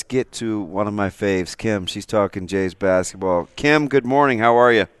 Let's get to one of my faves, Kim. She's talking Jays basketball. Kim, good morning. How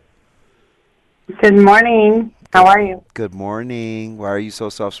are you? Good morning. How are you? Good morning. Why are you so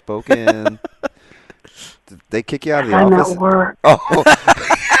soft-spoken? Did they kick you out of the office? I'm at work. Oh.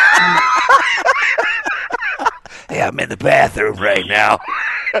 Hey, I'm in the bathroom right now.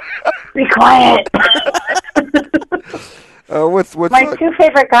 Be quiet. What's my two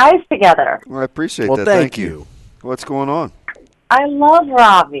favorite guys together. Well, I appreciate well, that. Thank you. What's going on? I love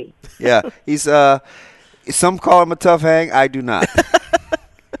Ravi. Yeah, he's some call him a tough hang. I do not.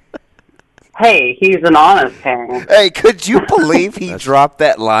 Hey, he's an honest hang. Hey, could you believe he dropped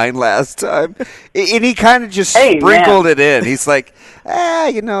that line last time? And he kind of just sprinkled it in. He's like,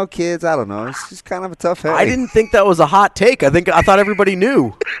 kids, I don't know. It's just kind of a tough hang. I didn't think that was a hot take. I thought everybody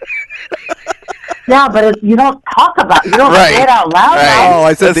knew. Yeah, but you don't talk about you don't say it out loud. Right. Oh,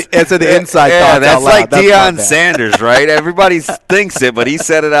 I said the inside thoughts Yeah, that's out loud. like That's Deion Sanders, right? Everybody thinks it, but he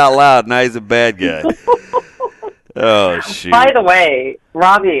said it out loud. Now he's a bad guy. Oh, shoot. By the way,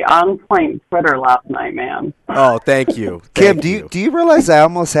 Robbie, on point Twitter last night, man. Oh, thank you. Kim, do you realize I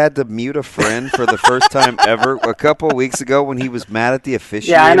almost had to mute a friend for the first time ever a couple of weeks ago when he was mad at the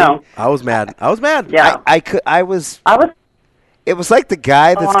officiating? Yeah, I know. I was mad. Yeah. I was. It was like the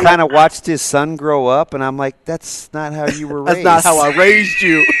guy that's kind of watched his son grow up, and I'm like, that's not how you were raised. That's not how I raised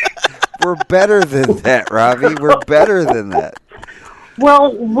you. We're better than that, Robbie. We're better than that.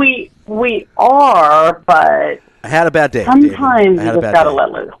 Well, we are, but I had a bad day. Sometimes you just got to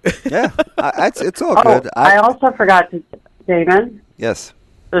let loose. Yeah, it's all good. I also forgot to, Damon. Yes.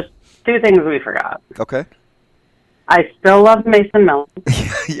 There's two things we forgot. Okay. I still love Mason Miller.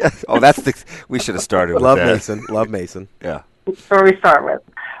 Yeah. Oh, we should have started with Love that. Mason. Love Mason. Yeah. That's where we start with.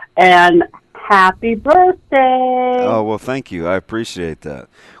 And happy birthday. Oh, well, thank you. I appreciate that.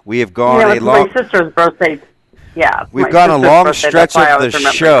 We have gone it's my sister's birthday. Yeah. We've gone a long stretch of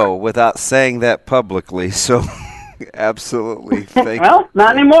the show without saying that publicly, so absolutely thank Well,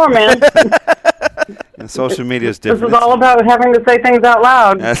 not anymore, man. And social media is different. This is all about having to say things out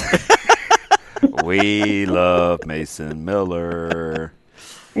loud. We love Mason Miller.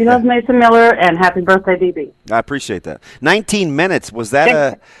 He loves Mason Miller, and happy birthday, DB. I appreciate that. 19 minutes. Was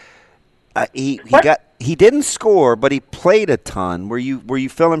that he didn't score, but he played a ton. Were you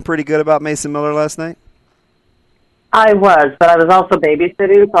feeling pretty good about Mason Miller last night? I was, but I was also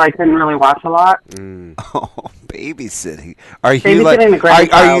babysitting, so I couldn't really watch a lot. Oh, babysitting. Are you babysitting the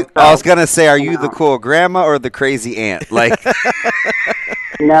grandchild, I was gonna say, are you the cool grandma or the crazy aunt? Like,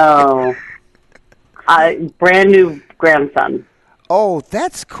 no, brand new grandson. Oh,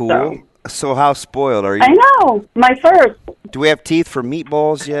 that's cool. So how spoiled are you? I know, my first. Do we have teeth for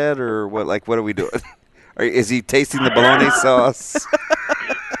meatballs yet, or what? Like, what are we doing? Is he tasting the bologna sauce?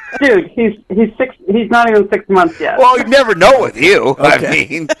 Dude, he's not even 6 months yet. Well, you never know with you. Okay. I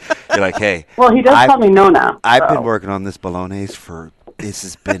mean, you're like, hey. Well, he does tell me no now. I've been working on this bolognese this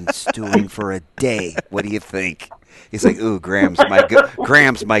has been stewing for a day. What do you think? He's like, ooh, Graham's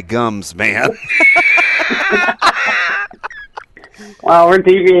my gums, man. Well, we're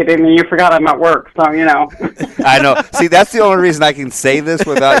deviating, and you forgot I'm at work, so, you know. I know. See, that's the only reason I can say this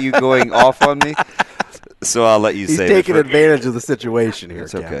without you going off on me. So I'll let you say it. He's taking advantage of the situation here.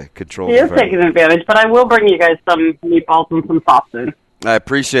 It's okay. Control. He is taking advantage, but I will bring you guys some meatballs and some soft food. I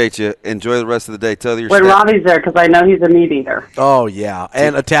appreciate you. Enjoy the rest of the day. Tell your when Robbie's there, because I know he's a meat eater. Oh, yeah.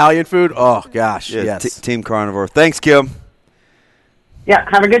 And Italian food? Oh, gosh, yeah, yes. Team Carnivore. Thanks, Kim. Yeah,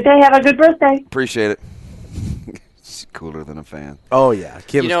 have a good day. Have a good birthday. Appreciate it. She's cooler than a fan. Oh, yeah.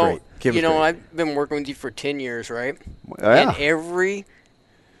 Kim's great. Great. I've been working with you for 10 years, right? Oh, yeah. And every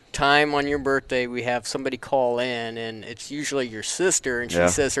time on your birthday we have somebody call in, and it's usually your sister, and she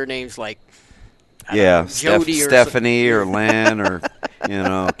says her name's like Jody Stephanie or Lan or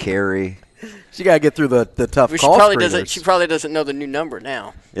Carrie. She got to get through the tough call screeners. She probably doesn't know the new number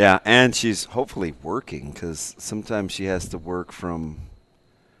now. Yeah, and she's hopefully working, because sometimes she has to work from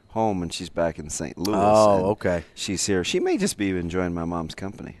home and she's back in St. Louis. Oh, okay. She's here. She may just be enjoying my mom's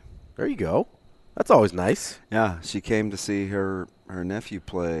company. There you go. That's always nice. Yeah, she came to see her nephew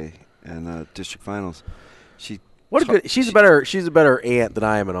play in district finals. She What a good. She's a better aunt than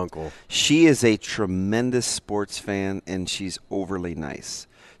I am an uncle. She is a tremendous sports fan, and she's overly nice.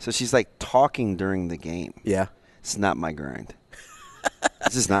 So she's like talking during the game. Yeah. It's not my grind.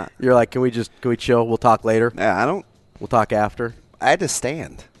 It's just not. You're like, can we chill? We'll talk later. Yeah, We'll talk after. I had to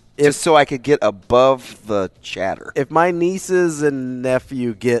stand just so I could get above the chatter. If my nieces and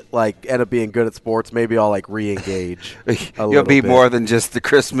nephew end up being good at sports, maybe I'll re-engage. You'll be more than just the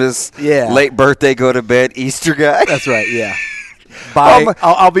Christmas, yeah, late birthday, go to bed, Easter guy. That's right. Yeah.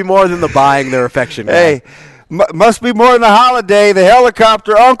 I'll be more than the buying their affection guy. Hey, must be more than the holiday. The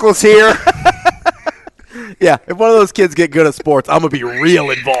helicopter uncle's here. Yeah, if one of those kids get good at sports, I'm going to be real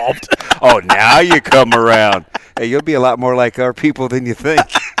involved. Oh, now you come around. Hey, you'll be a lot more like our people than you think.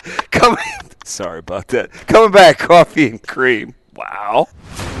 Sorry about that. Coming back, Coffee and Cream. Wow.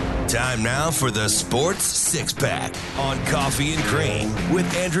 Time now for the Sports Six-Pack on Coffee and Cream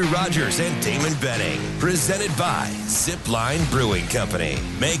with Andrew Rogers and Damon Benning. Presented by Zipline Brewing Company,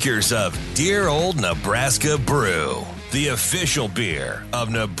 makers of Dear Old Nebraska Brew, the official beer of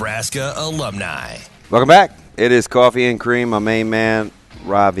Nebraska alumni. Welcome back. It is Coffee and Cream. My main man,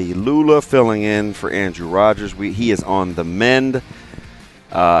 Ravi Lula, filling in for Andrew Rogers. He is on the mend.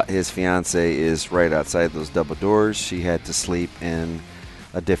 His fiance is right outside those double doors. She had to sleep in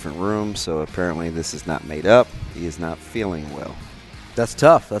a different room, so apparently this is not made up. He is not feeling well. That's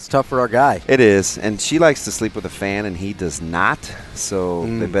tough. That's tough for our guy. It is, and she likes to sleep with a fan, and he does not, so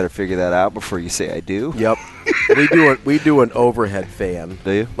they better figure that out before you say I do. Yep. we do an overhead fan.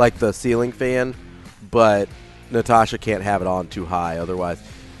 Do you? Like the ceiling fan, but Natasha can't have it on too high, otherwise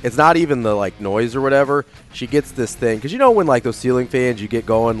it's not even the noise or whatever. She gets this thing because when those ceiling fans you get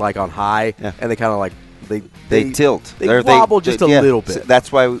going on high, and they kind of they tilt. They wobble just a little bit. So that's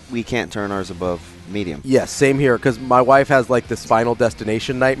why we can't turn ours above medium. Yes, same here because my wife has this Final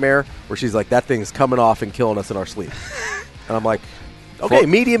Destination nightmare where she's like, that thing's coming off and killing us in our sleep, and I'm like, okay,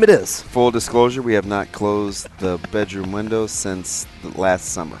 medium it is. Full disclosure, we have not closed the bedroom window since last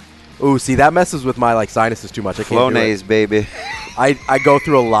summer. Ooh, see, that messes with my sinuses too much. I can't Flonase, baby. I go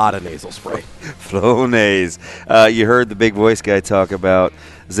through a lot of nasal spray. Flonase. You heard the big voice guy talk about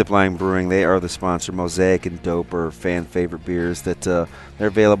Zipline Brewing. They are the sponsor. Mosaic and Dope are fan favorite beers that they're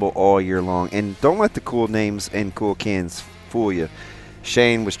available all year long. And don't let the cool names and cool cans fool you.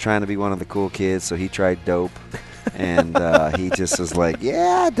 Shane was trying to be one of the cool kids, so he tried Dope. And he just was like,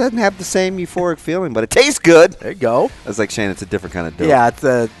 yeah, it doesn't have the same euphoric feeling, but it tastes good. There you go. I was like, Shane, it's a different kind of dope. Yeah,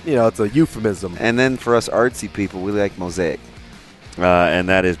 it's a euphemism. And then for us artsy people, we like Mosaic. And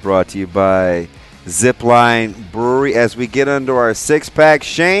that is brought to you by Zipline Brewery. As we get into our six-pack,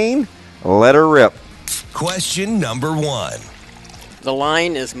 Shane, let her rip. Question number 1. The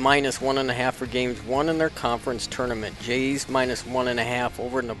line is -1.5 for games won in their conference tournament. Jays -1.5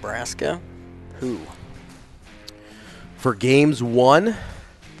 over Nebraska. Who? For games won?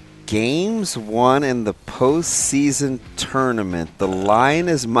 Games won in the postseason tournament. The line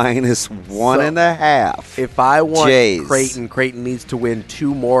is -1.5. If I want Jays. Creighton needs to win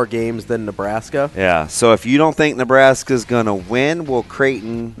 2 more games than Nebraska. Yeah, so if you don't think Nebraska's going to win, will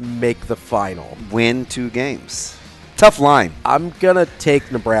Creighton make the final? Win 2 games. Tough line. I'm going to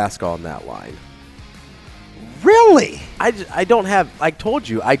take Nebraska on that line. Really? I don't have – I told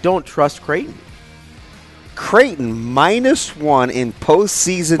you, I don't trust Creighton. Creighton -1 in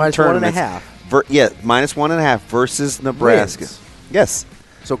postseason tournaments. -1.5. -1.5 versus Nebraska. Wins. Yes.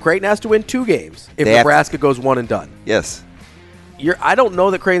 So Creighton has to win 2 games if Nebraska goes 1 and done. Yes. I don't know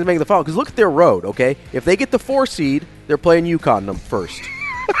that Creighton's making the final because look at their road, okay? If they get the 4 seed, they're playing UConn first.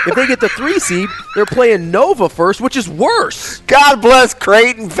 If they get the 3 seed, they're playing Nova first, which is worse. God bless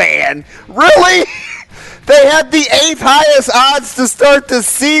Creighton fan. Really? They had the 8th highest odds to start the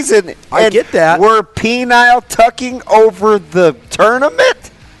season. I get that. Were penile tucking over the tournament?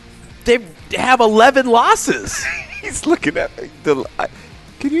 They have 11 losses. He's looking at me.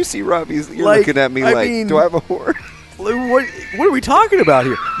 Can you see Robbie? You're looking at me do I have a horn? What are we talking about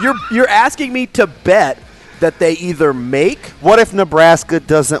here? You're asking me to bet that they either make. What if Nebraska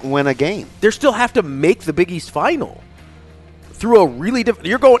doesn't win a game? They still have to make the Big East final. Through a really different,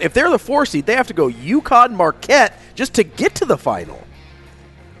 if they're the 4 seed, they have to go UConn, Marquette just to get to the final.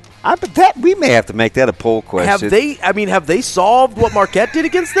 We may have to make that a poll question. Have they solved what Marquette did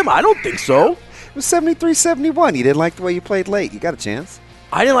against them? I don't think so. It was 73-71. You didn't like the way you played late. You got a chance.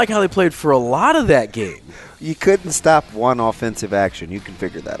 I didn't like how they played for a lot of that game. You couldn't stop one offensive action. You can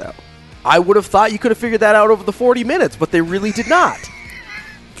figure that out. I would have thought you could have figured that out over the 40 minutes, but they really did not.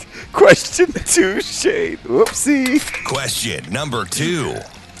 Question 2, Shane. Whoopsie. Question number 2.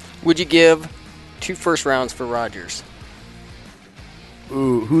 Would you give 2 first rounds for Rogers?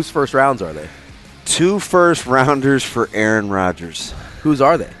 Ooh, whose first rounds are they? 2 first-rounders for Aaron Rodgers. Whose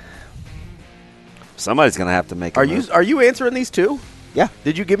are they? Somebody's going to have to make a move. Are you answering these two? Yeah.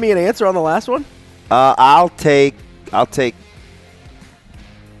 Did you give me an answer on the last one? I'll take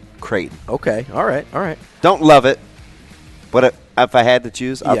Creighton. Okay. All right. Don't love it, but if I had to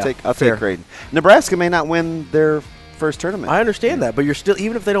choose, I'll take Creighton. Nebraska may not win their first tournament. I understand that, but you're still,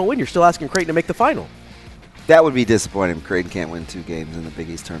 even if they don't win, you're still asking Creighton to make the final. That would be disappointing if Creighton can't win 2 games in the Big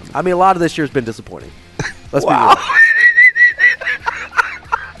East tournament. I mean, a lot of this year's been disappointing. Let's be real.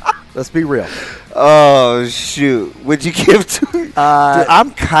 Let's be real. Oh, shoot. Would you give to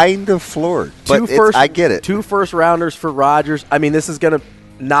I'm kind of floored, but I get it. 2 first-rounders for Rodgers. I mean, this is going to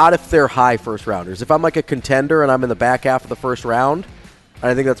 – not if they're high first-rounders. If I'm like a contender and I'm in the back half of the first round, and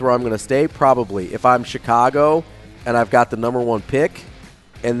I think that's where I'm going to stay, probably. If I'm Chicago and I've got the number 1 pick –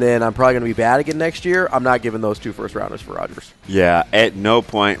 and then I'm probably going to be bad again next year, I'm not giving those 2 first-rounders for Rodgers. Yeah, at no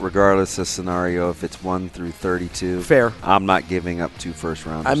point, regardless of scenario, if it's 1 through 32, fair. I'm not giving up 2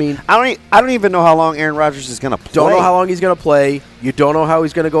 first-rounders. I mean, I don't even know how long Aaron Rodgers is going to play. Don't know how long he's going to play. You don't know how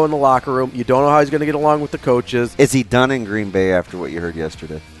he's going to go in the locker room. You don't know how he's going to get along with the coaches. Is he done in Green Bay after what you heard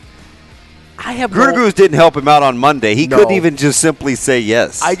yesterday? Gruder Goose didn't help him out on Monday. He couldn't even just simply say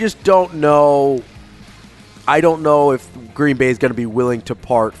yes. I just don't know. I don't know if Green Bay is going to be willing to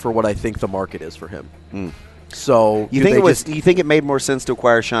part for what I think the market is for him. So you think it made more sense to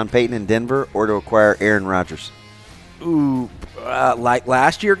acquire Sean Payton in Denver or to acquire Aaron Rodgers? Like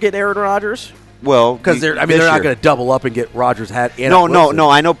last year, get Aaron Rodgers? Well, because they're not going to double up and get Rodgers. No.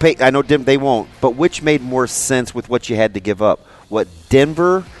 I know Payton. I know they won't. But which made more sense with what you had to give up? What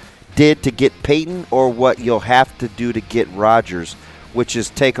Denver did to get Payton, or what you'll have to do to get Rodgers? Which is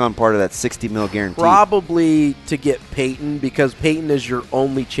take on part of that $60 million guarantee. Probably to get Payton, because Payton is your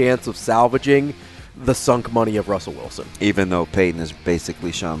only chance of salvaging the sunk money of Russell Wilson. Even though Payton is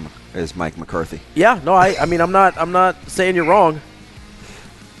basically Mike McCarthy. Yeah, no, I mean I'm not saying you're wrong.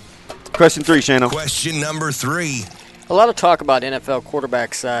 Question 3, Shano. Question number 3. A lot of talk about NFL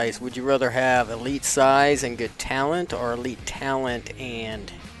quarterback size. Would you rather have elite size and good talent, or elite talent and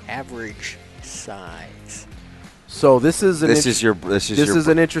average size? So this is an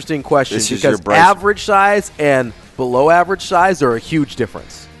interesting question, because average size and below average size are a huge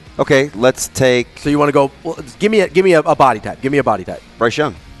difference. Okay, let's take. So you want to go? Well, give me a body type. Give me a body type. Bryce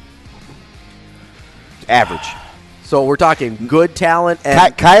Young. Average. So we're talking good talent.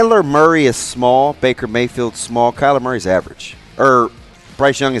 And Kyler Murray is small. Baker Mayfield's small. Kyler Murray's average.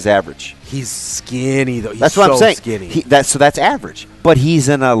 Bryce Young is average. He's skinny, though. That's what I'm saying. Skinny. That's average. But he's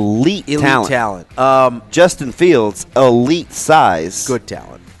an elite talent. Justin Fields, elite size. Good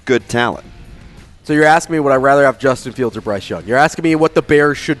talent. Good talent. So you're asking me, would I rather have Justin Fields or Bryce Young? You're asking me what the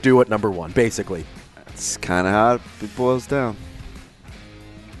Bears should do at number 1, basically. That's kind of how it boils down.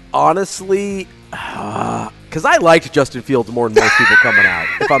 Honestly, because I liked Justin Fields more than most people coming out,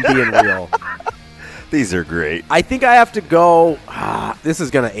 if I'm being real. These are great. I think I have to go. This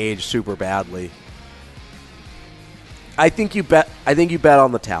is going to age super badly. I think you bet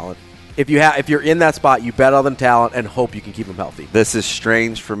on the talent. If you're in that spot, you bet on the talent and hope you can keep him healthy. This is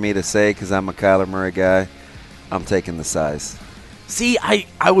strange for me to say because I'm a Kyler Murray guy. I'm taking the size. See,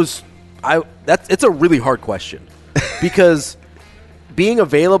 it's a really hard question because being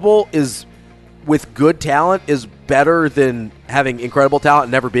available with good talent is better than having incredible talent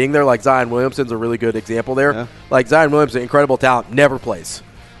and never being there. Like Zion Williamson's a really good example there. Yeah. Like Zion Williamson, incredible talent, never plays.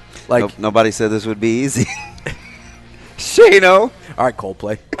 Like nobody said this would be easy. Shano. All right,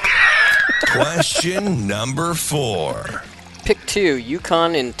 Coldplay. Question number 4. Pick 2,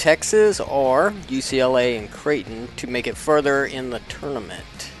 UConn in Texas or UCLA in Creighton to make it further in the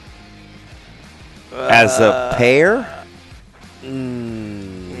tournament. As a pair?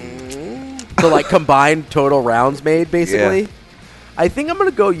 So, like, combined total rounds made, basically? Yeah. I think I'm going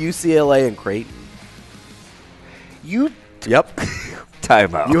to go UCLA and Creighton. Yep.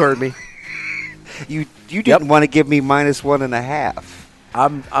 Time out. You heard me. You didn't want to give me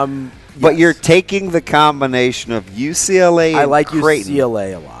 -1.5. But yes. You're taking the combination of UCLA and I like Creighton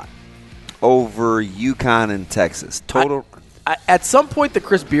UCLA a lot. Over UConn and Texas. Total. At some point, the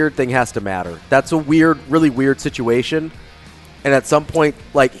Chris Beard thing has to matter. That's a really weird situation. And at some point,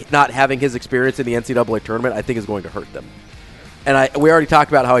 like, not having his experience in the NCAA tournament, I think is going to hurt them. And we already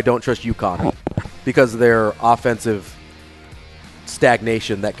talked about how I don't trust UConn because of their offensive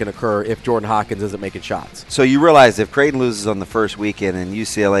stagnation that can occur if Jordan Hawkins isn't making shots. So you realize if Creighton loses on the first weekend and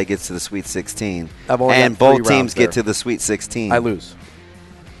UCLA gets to the Sweet 16 and both teams get to the Sweet 16. I lose.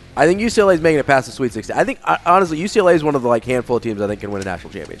 I think UCLA is making it past the Sweet 16. I think, honestly, UCLA is one of the handful of teams I think can win a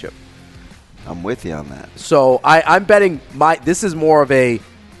national championship. I'm with you on that. So I'm betting this is more of a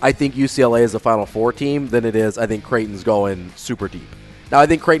I think UCLA is a Final Four team than it is I think Creighton's going super deep. Now, I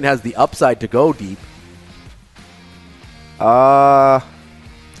think Creighton has the upside to go deep. I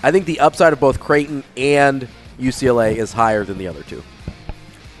think the upside of both Creighton and UCLA is higher than the other two.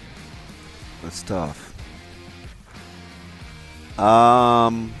 That's tough.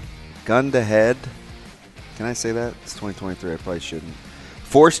 Gun to head. Can I say that? It's 2023. I probably shouldn't.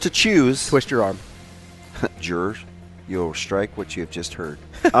 Forced to choose. Twist your arm. Jurors, you'll strike what you have just heard.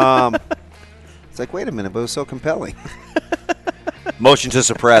 It's like, wait a minute, but it was so compelling. Motion to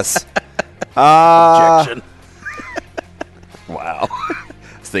suppress. Objection. Wow.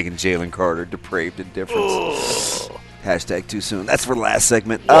 I was thinking Jalen Carter, depraved indifference. Hashtag too soon. That's for the last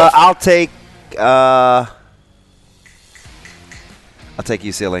segment. I'll take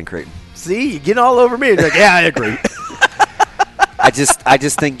UCLA and Creighton. See, you're getting all over me. You're like, yeah, I agree. I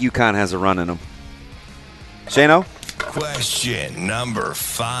just think UConn has a run in them. Shano? Question number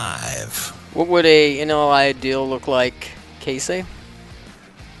 5. What would a NIL deal look like, Casey?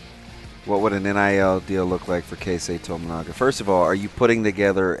 What would an NIL deal look like for Keisei Tominaga? First of all, are you putting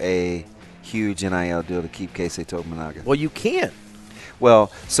together a huge NIL deal to keep Keisei Tominaga? Well, you can't.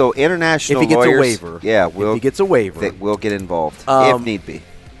 Well, so international if he gets lawyers, a waiver, if he gets a waiver, they will get involved if need be.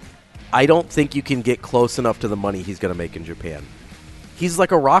 I don't think you can get close enough to the money he's going to make in Japan. He's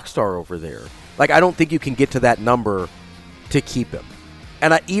like a rock star over there. Like, I don't think you can get to that number to keep him.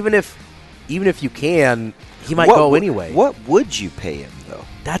 And even if you can, he might go anyway. What would you pay him though?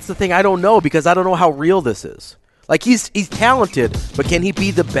 That's the thing. I don't know because I don't know how real this is. Like, he's talented, but can he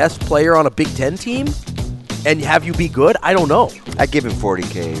be the best player on a Big Ten team and have you be good? I don't know. I'd give him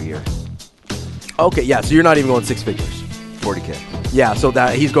 $40K a year. Okay, yeah. So you're not even going 6 figures. $40K. Yeah. So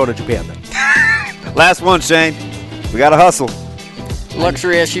that he's going to Japan then. Last one, Shane. We got to hustle.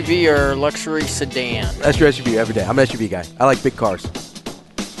 Luxury SUV or luxury sedan? Luxury SUV every day. I'm an SUV guy. I like big cars.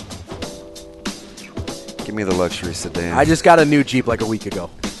 Give me the luxury sedan. I just got a new Jeep like a week ago.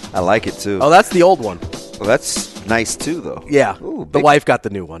 I like it too. Oh, that's the old one. Well, that's nice too, though. Yeah. Ooh, the wife got the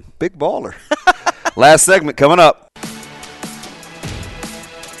new one. Big baller. Last segment coming up.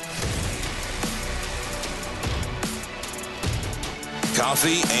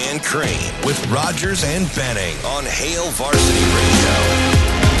 Coffee and Cream with Rogers and Benning on Hail Varsity Radio.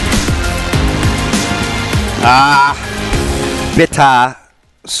 Bitter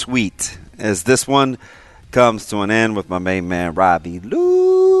sweet. As this one comes to an end with my main man, Robbie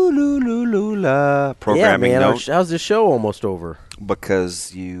Lula. Programming note. How's the show almost over?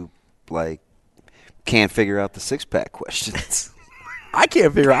 Because you, can't figure out the six-pack questions. I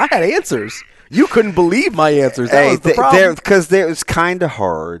can't figure out. I had answers. You couldn't believe my answers. That was the problem. Because it was kind of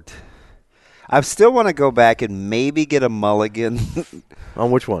hard. I still want to go back and maybe get a mulligan.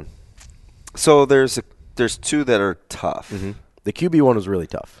 On which one? So there's two that are tough. Mm-hmm. The QB one was really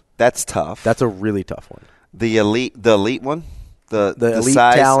tough. That's tough. That's a really tough one. The elite one? The elite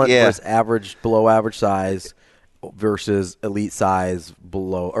size, talent versus below average size versus elite size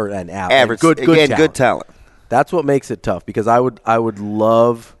below or an average. Good talent. That's what makes it tough because I would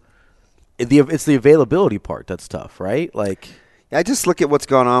love it's the availability part that's tough, right? Like, I just look at what's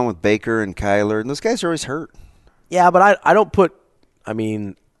going on with Baker and Kyler, and those guys are always hurt. Yeah, but I don't put. I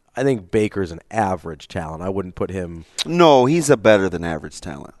mean, I think Baker's an average talent. I wouldn't put him. No, he's a better than average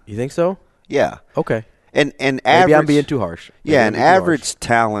talent. You think so? Yeah. Okay. And maybe average, I'm being too harsh. An average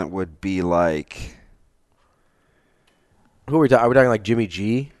talent would be like. Who are we talking? Are we talking like Jimmy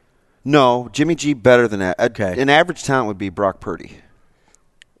G? No, Jimmy G better than that. Okay. An average talent would be Brock Purdy.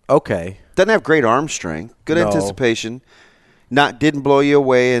 Okay. Doesn't have great arm strength. Good anticipation. Didn't blow you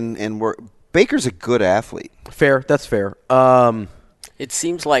away and work. Baker's a good athlete. Fair. That's fair. It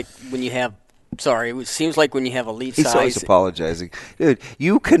seems like when you have elite size. He's always apologizing. Dude,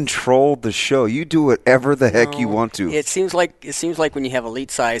 you control the show. You do whatever the heck you want to. It seems like when you have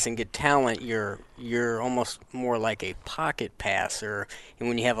elite size and good talent, you're almost more like a pocket passer, and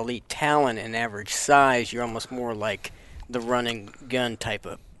when you have elite talent and average size, you're almost more like the running gun type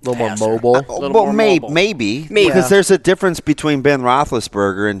of. A little more mobile. Maybe. Because there's a difference between Ben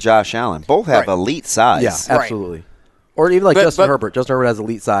Roethlisberger and Josh Allen. Both have elite size. Yeah, absolutely. Right. Or even Justin Herbert. Justin Herbert has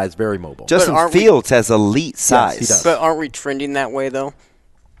elite size, very mobile. Justin Fields has elite size. Yes, he does. But aren't we trending that way, though?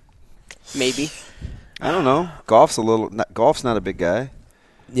 Maybe. I don't know. Goff's not a big guy.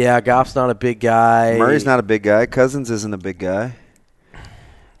 Yeah, Goff's not a big guy. Murray's not a big guy. Cousins isn't a big guy.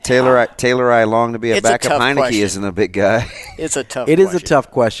 Taylor, I long to be a backup. Heineke isn't a big guy. It's a tough. It is a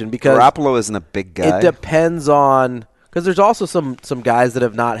tough question because Garoppolo isn't a big guy. It depends on because there's also some guys that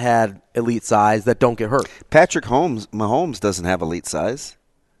have not had elite size that don't get hurt. Patrick Mahomes doesn't have elite size.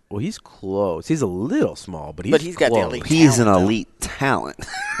 Well, he's close. He's a little small, but he's got the elite. He's talent, an elite talent.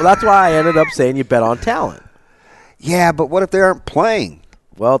 Well, that's why I ended up saying you bet on talent. Yeah, but what if they aren't playing?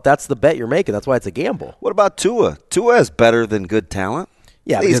 Well, that's the bet you're making. That's why it's a gamble. What about Tua? Tua is better than good talent.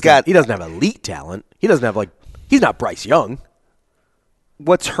 Yeah, he doesn't have elite talent. He doesn't have he's not Bryce Young.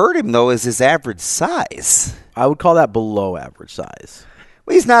 What's hurt him though is his average size. I would call that below average size.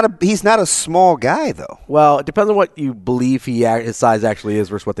 Well, he's not a small guy though. Well, it depends on what you believe his size actually is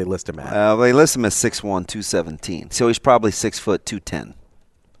versus what they list him at. They list him as 6'1", 217. So he's probably 6 foot 210.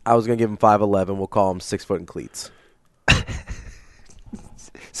 I was gonna give him 5'11". We'll call him 6 foot in cleats.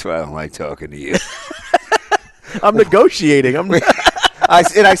 That's why I don't like talking to you. I'm negotiating. I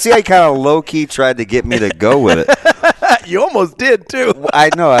see I kind of low-key tried to get me to go with it. You almost did, too. I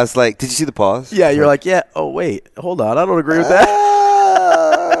know. I was like, did you see the pause? Yeah, you're like, yeah. Oh, wait. Hold on. I don't agree with that.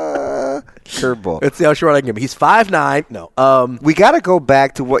 Curveball. Let's see how short I can give him. He's 5'9". No. We got to go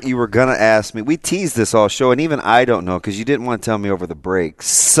back to what you were going to ask me. We teased this all show, and even I don't know because you didn't want to tell me over the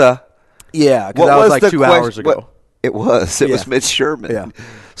breaks. Yeah, because that was like 2 hours ago. It was. It was Mitch Sherman. Yeah.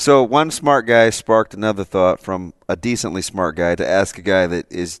 So one smart guy sparked another thought from a decently smart guy to ask a guy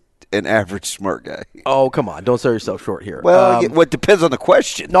that is an average smart guy. Oh, come on. Don't sell yourself short here. Well, it depends on the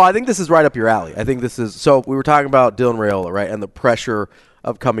question. No, I think this is right up your alley. I think this is – so we were talking about Dylan Raiola, right, and the pressure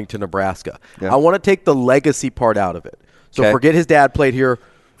of coming to Nebraska. Yeah. I want to take the legacy part out of it. So forget his dad played here.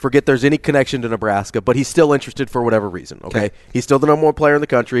 Forget there's any connection to Nebraska, but he's still interested for whatever reason, okay? He's still the number one player in the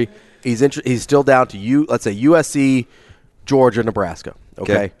country. He's still down to let's say USC, Georgia, Nebraska,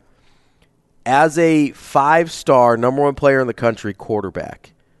 okay? As a 5-star number one player in the country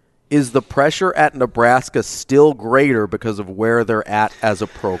quarterback, is the pressure at Nebraska still greater because of where they're at as a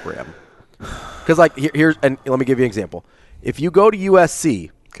program? Because here's and let me give you an example. If you go to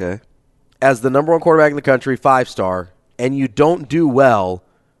USC, as the number one quarterback in the country, 5-star, and you don't do well,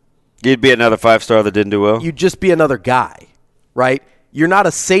 you'd be another 5-star that didn't do well? You'd just be another guy, right? You're not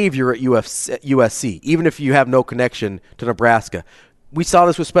a savior at USC, even if you have no connection to Nebraska. We saw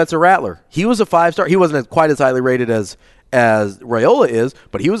this with Spencer Rattler. He was a 5-star. He wasn't quite as highly rated as Raiola is,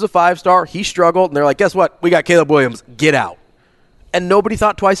 but he was a 5-star. He struggled, and they're like, guess what? We got Caleb Williams. Get out. And nobody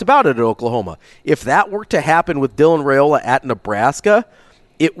thought twice about it at Oklahoma. If that were to happen with Dylan Raiola at Nebraska,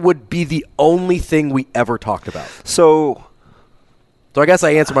 it would be the only thing we ever talked about. So I guess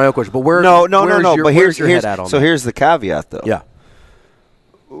I answered my own question. But no. But here's your head at on so that? Here's the caveat, though. Yeah.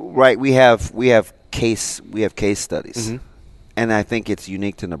 Right. We have case studies, and I think it's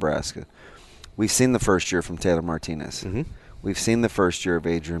unique to Nebraska. We've seen the first year from Taylor Martinez. We've seen the first year of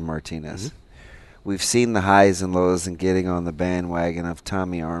Adrian Martinez. We've seen the highs and lows and getting on the bandwagon of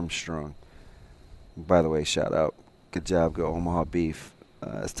Tommy Armstrong. By the way, shout out. Good job, go Omaha Beef,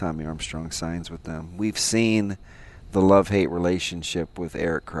 as Tommy Armstrong signs with them. We've seen the love-hate relationship with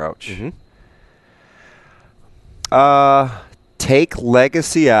Eric Crouch. Take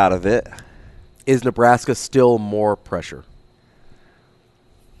legacy out of it. Is Nebraska still more pressure?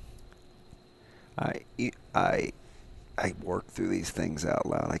 I work through these things out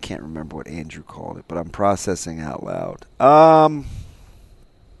loud. I can't remember what Andrew called it, but I'm processing out loud.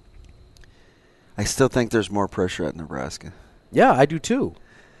 I still think there's more pressure at Nebraska. Yeah, I do too.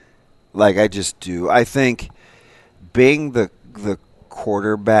 I just do. I think being the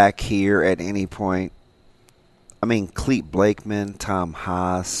quarterback here at any point, I mean, Clete Blakeman, Tom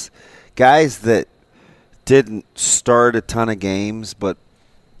Haas, guys that didn't start a ton of games but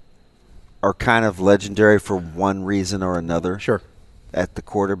are kind of legendary for one reason or another. Sure. At the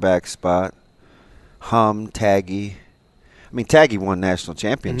quarterback spot. Taggy. I mean, Taggy won national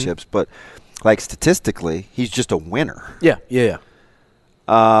championships, but statistically, he's just a winner. Yeah.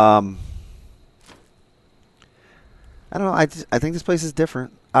 I don't know. I think this place is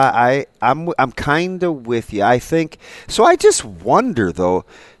different. I'm kind of with you. I think so. I just wonder though,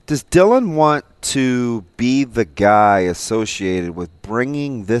 does Dylan want to be the guy associated with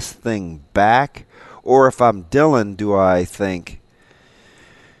bringing this thing back, or if I'm Dylan, do I think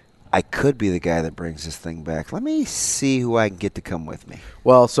I could be the guy that brings this thing back? Let me see who I can get to come with me.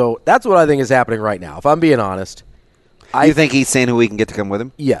 Well, so that's what I think is happening right now. If I'm being honest, you think he's saying who we can get to come with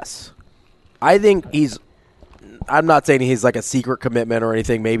him? Yes, I think he's. I'm not saying he's like a secret commitment or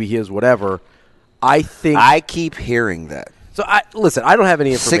anything. Maybe he is, whatever. I keep hearing that. So listen, I don't have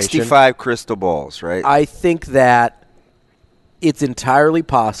any information. 65 crystal balls, right? I think that it's entirely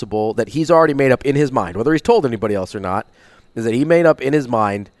possible that he's already made up in his mind, whether he's told anybody else or not, is that he made up in his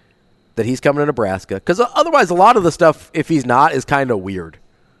mind that he's coming to Nebraska. Because otherwise, a lot of the stuff, if he's not, is kind of weird.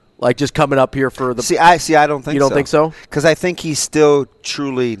 Like just coming up here for the. I don't think so. You don't think so? Because I think he's still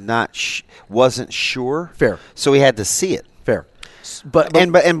truly wasn't sure. Fair. So he had to see it. Fair. But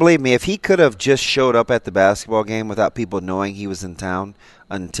and believe me, if he could have just showed up at the basketball game without people knowing he was in town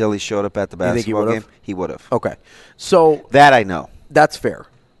until he showed up at the basketball game, he would have. Okay. So that I know. That's fair.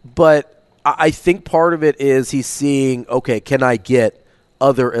 But I think part of it is he's seeing, okay, can I get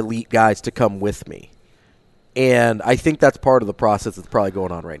other elite guys to come with me? And I think that's part of the process that's probably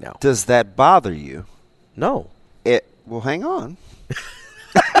going on right now. Does that bother you? No. Well, hang on.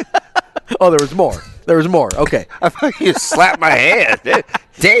 Oh, there was more. There was more. Okay. I thought you slapped my hand.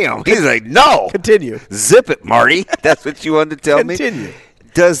 Damn. He's like, no. Continue. Zip it, Marty. That's what you wanted to tell me? Continue.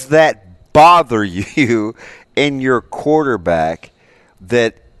 Does that bother you in your quarterback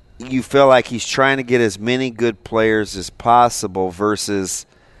that you feel like he's trying to get as many good players as possible versus,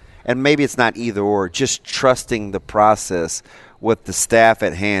 and maybe it's not either or, just trusting the process with the staff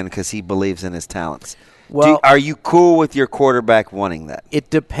at hand because he believes in his talents? Well, are you cool with your quarterback wanting that? It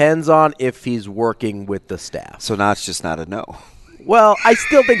depends on if he's working with the staff. So now it's just not a no. Well, I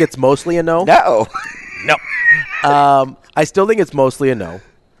still think it's mostly a no. No. No. I still think it's mostly a no.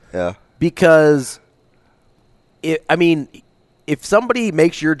 Yeah. Because, if somebody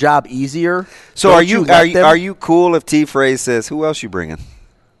makes your job easier, so are you cool if T. Fraze says, "Who else you bringing?"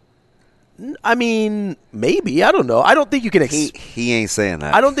 I mean, maybe. I don't know. I don't think you can. He ain't saying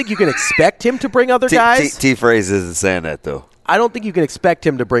that. I don't think you can expect him to bring other guys. T. Fraze isn't saying that though. I don't think you can expect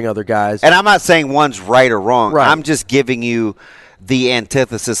him to bring other guys. And I'm not saying one's right or wrong. Right. I'm just giving you the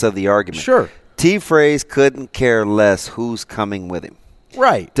antithesis of the argument. Sure. T. Fraze couldn't care less who's coming with him.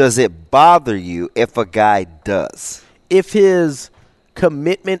 Right. Does it bother you if a guy does? If his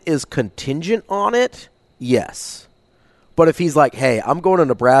commitment is contingent on it, yes. But if he's like, hey, I'm going to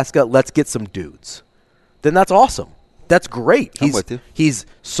Nebraska, let's get some dudes, then that's awesome. That's great. I'm with you. He's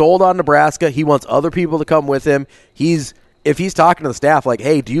sold on Nebraska. He wants other people to come with him. If he's talking to the staff like,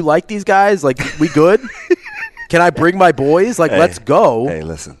 hey, do you like these guys? Like, we good? Can I bring my boys? Like, let's go. Hey,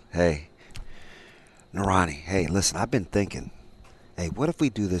 listen. Hey, Narani. Hey, listen, I've been thinking. Hey, what if we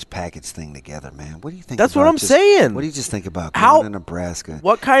do this package thing together, man? What do you think? That's what I'm saying. What do you just think about going to Nebraska?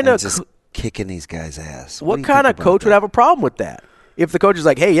 What kind of just kicking these guys' ass? What kind of coach would have a problem with that? If the coach is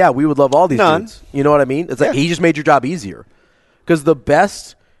like, hey, yeah, we would love all these dudes. You know what I mean? It's like he just made your job easier. Because the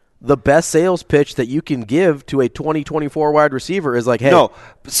best sales pitch that you can give to a 2024 wide receiver is like, hey. No.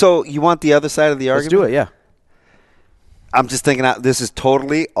 So you want the other side of the argument? Let's do it, yeah. I'm just thinking this is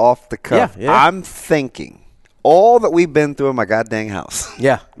totally off the cuff. Yeah. I'm thinking all that we've been through in my goddamn house.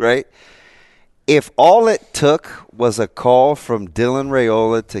 Yeah. Right? If all it took was a call from Dylan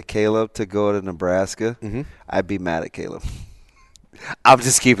Raiola to Caleb to go to Nebraska, I'd be mad at Caleb. I'm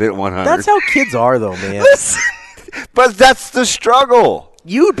just keeping it 100. That's how kids are, though, man. But that's the struggle.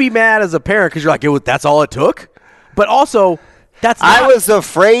 You'd be mad as a parent because you're like, that's all it took? But also, that's not. I was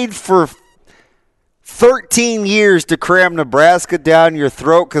afraid for 13 years to cram Nebraska down your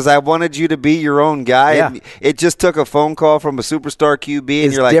throat because I wanted you to be your own guy. Yeah. And it just took a phone call from a superstar QB,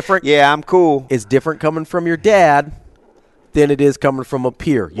 and you're like, yeah, I'm cool. It's different coming from your dad than it is coming from a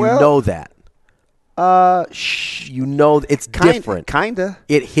peer. You know that. You know it's different. Kinda.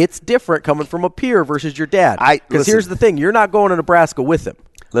 It hits different coming from a peer versus your dad. Because here's the thing. You're not going to Nebraska with him.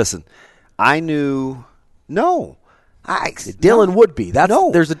 Listen, I knew – no. Dylan would be.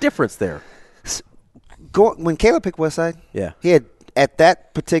 There's a difference there. When Caleb picked Westside, he had at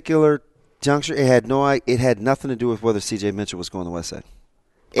that particular juncture, it had nothing to do with whether C.J. Mitchell was going to Westside.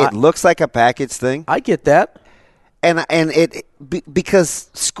 It looks like a package thing. I get that, and because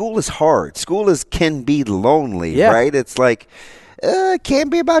school is hard. School can be lonely, right? It's like it can't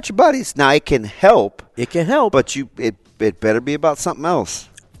be about your buddies. Now it can help. It can help, but it better be about something else.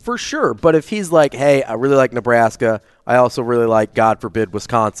 For sure. But if he's like, hey, I really like Nebraska. I also really like, God forbid,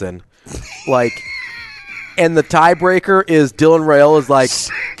 Wisconsin. Like. And the tiebreaker is Dylan Raiola is like,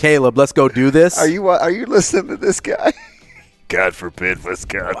 Caleb, let's go do this. Are you listening to this guy? God forbid,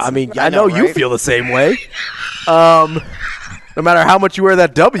 Wisconsin. I mean, I know you feel the same way. No matter how much you wear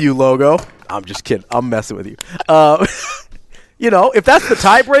that W logo. I'm just kidding. I'm messing with you. If that's the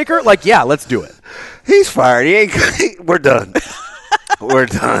tiebreaker, like, yeah, let's do it. He's fired. We're done. We're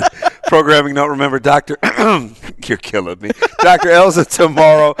done. Programming note, remember, Dr. You're killing me. Dr. Elza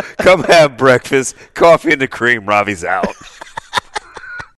tomorrow. Come have breakfast. Coffee and the cream. Ravi's out.